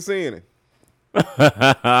straight to sinning.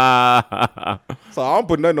 So I don't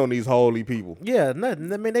put nothing on these holy people. Yeah,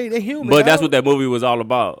 nothing. I mean, they human. But that's dog. what that movie was all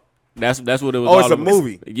about. That's what it was. Oh, it's a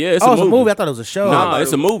movie. Yeah, it's Oh, a it's movie. a movie. I thought it was a show. No,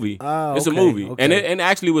 it's a movie. Oh, It's a okay, movie, okay. and it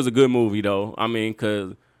actually was a good movie though. I mean,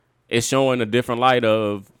 because it's showing a different light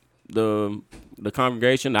of the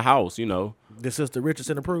congregation, the house. You know, The Sister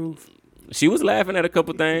Richardson approved. she was laughing at a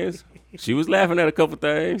couple things. She was laughing at a couple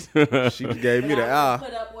things. She just gave me the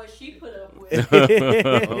Put up what she put up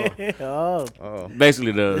with. Oh,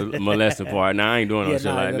 Basically, the molesting part. Now I ain't doing no shit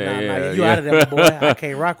like that. Yeah, you yeah. out of there, boy. I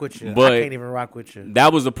can't rock with you. But I can't even rock with you.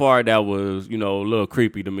 That was the part that was, you know, a little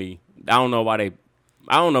creepy to me. I don't know why they.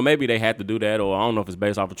 I don't know. Maybe they had to do that, or I don't know if it's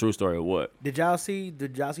based off a true story or what. Did y'all see the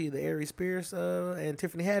Aries Spears and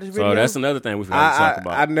Tiffany Haddish video? So that's another thing we forgot to talk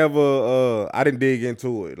about. I never I didn't dig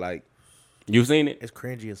into it. Like, You seen it? It's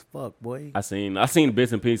cringy as fuck, boy. I seen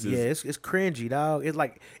bits and pieces. Yeah, it's cringy, dog. It's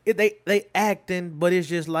like they acting, but it's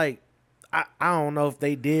just like I don't know if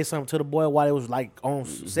they did something to the boy while it was like on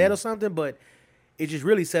set or something, but it just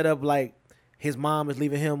really set up like his mom is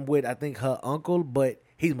leaving him with I think her uncle, but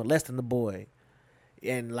he's molesting the boy,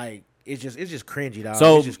 and like it's just cringy, dog.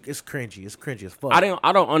 So- it's cringy. It's cringy as fuck. I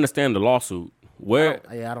don't understand the lawsuit. Where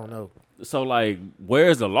I don't know. so like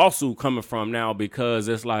where's the lawsuit coming from now? Because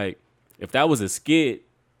it's like if that was a skit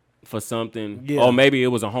for something, Yeah. or maybe it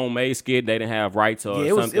was a homemade skit, they didn't have rights or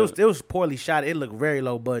Yeah, something. it was poorly shot. It looked very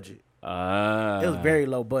low budget. It was very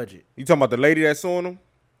low budget. you talking about the lady that's suing him?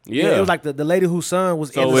 yeah. It was like the lady whose son was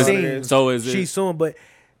in the is scene. it? So is it? She's suing, but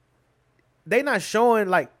they not showing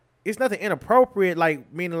like it's nothing inappropriate.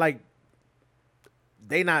 Like meaning like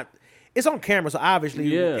they not. It's on camera, so obviously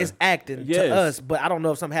Yeah. it's acting Yes. to us. But I don't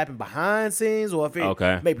know if something happened behind scenes or if it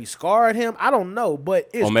Okay. maybe scarred him. I don't know, but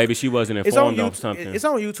it's or maybe she wasn't it's on informed on YouTube. something. It's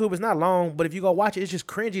on YouTube. It's not long, but if you go watch it, it's just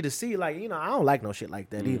cringy to see. Like I don't like no shit like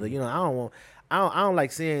that either. I don't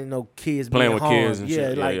like seeing no kids Playing being with harmed. kids and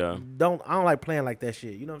shit. Yeah, like yeah. I don't like playing like that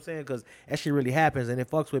shit. You know what I'm saying? Because that shit really happens and it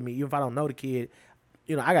fucks with me. Even if I don't know the kid,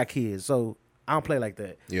 I got kids, so I don't play like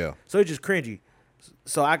that. Yeah. So it's just cringy.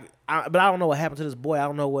 So but I don't know what happened to this boy. I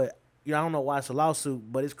don't know what. I don't know why it's a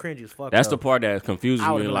lawsuit, but it's cringy as fuck. That's though. the part that confuses I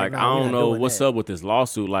me. would've been Like like, nah, I we're don't not know doing what's that. up with this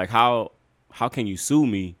lawsuit. Like how can you sue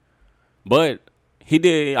me? But he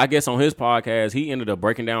did. I guess on his podcast, he ended up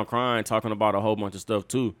breaking down, crying, talking about a whole bunch of stuff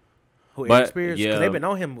too. Who but, Eric Spears? yeah. Because they've been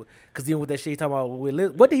on him. Because even with that shit he's talking about with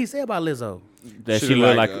Liz, what did he say about Lizzo? That she Shit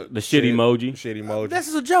looked like the shit emoji. Shit emoji. That's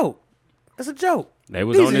just a joke. That's a joke. They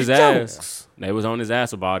was These on his is ass. jokes. They was on his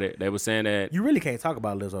ass about it. They was saying that You really can't talk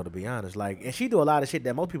about Lizzo, to be honest. Like, and she do a lot of shit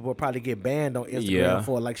that most people would probably get banned on Instagram Yeah.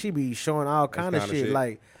 for. Like, she be showing all kind of kinda shit.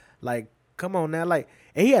 shit. Like, come on now. Like,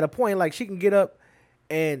 and he had a point. Like, she can get up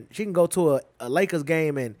and she can go to a Lakers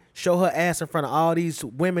game and show her ass in front of all these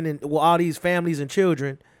women and all these families and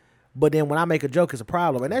children. But then when I make a joke, it's a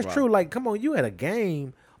problem. And that's Right. true. Like, come on, you at a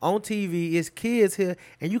game on TV, it's kids here,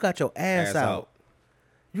 and you got your ass out.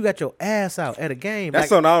 You got your ass out at a game. That's like,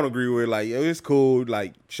 something I don't agree with. Like, yo, it's cool,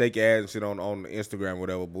 like shake your ass and shit on Instagram or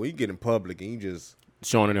whatever. But when you get in public and you just,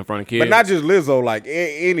 showing it in front of kids. but not just Lizzo, like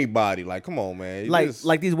anybody. Like, come on, man. You like just-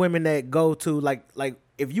 like these women that go to like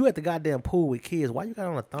if you at the goddamn pool with kids, why you got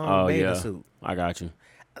on a thong Oh bathing yeah, suit? I got you.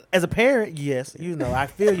 As a parent, yes, I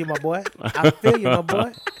feel you, my boy. I feel you, my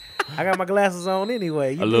boy. I got my glasses on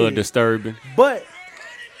anyway. You A little did. disturbing. But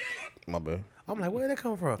my bad. I'm like, where did that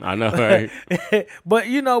come from? I know, right?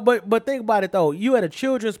 but but think about it though. You at a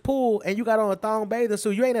children's pool and you got on a thong bathing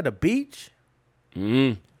suit. You ain't at the beach.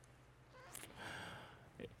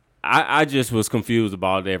 I just was confused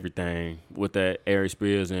about everything with that Aries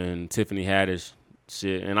Spears and Tiffany Haddish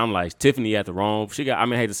shit, and I'm like, Tiffany at the wrong.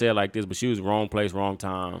 I hate to say it like this, but she was wrong place, wrong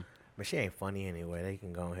time. But she ain't funny anyway. They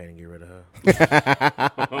can go ahead and get rid of her.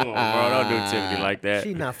 Come on, bro, don't do Tiffany like that.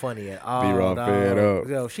 She not funny at all. B-Rock dog. fed up.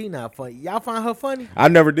 Yo, she not funny. Y'all find her funny? I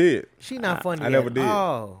never did. She not funny. I never at did.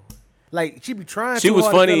 all. Like she be trying. She too was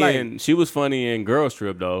hard to funny feel like, she was funny in Girls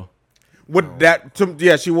Trip though. What that?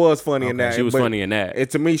 Yeah, she was funny in Okay, that. she was but funny in that. It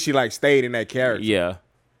to me, she like stayed in that character. Yeah,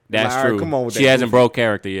 that's Like, all right, true. come on with she that hasn't goofy- broke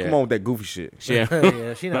character yet. Come on with that goofy shit. She,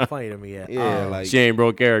 yeah, she not funny to me at Yeah, all. like she ain't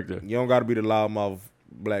broke character. you don't got to be the loudmouth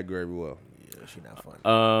black girl everywhere. Yeah, she not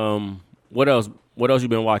funny. What else? What else you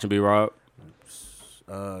been watching, B Rob?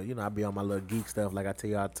 I be on my little geek stuff like I tell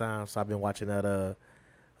you all the time. So I've been watching that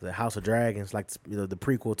the House of Dragons, like the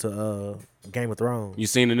prequel to Game of Thrones. You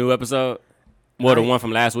seen the new episode? Well, the one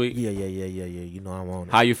from last week. Yeah. You know I'm on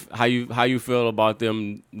it. How you feel about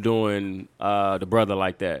them doing the brother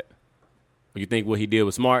like that? You think what he did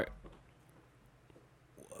was smart?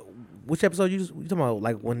 Which episode you talking about?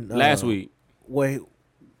 Like when Last week, Where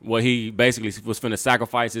where he basically was finna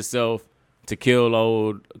sacrifice himself to kill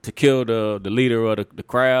the leader of the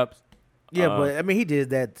crabs. yeah, but I mean he did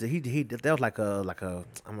that. He that was like a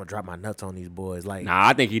I'm gonna drop my nuts on these boys. Like Nah,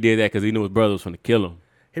 I think he did that because he knew his brother was finna kill him.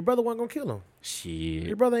 His brother wasn't gonna kill him. Shit.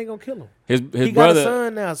 His brother ain't gonna kill him. His He got brother. a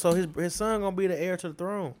son now, so his son gonna be the heir to the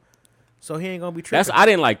throne. So he ain't gonna be tripping. I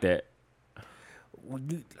didn't like that.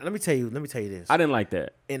 Let me tell you this. I didn't like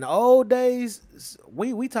that. In the old days,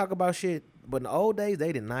 we talk about shit, but in the old days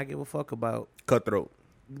they did not give a fuck about. Cutthroat.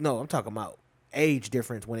 No, I'm talking about age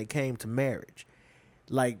difference when it came to marriage.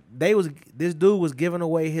 Like this dude was giving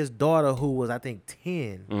away his daughter, who was I think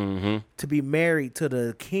 10, to be married to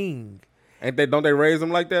the king. Don't they raise them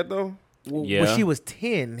like that though? Yeah. When she was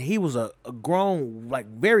 10, he was a grown, like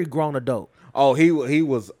very grown adult. Oh, he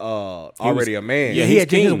was already a man. Yeah, His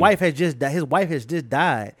king. wife had just died. His wife has just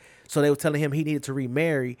died. So they were telling him he needed to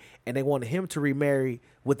remarry, and they wanted him to remarry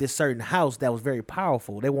with this certain house that was very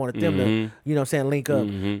powerful. They wanted them to, you know what I'm saying, link up.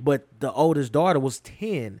 But the oldest daughter was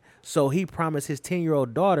 10. So he promised his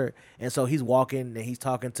 10-year-old daughter, and so he's walking and he's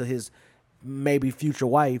talking to his maybe future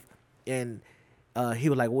wife, and he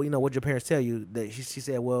was like, well, you know, what'd your parents tell you? That she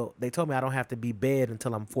said, well, they told me I don't have to be bed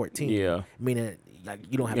until I'm 14. Yeah. Meaning, like,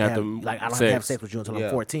 you don't have You to have have, to like, I don't have sex. to have sex with you until I'm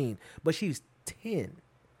Yeah. 14. But she's 10.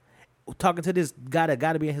 Talking to this guy that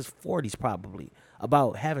got to be in his 40s probably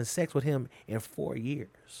about having sex with him in 4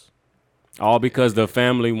 years. All because the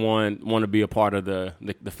family want to be a part of the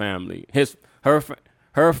family.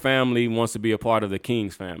 Her family wants to be a part of the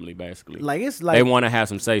king's family, basically. Like, it's like they want to have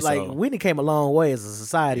some say like so. we done came a long way as a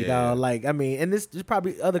society, Yeah. dog. Like, I mean, and this is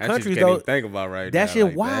probably other That shit countries you can't though. even think about right That now. shit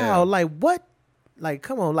like, wild. damn. Like, what? Like,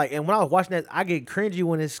 come on. Like, and when I was watching that, I get cringy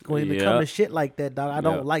when it Yeah. comes to shit like that, dog. I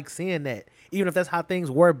don't Yeah. like seeing that. Even if that's how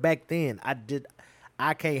things were back then,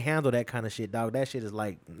 I can't handle that kind of shit, dog. That shit is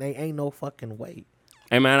like, they ain't no fucking way.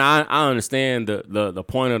 Hey man, I understand the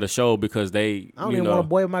point of the show because they I don't even want a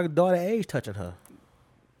boy of my daughter age touching her.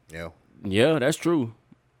 Yeah. Yeah, that's true.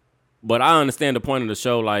 But I understand the point of the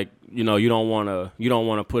show. Like, you know, you don't want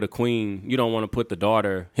to put a queen, you don't want to put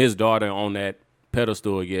his daughter on that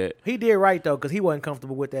pedestal yet. He did right though, because he wasn't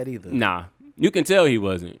comfortable with that either. Nah, you can tell he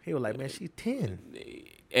wasn't. He was like, man, she's 10.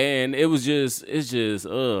 And it's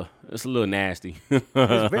a little nasty. It's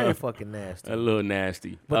very fucking nasty. A little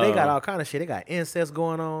nasty. But they got all kind of shit. They got incest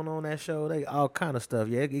going on that show. They all kind of stuff.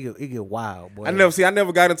 Yeah, it get wild, boy. I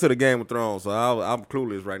never got into the Game of Thrones, so I'm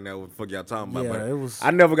clueless right now what the fuck y'all talking about. Yeah, but it was-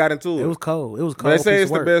 I never got into it. It was cold. It was cold. But they say piece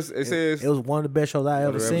it's of the work. best. It says It was one of the best shows I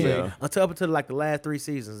ever seen. Yeah. Up until like the last 3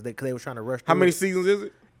 seasons, because they were trying to rush. how through many it. seasons is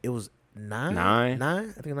it? It was 9. Nine?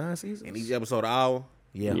 I think 9 seasons. And each episode an hour.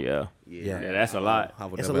 Yeah. Yeah. Yeah. That's a lot. I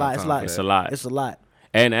would It's never a lot. have It's time a lot. for It's that. a lot. It's a lot.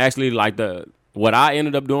 And actually, like what I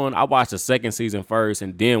ended up doing, I watched the second season first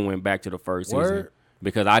and then went back to the first season Word?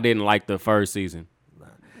 because I didn't like the first season.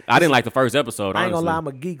 I didn't like the first episode. I ain't gonna honestly. lie, I'm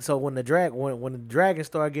a geek. So when the dragons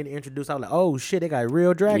started getting introduced, I was like, oh shit, they got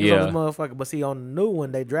real dragons Yeah. on this motherfucker. But see, on the new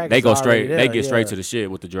one, they dragons. They go already straight. there, They get straight yeah. to the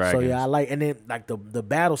shit with the So dragons. yeah, I like, and then like the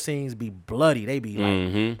battle scenes be bloody. They be like,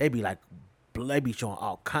 Mm-hmm. they be showing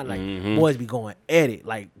all kind of like boys be going at it.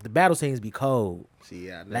 Like the battle scenes be cold. See,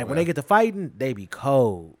 yeah, I Like never- when they get to fighting, they be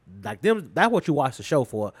cold. Like them, that's what you watch the show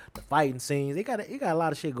for. The fighting scenes. It got a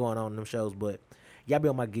lot of shit going on in them shows. But y'all be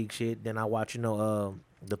on my geek shit. Then I watch,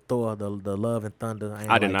 the Thor, the Love and Thunder.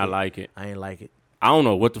 I did not like it. I ain't like it. I don't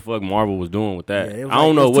know what the fuck Marvel was doing with that. Yeah, it was I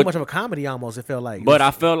don't know it was what. too much of a comedy almost. It felt like. But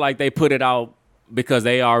I felt like they put it out because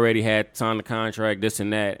they already had signed the contract, this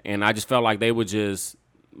and that, and I just felt like they were just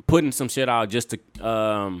putting some shit out just to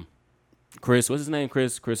Chris, what's his name?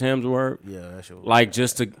 Chris Hemsworth. yeah, that shit was Like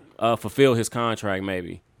just to fulfill his contract,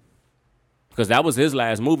 maybe. Because that was his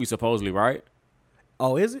last movie, supposedly, right?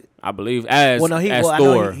 Oh, is it? I believe as Well, no, I know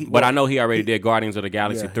Thor, he- but well, I know he already did Guardians of the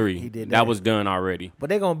Galaxy Yeah, 3. he did that that. was done already. But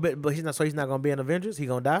he's not. So he's not gonna be in Avengers. He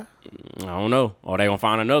gonna die. I don't know. Or they gonna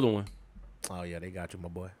find another one. Oh yeah, they got you, my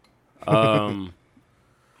boy.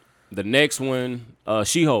 The next one,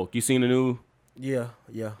 She-Hulk. You seen the new? Yeah.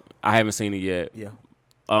 I haven't seen it yet. Yeah.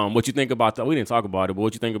 What you think about we didn't talk about it, but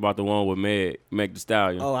what you think about the one with Meg Thee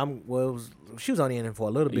Stallion? Oh, she was only in it for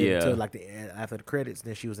a little bit Yeah. until like after the credits.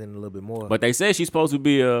 Then she was in a little bit more. But they said she's supposed to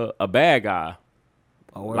be a bad guy.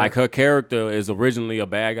 Oh, word. Like her character is originally a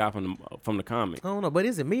bad guy from the comic. I don't know, but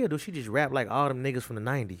is it me or do she just rap like all them niggas from the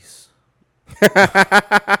 90s?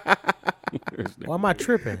 Why am I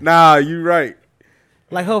tripping? Nah, you right.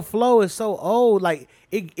 Like her flow is so old. Like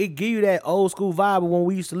it give you that old school vibe of when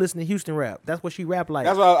we used to listen to Houston rap. That's what she rap like.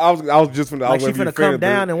 That's why I was just finna. I Like was she gonna finna be come finished,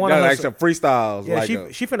 down but in one you of got her like some freestyles. Yeah,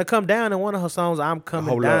 like she finna come down in one of her songs. I'm coming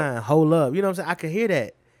Hold down, Up. hold up. You know what I'm saying? I can hear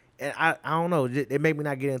that, and I don't know. It made me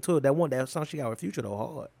not get into it. That song she got with Future though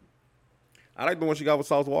hard. I like the one she got with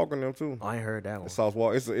Sauce Walker and them too. I ain't heard that one. Sauce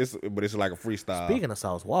Walker, but it's like a freestyle. Speaking of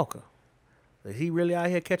Sauce Walker, is he really out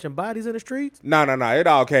here catching bodies in the streets? No. It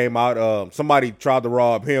all came out. Somebody tried to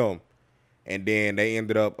rob him, and then they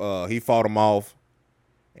ended up. He fought him off,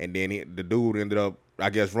 and then the dude ended up, I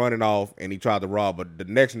guess, running off, and he tried to rob the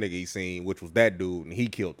next nigga he seen, which was that dude, and he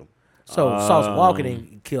killed him. So Sauce Walker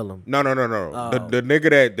didn't kill him. No. The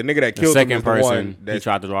nigga that killed him second is the person one that he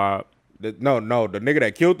tried to rob. the nigga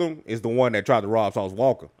that killed him is the one that tried to rob Sauce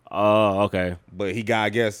Walker. Oh, okay. But he got, I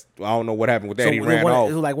guess, I don't know what happened with that. So he ran off.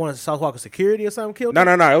 It was like one of Sauce Walker's security or something killed No.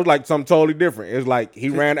 him? It was like something totally different. It was like he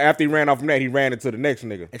ran after he ran off from that. He ran into the next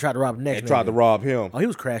nigga And tried to rob the next and tried to rob him. Oh, he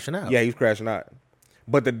was crashing out. Yeah, he was crashing out.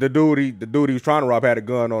 But the dude he was trying to rob had a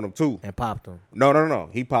gun on him too. And popped him. No.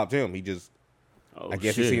 He popped him. He just, Oh, I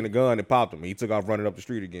guess shit. he seen the gun and popped him. He took off running up the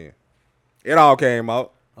street again. It all came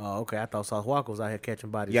out. Oh, okay. I thought Sauce Walker was out here catching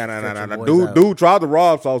bodies. Yeah, catching no. boys out. Dude tried to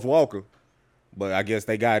rob Sauce Walker, but I guess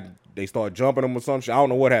they started jumping him or some shit. I don't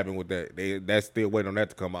know what happened with that. That's still waiting on that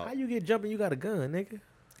to come out. How you get jumping? You got a gun, nigga.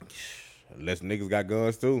 Unless niggas got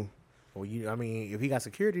guns too. Well, I mean, if he got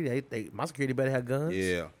security, my security better have guns.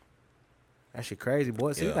 Yeah. That shit crazy,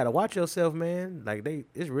 boy. So you Yeah. gotta watch yourself, man. Like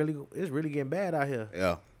it's really getting bad out here.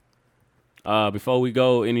 Yeah. Before we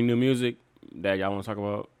go, any new music that y'all want to talk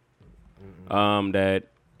about? That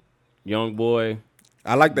Young Boy,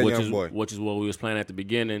 I like that which young is boy. which is what we was playing at the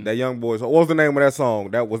beginning. That young boy. So what was the name of that song?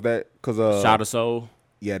 That was that because Shout of Soul.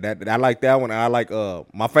 yeah, that I like that one. I like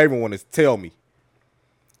my favorite one is Tell Me.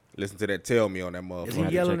 Listen to that Tell Me on that Is motherfucker. he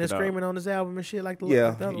to yelling check and it out. screaming on this album and shit like the Yeah. the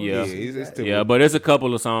other one? Yeah. It's too Yeah, but there's a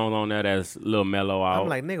couple of songs on there that's a little mellow out. I'm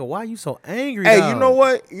like, nigga, why you so angry? Hey, dog? you know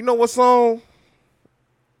what? You know what song?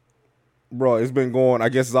 Bro, it's been going, I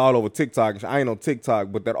guess it's all over TikTok. I ain't on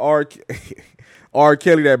TikTok, but that R.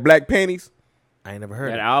 Kelly, that Black Panties, I ain't never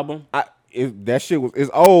heard that it. album. that shit it's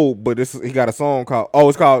old, but he got a song called,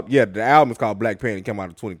 the album is called Black Panties, came out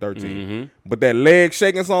in 2013. Mm-hmm. But that leg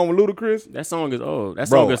shaking song with Ludacris, That song is old. That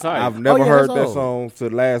bro, song is tight. I've never yeah, heard that's that old. song till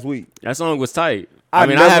last week. That song was tight. I I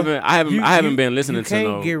mean, never- I haven't been listening you to can't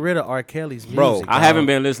no. get rid of R. Kelly's music. Bro, I dog. haven't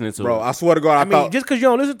been listening to Bro, it. I swear to God, I I mean, thought, just because you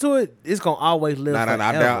don't listen to it, it's gonna always live. I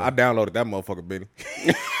forever. downloaded that motherfucker, Benny.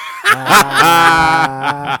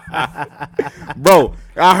 Bro,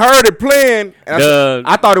 I heard it playing, and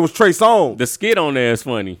I thought it was Trey Songz. The skit on there is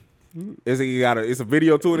funny. It's a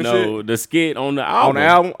video to it and shit? No, the skit on the album. On the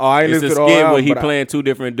album? Oh, I ain't it's a listened to the skit whole where album, he but playing two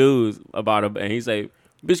different dudes about it, and he say,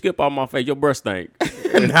 "Bitch, get off my face, your breath stink."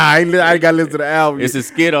 Nah, I ain't got to listen to the album. It's a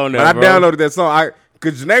skit on there, But I bro. downloaded that song.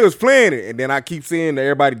 Cause Janae was playing it, and then I keep seeing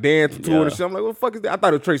everybody dancing to it Yeah. and shit. I'm like, what the fuck is that? I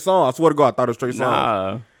thought it was Trey Songz. I swear to God, I thought it was Trey Songz.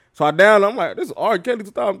 Nah, So I downloaded. I'm like, this is R. Kelly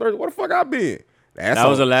 2030. Where the fuck I been? that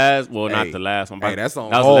was the last. Well, not Hey, the last one. hey, But that song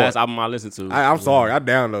that was the hard. last album I listened to. I'm sorry, I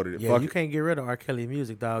downloaded it. Yeah, Fuck you it. can't get rid of R. Kelly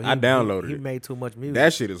music, dog. I downloaded He it. made too much music.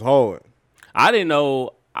 That shit is hard. I didn't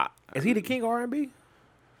know. Is he the king of R&B?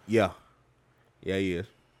 Yeah, he is.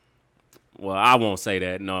 Well, I won't say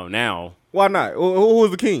that. No, now. Why not? Who was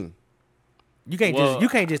the king? You can't Well,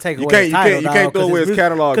 just take you away his can't- title, you can't throw away his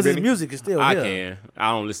catalog, because his Benny. music is still I here. can.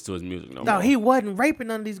 I don't listen to his music no No, more. he wasn't raping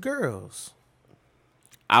none of these girls.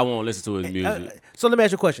 I won't listen to his music. So let me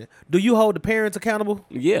ask you a question: do you hold the parents accountable?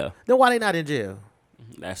 Yeah, Then why they not in jail?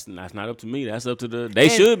 that's not up to me. That's up to the. They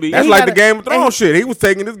And- should be. That's he like gotta- the Game of and Thrones shit. He was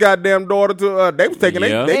taking his goddamn daughter to. They was taking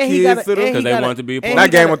Yeah. their And he kids gotta- to and the. because he they gotta- wanted to be a and part. he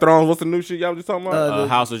Not Game gotta- of Thrones. What's the new shit y'all was just talking about?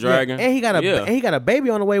 House of Dragon. And he got a Yeah. and he got a baby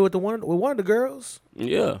on the way with one of the girls.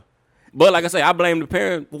 Yeah, but like I say, I blame the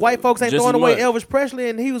parent. White folks ain't just throwing as away much. Elvis Presley,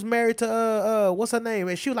 and he was married to what's her name?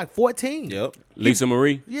 And she was like 14. Yep. Lisa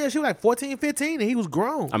Marie. Yeah, she was like 14, 15, and he was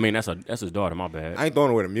grown. I mean, that's his daughter. My bad. I ain't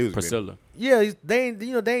throwing away the music. man. Priscilla. Yeah, they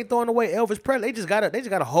ain't throwing away Elvis Presley. They just got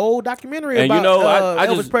a whole documentary And about you know, I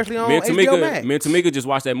Elvis just Presley on me and HBO Max. Tamika just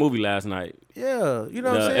watched that movie last night. Yeah, you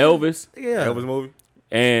know The what I'm saying? Elvis. Yeah, Elvis movie.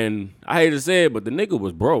 And I hate to say it, but the nigga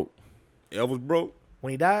was broke. Elvis broke.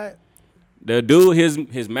 when he died. The dude,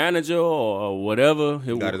 his manager or whatever,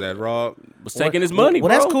 he Got his ass robbed. was taking his money, Well,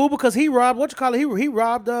 bro. that's cool because he robbed He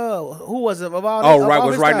robbed who was it of all? Oh, of right. all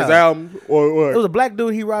Was his writing his style. album or what? It was a black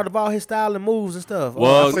dude. He robbed of all his style and moves and stuff.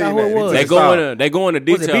 Well, I forgot who it was. they go into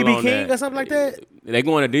Was it detail BB on King that. or something like that? They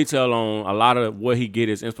go into detail on a lot of where he get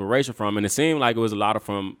his inspiration from, and it seemed like it was a lot of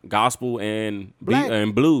from gospel and Black.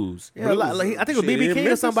 and blues. Yeah, I think it was Shit, BB in King or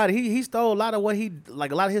Memphis? somebody. He stole a lot of what a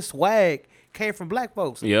lot of his swag came from black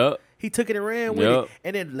folks. Yep. He took it and ran with Yep. it.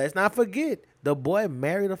 And then let's not forget, the boy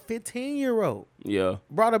married a 15-year-old. Yeah.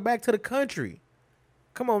 Brought her back to the country.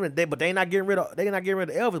 Come on, but they not getting rid of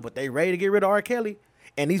Elvis, but they ready to get rid of R. Kelly.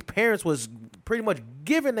 And these parents was pretty much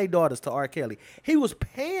giving their daughters to R. Kelly. He was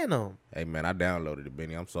paying them. Hey man, I downloaded it,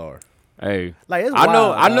 Benny. I'm sorry. Hey, Like it's I know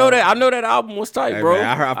wild, that album was tight, Hey, bro.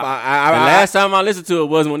 man, The last time I listened to it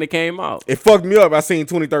was when it came out. it fucked me up. I seen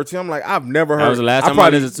 2013. I'm like, I've never heard. That was the last time I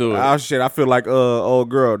probably- listened to it. Oh shit, I feel like old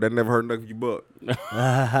girl that never heard nothing you but.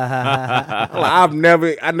 I never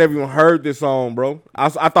even heard this song, bro. I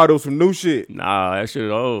thought it was some new shit. Nah, that shit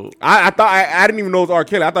old. I thought I didn't even know it was R.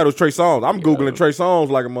 Kelly. I thought it was Trey Songz. I'm googling Trey Songz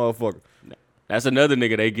like a motherfucker. That's another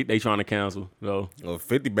nigga they trying to cancel though. Well,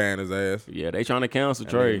 50 banned his ass. Yeah, they trying to cancel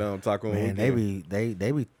Trey. Man, they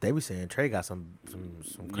be saying Trey got some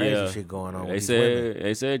crazy shit going on. With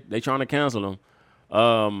They said they trying to cancel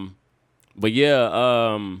him. But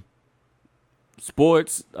yeah,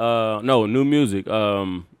 sports. No, new music.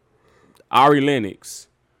 Ari Lennox.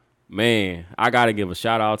 Man, I gotta give a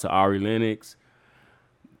shout out to Ari Lennox.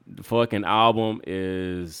 The fucking album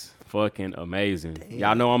is fucking amazing. Damn.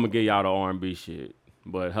 Y'all know I'm gonna give y'all the R&B shit,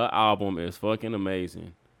 but her album is fucking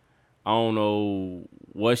amazing. I don't know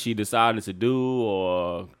what she decided to do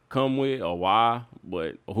or come with or why,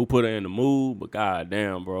 but or who put her in the mood. But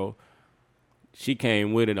goddamn, bro, she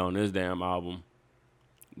came with it on this damn album.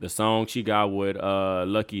 The song she got with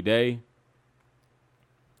Lucky Day,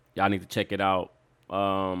 y'all need to check it out.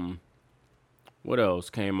 What else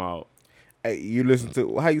came out? Hey, you listen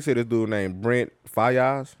to how you say this dude named Brent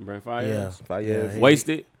Faiyaz? Brent Faiyaz. Faiyaz. Yeah,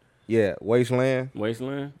 Wasted. Yeah, Wasteland.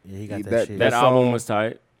 Yeah, he got that shit. That album was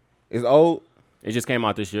tight. It's old. It just came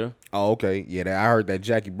out this year. Oh, okay. Yeah, I heard that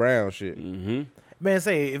Jackie Brown shit. Mm-hmm. Man,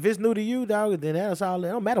 say if it's new to you, dog, then that's all. It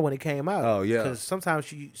don't matter when it came out. Oh yeah. Because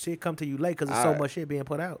sometimes shit come to you late because there's so much shit being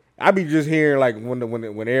put out. I be just hearing like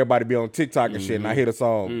when everybody be on TikTok and shit, and I hear the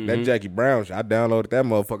song that Jackie Brown shit. I downloaded that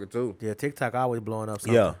motherfucker too. Yeah, TikTok always blowing up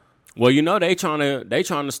something. Yeah. Well, you know they trying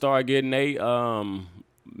to start getting they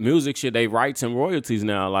music shit, they rights and royalties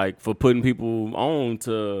now, like for putting people on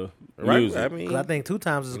to music. I mean, 'cause I think 2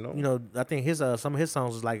 times is I think his some of his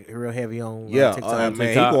songs is like real heavy on man, TikTok.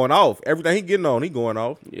 he going off. Everything he getting on, he going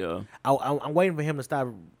off. Yeah. I'm waiting for him to stop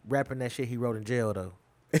rapping that shit he wrote in jail though.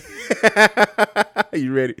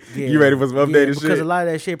 You ready? Yeah. You ready for some updated shit? Because a lot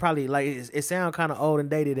of that shit probably like it sound kind of old and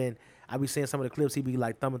dated, and I be seeing some of the clips he be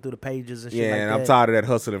like thumbing through the pages and shit. Yeah, like and that. I'm tired of that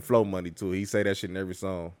hustle and flow money too. He say that shit in every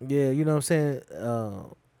song. Yeah, you know what I'm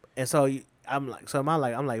saying. And so I'm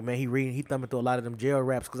like, man, he thumbing through a lot of them jail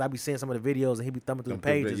raps because I be seeing some of the videos and he be thumbing through the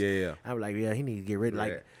pages. Yeah. I'm like, yeah, he need to get rid of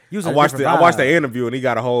like. I watched the interview and he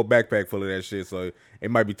got a whole backpack full of that shit. So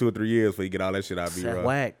it might be 2 or 3 years before you get all that shit out. That's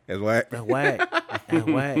whack. That's whack. That's whack. That's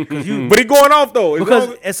whack. But he going off though.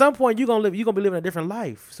 Because at some point you gonna be living a different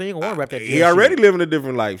life. So you gonna want to rap that. He already living a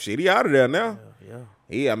different life. Shit, he out of there now.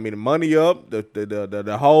 Yeah. I mean, the money up,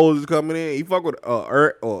 the hoes is coming in. He fuck with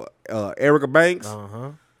Erica Banks.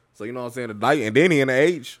 So you know what I'm saying. The night, and then he in the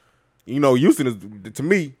age. You know, Houston is to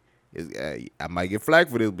me. I might get flack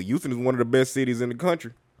for this, but Houston is one of the best cities in the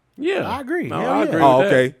country. Yeah, I agree. No, Hell I yeah. agree. Oh, with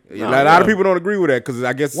okay. that. A No, lot of people don't agree with that because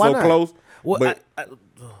I guess it's Why so not? close. Well, But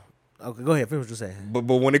okay, go ahead. Finish what you're saying. but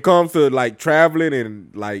when it comes to like traveling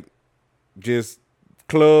and like just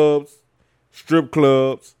clubs, strip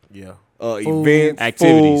clubs, Yeah. events,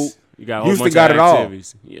 Activities. food, You got a whole Houston bunch got of it all.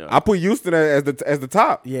 activities. Yeah. I put Houston as the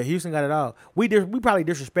top. Yeah, Houston got it all. We probably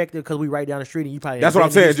disrespected because we right down the street and you probably. That's what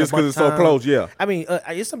I'm saying. Just because it's so close, yeah. I mean,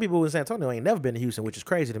 it's some people in San Antonio ain't never been to Houston, which is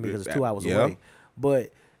crazy to me because it's 2 hours away.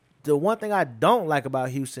 But the one thing I don't like about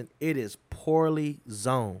Houston, it is poorly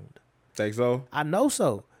zoned. Think so? I know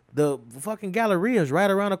so. The fucking Galleria is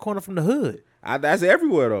right around the corner from the hood. That's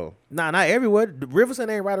everywhere though. Nah, not everywhere. The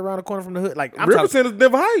Riverson ain't right around the corner from the hood. Like Riverson is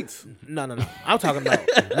Denver Heights. No. I'm talking about.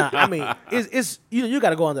 I mean, it's you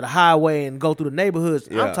got to go under the highway and go through the neighborhoods.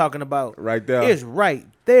 Yeah. I'm talking about Right there. It's right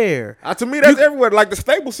there. To me, that's everywhere. Like the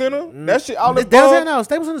Staples Center. That shit. All the It's downtown now.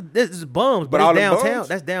 Staples Center is bums, but all it's the downtown. bums?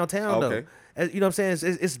 That's downtown Okay. though. You know what I'm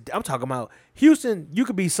saying? It's I'm talking about Houston. You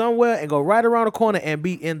could be somewhere and go right around the corner and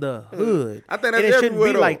be in the hood. I think And that's it shouldn't everywhere.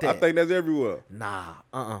 be Though. like that. I think that's everywhere. Nah.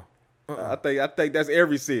 I think that's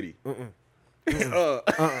every city.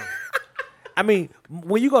 I mean,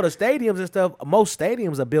 when you go to stadiums and stuff, most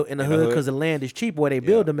stadiums are built in the hood because the land is cheap where they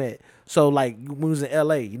build them at. So, like, when we was in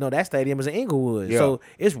L.A., you know, that stadium is in Inglewood. Yeah. So,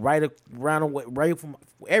 it's right around, right from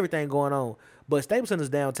everything going on. But Staples Center is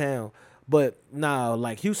downtown. But, nah,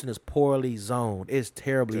 like, Houston is poorly zoned. It's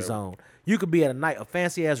terribly zoned. You could be at a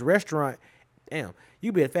fancy-ass restaurant. Damn.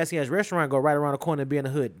 You could be at a fancy-ass restaurant, go right around the corner and be in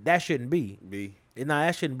the hood. That shouldn't be. Nah,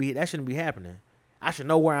 that shouldn't be happening. I should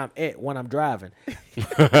know where I'm at when I'm driving.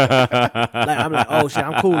 Like I'm like, oh shit,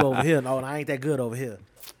 I'm cool over here. No, I ain't that good over here.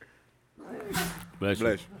 Bless you.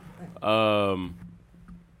 Bless you.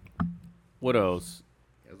 What else?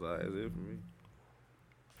 That's it for me.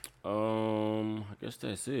 I guess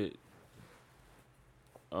that's it.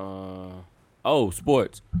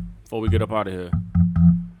 Sports. Before we get up out of here.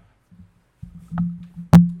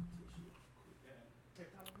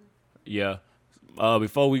 Yeah.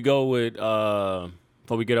 Before we get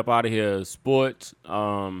up out of here, sports.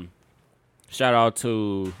 Shout out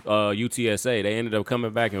to UTSA. They ended up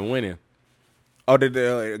coming back and winning. Oh, did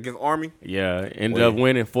they against Army? Yeah, ended up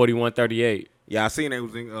winning 41-38. Yeah, I seen they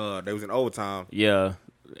was in overtime. Yeah,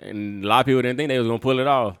 and a lot of people didn't think they was gonna pull it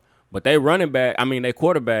off, but they their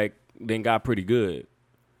quarterback then got pretty good.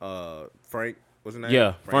 Frank, what's his name?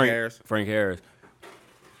 Yeah, Frank Harris.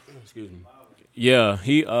 Excuse me. Yeah,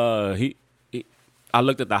 he I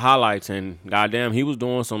looked at the highlights and goddamn, he was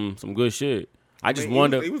doing some good shit. I just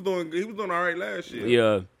wonder. He was doing all right last year.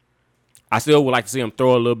 Yeah, I still would like to see him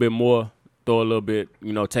throw a little bit more,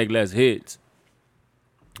 take less hits.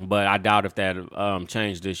 But I doubt if that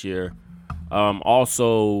changed this year.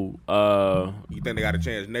 Also, you think they got a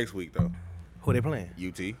chance next week though? Who they playing?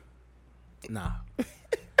 UT. Nah.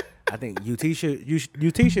 I think UT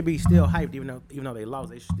should be still hyped even though they lost.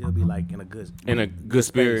 They should still be like in a good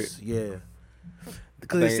spirit. Space. Yeah.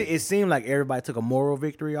 Because it seemed like everybody took a moral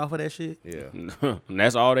victory off of that shit. Yeah. And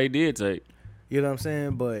that's all they did take. You know what I'm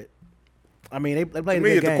saying? But I mean, they played a good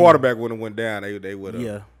game. If the quarterback would have went down, they would have.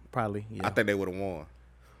 Yeah, probably. Yeah. I think they would have won.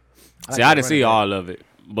 I didn't see all of it,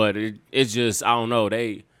 but it's just I don't know.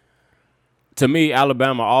 To me,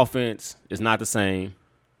 Alabama offense is not the same.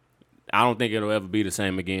 I don't think it'll ever be the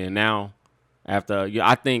same again. Now,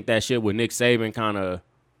 I think that shit with Nick Saban kind of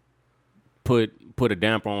put a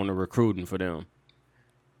damper on the recruiting for them.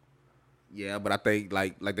 Yeah, but I think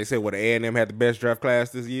like they said, what A&M had the best draft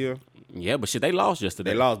class this year. Yeah, but shit, they lost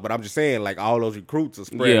yesterday. They lost, but I'm just saying, like all those recruits are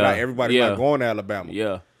spread out. Everybody's not going to Alabama.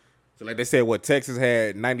 Yeah. So like they said, Texas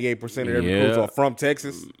had 98% of their recruits are from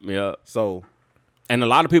Texas. Yeah. So. And a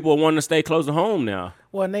lot of people are wanting to stay close to home now.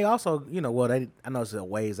 Well, and they also, I know it's a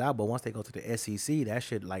ways out, but once they go to the SEC, that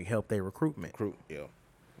should like help their recruitment. Yeah.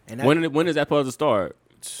 And when is that supposed to start?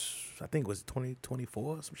 I think it was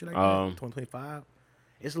 2024, some shit like that. 2025.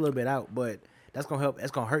 It's a little bit out, but that's gonna help.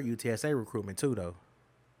 That's gonna hurt UTSA recruitment too, though.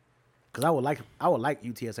 Because I would like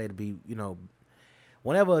UTSA to be,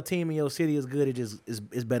 whenever a team in your city is good,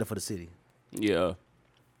 it's better for the city. Yeah.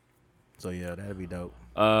 So yeah, that'd be dope.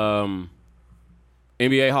 NBA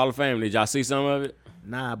Hall of Fame. Did y'all see some of it?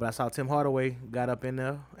 Nah, but I saw Tim Hardaway got up in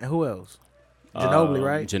there, and who else? Ginobili,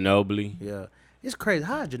 right? Ginobili. Yeah, it's crazy.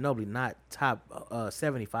 How is Ginobili not top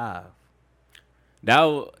 75?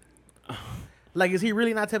 Like, is he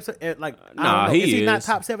really not top? Like, nah, is he not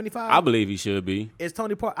top 75? I believe he should be. Is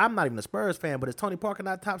Tony Parker? I'm not even a Spurs fan, but is Tony Parker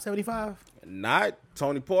not top 75? Not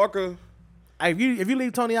Tony Parker. If you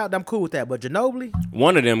leave Tony out, I'm cool with that. But Ginobili,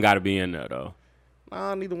 one of them got to be in there though.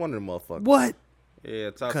 Nah, neither one of them motherfuckers. What?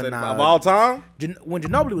 Yeah, top 75 of all time. When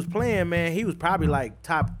Ginobili was playing, man, he was probably like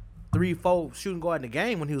top 3-4 shooting guard in the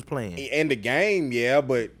game when he was playing. In the game, yeah,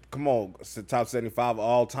 but come on, top 75 of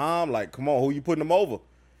all time. Like, come on, who you putting them over?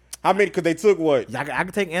 How many? Because they took what? I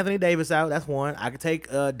could take Anthony Davis out. That's one. I could take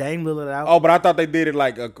Dame Lillard out. Oh, but I thought they did it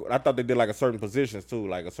like a certain positions too,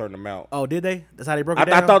 like a certain amount. Oh, did they? That's how they broke it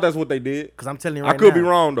down? I thought that's what they did. Because I'm telling you right now. I could be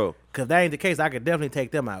wrong though. Because if that ain't the case, I could definitely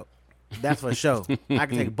take them out. That's for sure. I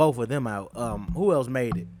can take both of them out. Who else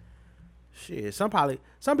made it? Shit, some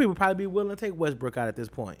people probably be willing to take Westbrook out at this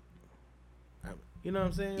point. You know what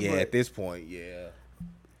I'm saying? Yeah, at this point, yeah.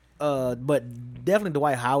 But definitely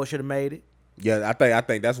Dwight Howard should have made it. Yeah, I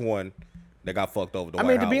think that's one that got fucked over. I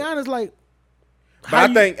mean, to be honest, like,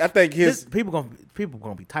 but I think his people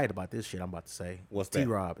gonna be tight about this shit. I'm about to say. What's that?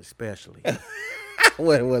 T-Rob especially.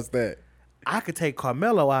 What's that? I could take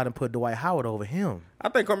Carmelo out and put Dwight Howard over him. I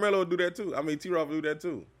think Carmelo would do that too. I mean, T-Rob would do that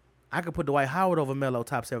too. I could put Dwight Howard over Melo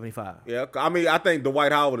top 75. Yeah, I mean, I think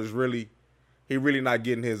Dwight Howard is really not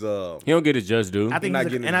getting his. He don't get his just due. I think I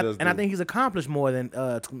think he's accomplished more than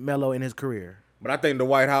Melo in his career. But I think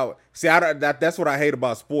Dwight Howard. See, that's what I hate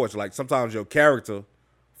about sports. Like sometimes your character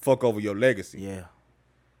fuck over your legacy. Yeah.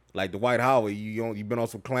 Like Dwight Howard, you've been on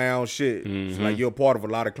some clown shit. Mm-hmm. So like you're a part of a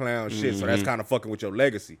lot of clown shit. So that's kind of fucking with your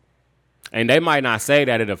legacy. And they might not say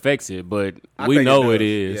that it affects it, but we know it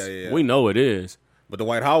is. Yeah. We know it is. But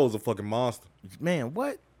Dwight Howard was a fucking monster. Man,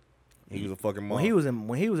 what? He was a fucking monster. When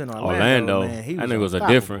he was in Orlando, man, he was that nigga was a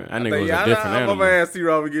unstoppable. different animal. I'm gonna ask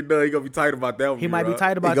T-Rob to get done. He gonna be tight about that one. He might be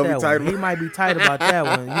tight about that one. He might be tight about that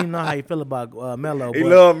one. You know how you feel about Melo. He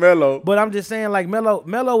love Melo. But I'm just saying, like,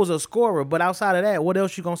 Melo was a scorer. But outside of that, what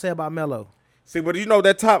else you gonna say about Melo? See, but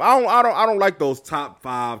that top, I don't like those top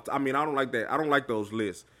 5. I mean, I don't like that. I don't like those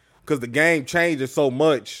lists because the game changes so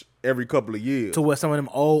much every couple of years. To what some of them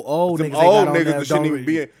old niggas, that shouldn't even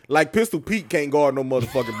be in. Like Pistol Pete can't guard no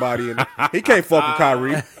motherfucking body, and he can't fuck with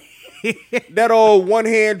Kyrie. That old one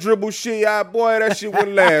hand dribble shit, boy, that shit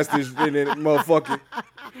wouldn't last. This motherfucker.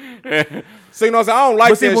 So you know what I'm saying? I don't like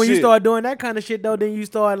that shit. But when you start doing that kind of shit though, then you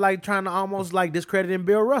start like trying to almost like discrediting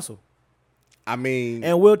Bill Russell. I mean,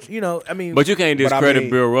 And Will, you know, I mean, But you can't But I discredit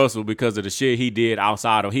mean- Bill Russell because of the shit he did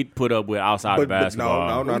outside of he put up with outside of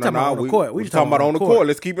basketball. No. We talking about on the court. We talking about on the court.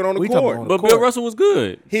 Let's keep it on the We talking court. on the But court. Bill Russell was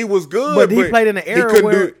good. He was good, But he played in an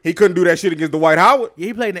era he couldn't do that shit against Dwight Howard. Yeah,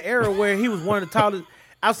 he played in the era where he was one of the tallest.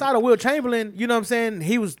 Outside of Will Chamberlain, you know what I'm saying?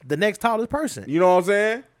 He was the next tallest person. You know what I'm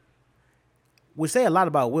saying? We say a lot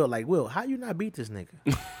about Will. Like, Will, how you not beat this nigga?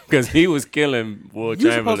 Because he was killing Will You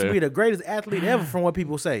supposed to be Chamberlain. the greatest athlete ever from what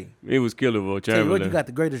people say. He was killing Will Tell you what, Chamberlain. you got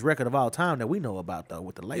the greatest record of all time that we know about, though,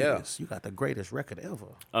 with the Lakers. You got the greatest record ever.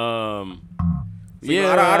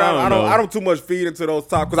 Yeah, I don't too much feed into those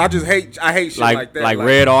talk because I hate shit like that. Like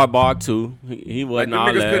Red Auerbach too. He like wasn't them all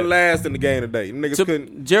niggas couldn't that. last in the game today. Them niggas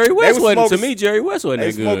couldn't. Jerry West was wasn't to smoking- me. Jerry West wasn't They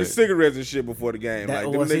that smoking good. cigarettes and shit before the game. That,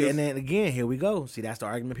 Like them see, niggas. and then again, here we go. See, that's the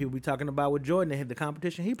argument people be talking about with Jordan and the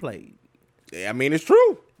competition he played. I mean, it's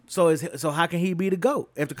true. So how can he be the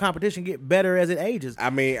GOAT if the competition get better as it ages?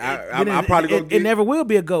 I mean, Then I'm probably gonna. it never will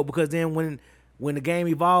be a GOAT because then when the game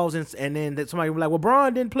evolves and then somebody will be like, well,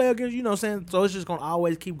 Bron didn't play against, you know what I'm saying? So it's just going to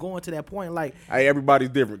always keep going to that point. Like, Hey, everybody's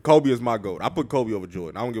different. Kobe is my GOAT. I put Kobe over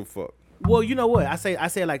Jordan. I don't give a fuck. well, you know what? I say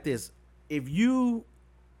it like this. If you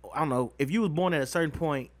was born at a certain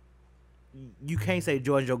point, you can't say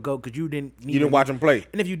Jordan's your GOAT because you didn't watch him play.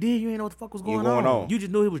 And if you did, you ain't know what the fuck was going going on. You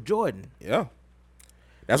just knew he was Jordan. Yeah.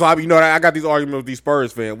 That's why I got these arguments with these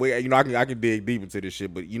Spurs fans. I can dig deep into this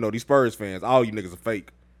shit, but these Spurs fans, all you niggas are fake.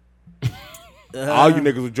 All you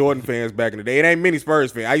niggas were Jordan fans back in the day. It ain't many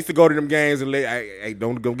Spurs fans. I used to go to them games and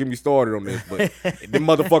don't get me started on this, but them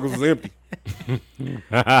motherfuckers was empty.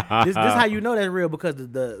 This how you know that's real because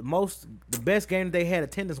the best game they had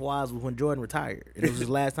attendance wise was when Jordan retired. It was his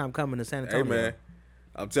last time coming to San Hey Antonio. man,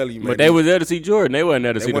 I'm telling you, man. But they was there to see Jordan. They wasn't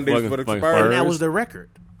there to see the wasn't there fucking for the fucking Spurs. And that Spurs. was the record.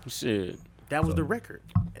 Shit. That was the record.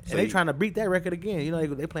 And they trying to beat that record again. You know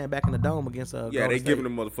they playing back in the dome against Yeah, Golden they State. giving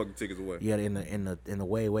them motherfucking tickets away. Yeah, in the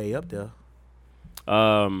way up there.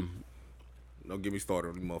 Don't get me started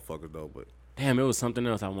on these motherfuckers though, but Damn, it was something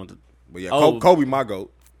else I wanted. yeah, Oh. Kobe my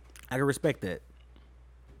GOAT. I can respect that.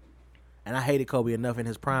 And I hated Kobe enough in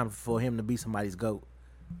his prime for him to be somebody's GOAT.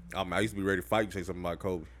 I used to be ready to fight and say something about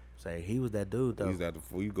Kobe. Say he was that dude though. He's that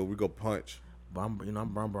we go punch. But I'm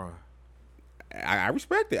Bron. I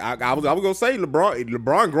respect it. I was gonna say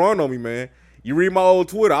LeBron growing on me, man. You read my old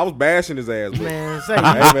Twitter, I was bashing his ass. But, Man, say hey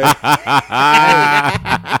man,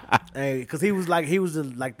 hey, because he was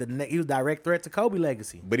direct threat to Kobe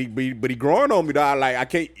legacy. but he growing on me, dog. Like I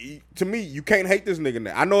can't. To me, you can't hate this nigga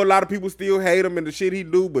now. I know a lot of people still hate him and the shit he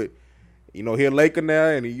do, but he a Laker now,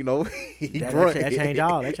 and he growing. That change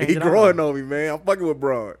all. That change He it all. growing on me, man. I'm fucking with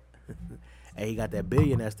Bron. Hey, he got that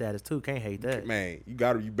billionaire status too. Can't hate that. Man, you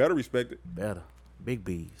better respect it. Better. Big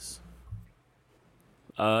B's.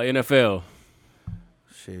 NFL.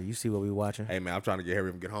 Shit, you see what we watching? Hey man, I'm trying to get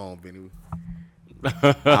Harry to get home, Benny. We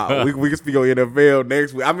can speak on NFL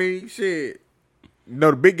next week. I mean, shit.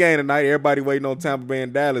 The big game tonight. Everybody waiting on Tampa Bay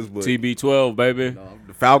and Dallas, but TB12, baby.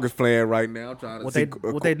 the Falcons playing right now. I'm trying to What see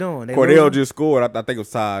they doing? They Cordell losing? just scored. I think it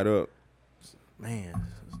was tied up. Man.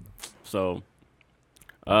 So,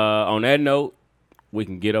 on that note, we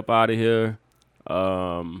can get up out of here.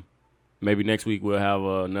 Maybe next week we'll have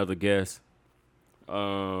another guest.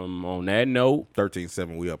 On that note,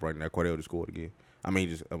 13-7, we up right now. Cordell just scored again.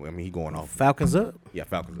 He going off. Falcons up. Yeah,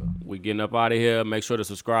 Falcons up. we getting up out of here. Make sure to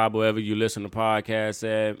subscribe wherever you listen to podcasts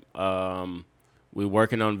at. We're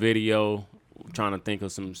working on video. We're trying to think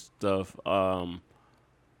of some stuff.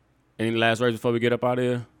 Any last words before we get up out of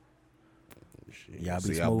here? Y'all be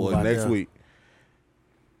See y'all smooth boys out next there. week.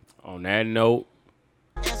 On that note,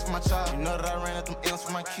 Ants for my child. You know that I ran at them ants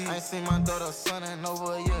for my kids. I ain't seen my daughter or son in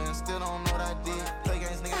over a year and still don't know what I did. Play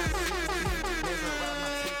games, nigga. If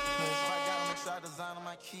I got 'em, make sure I design on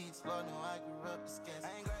my kids. Lord, know I grew up scarce.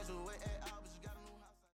 I ain't graduate at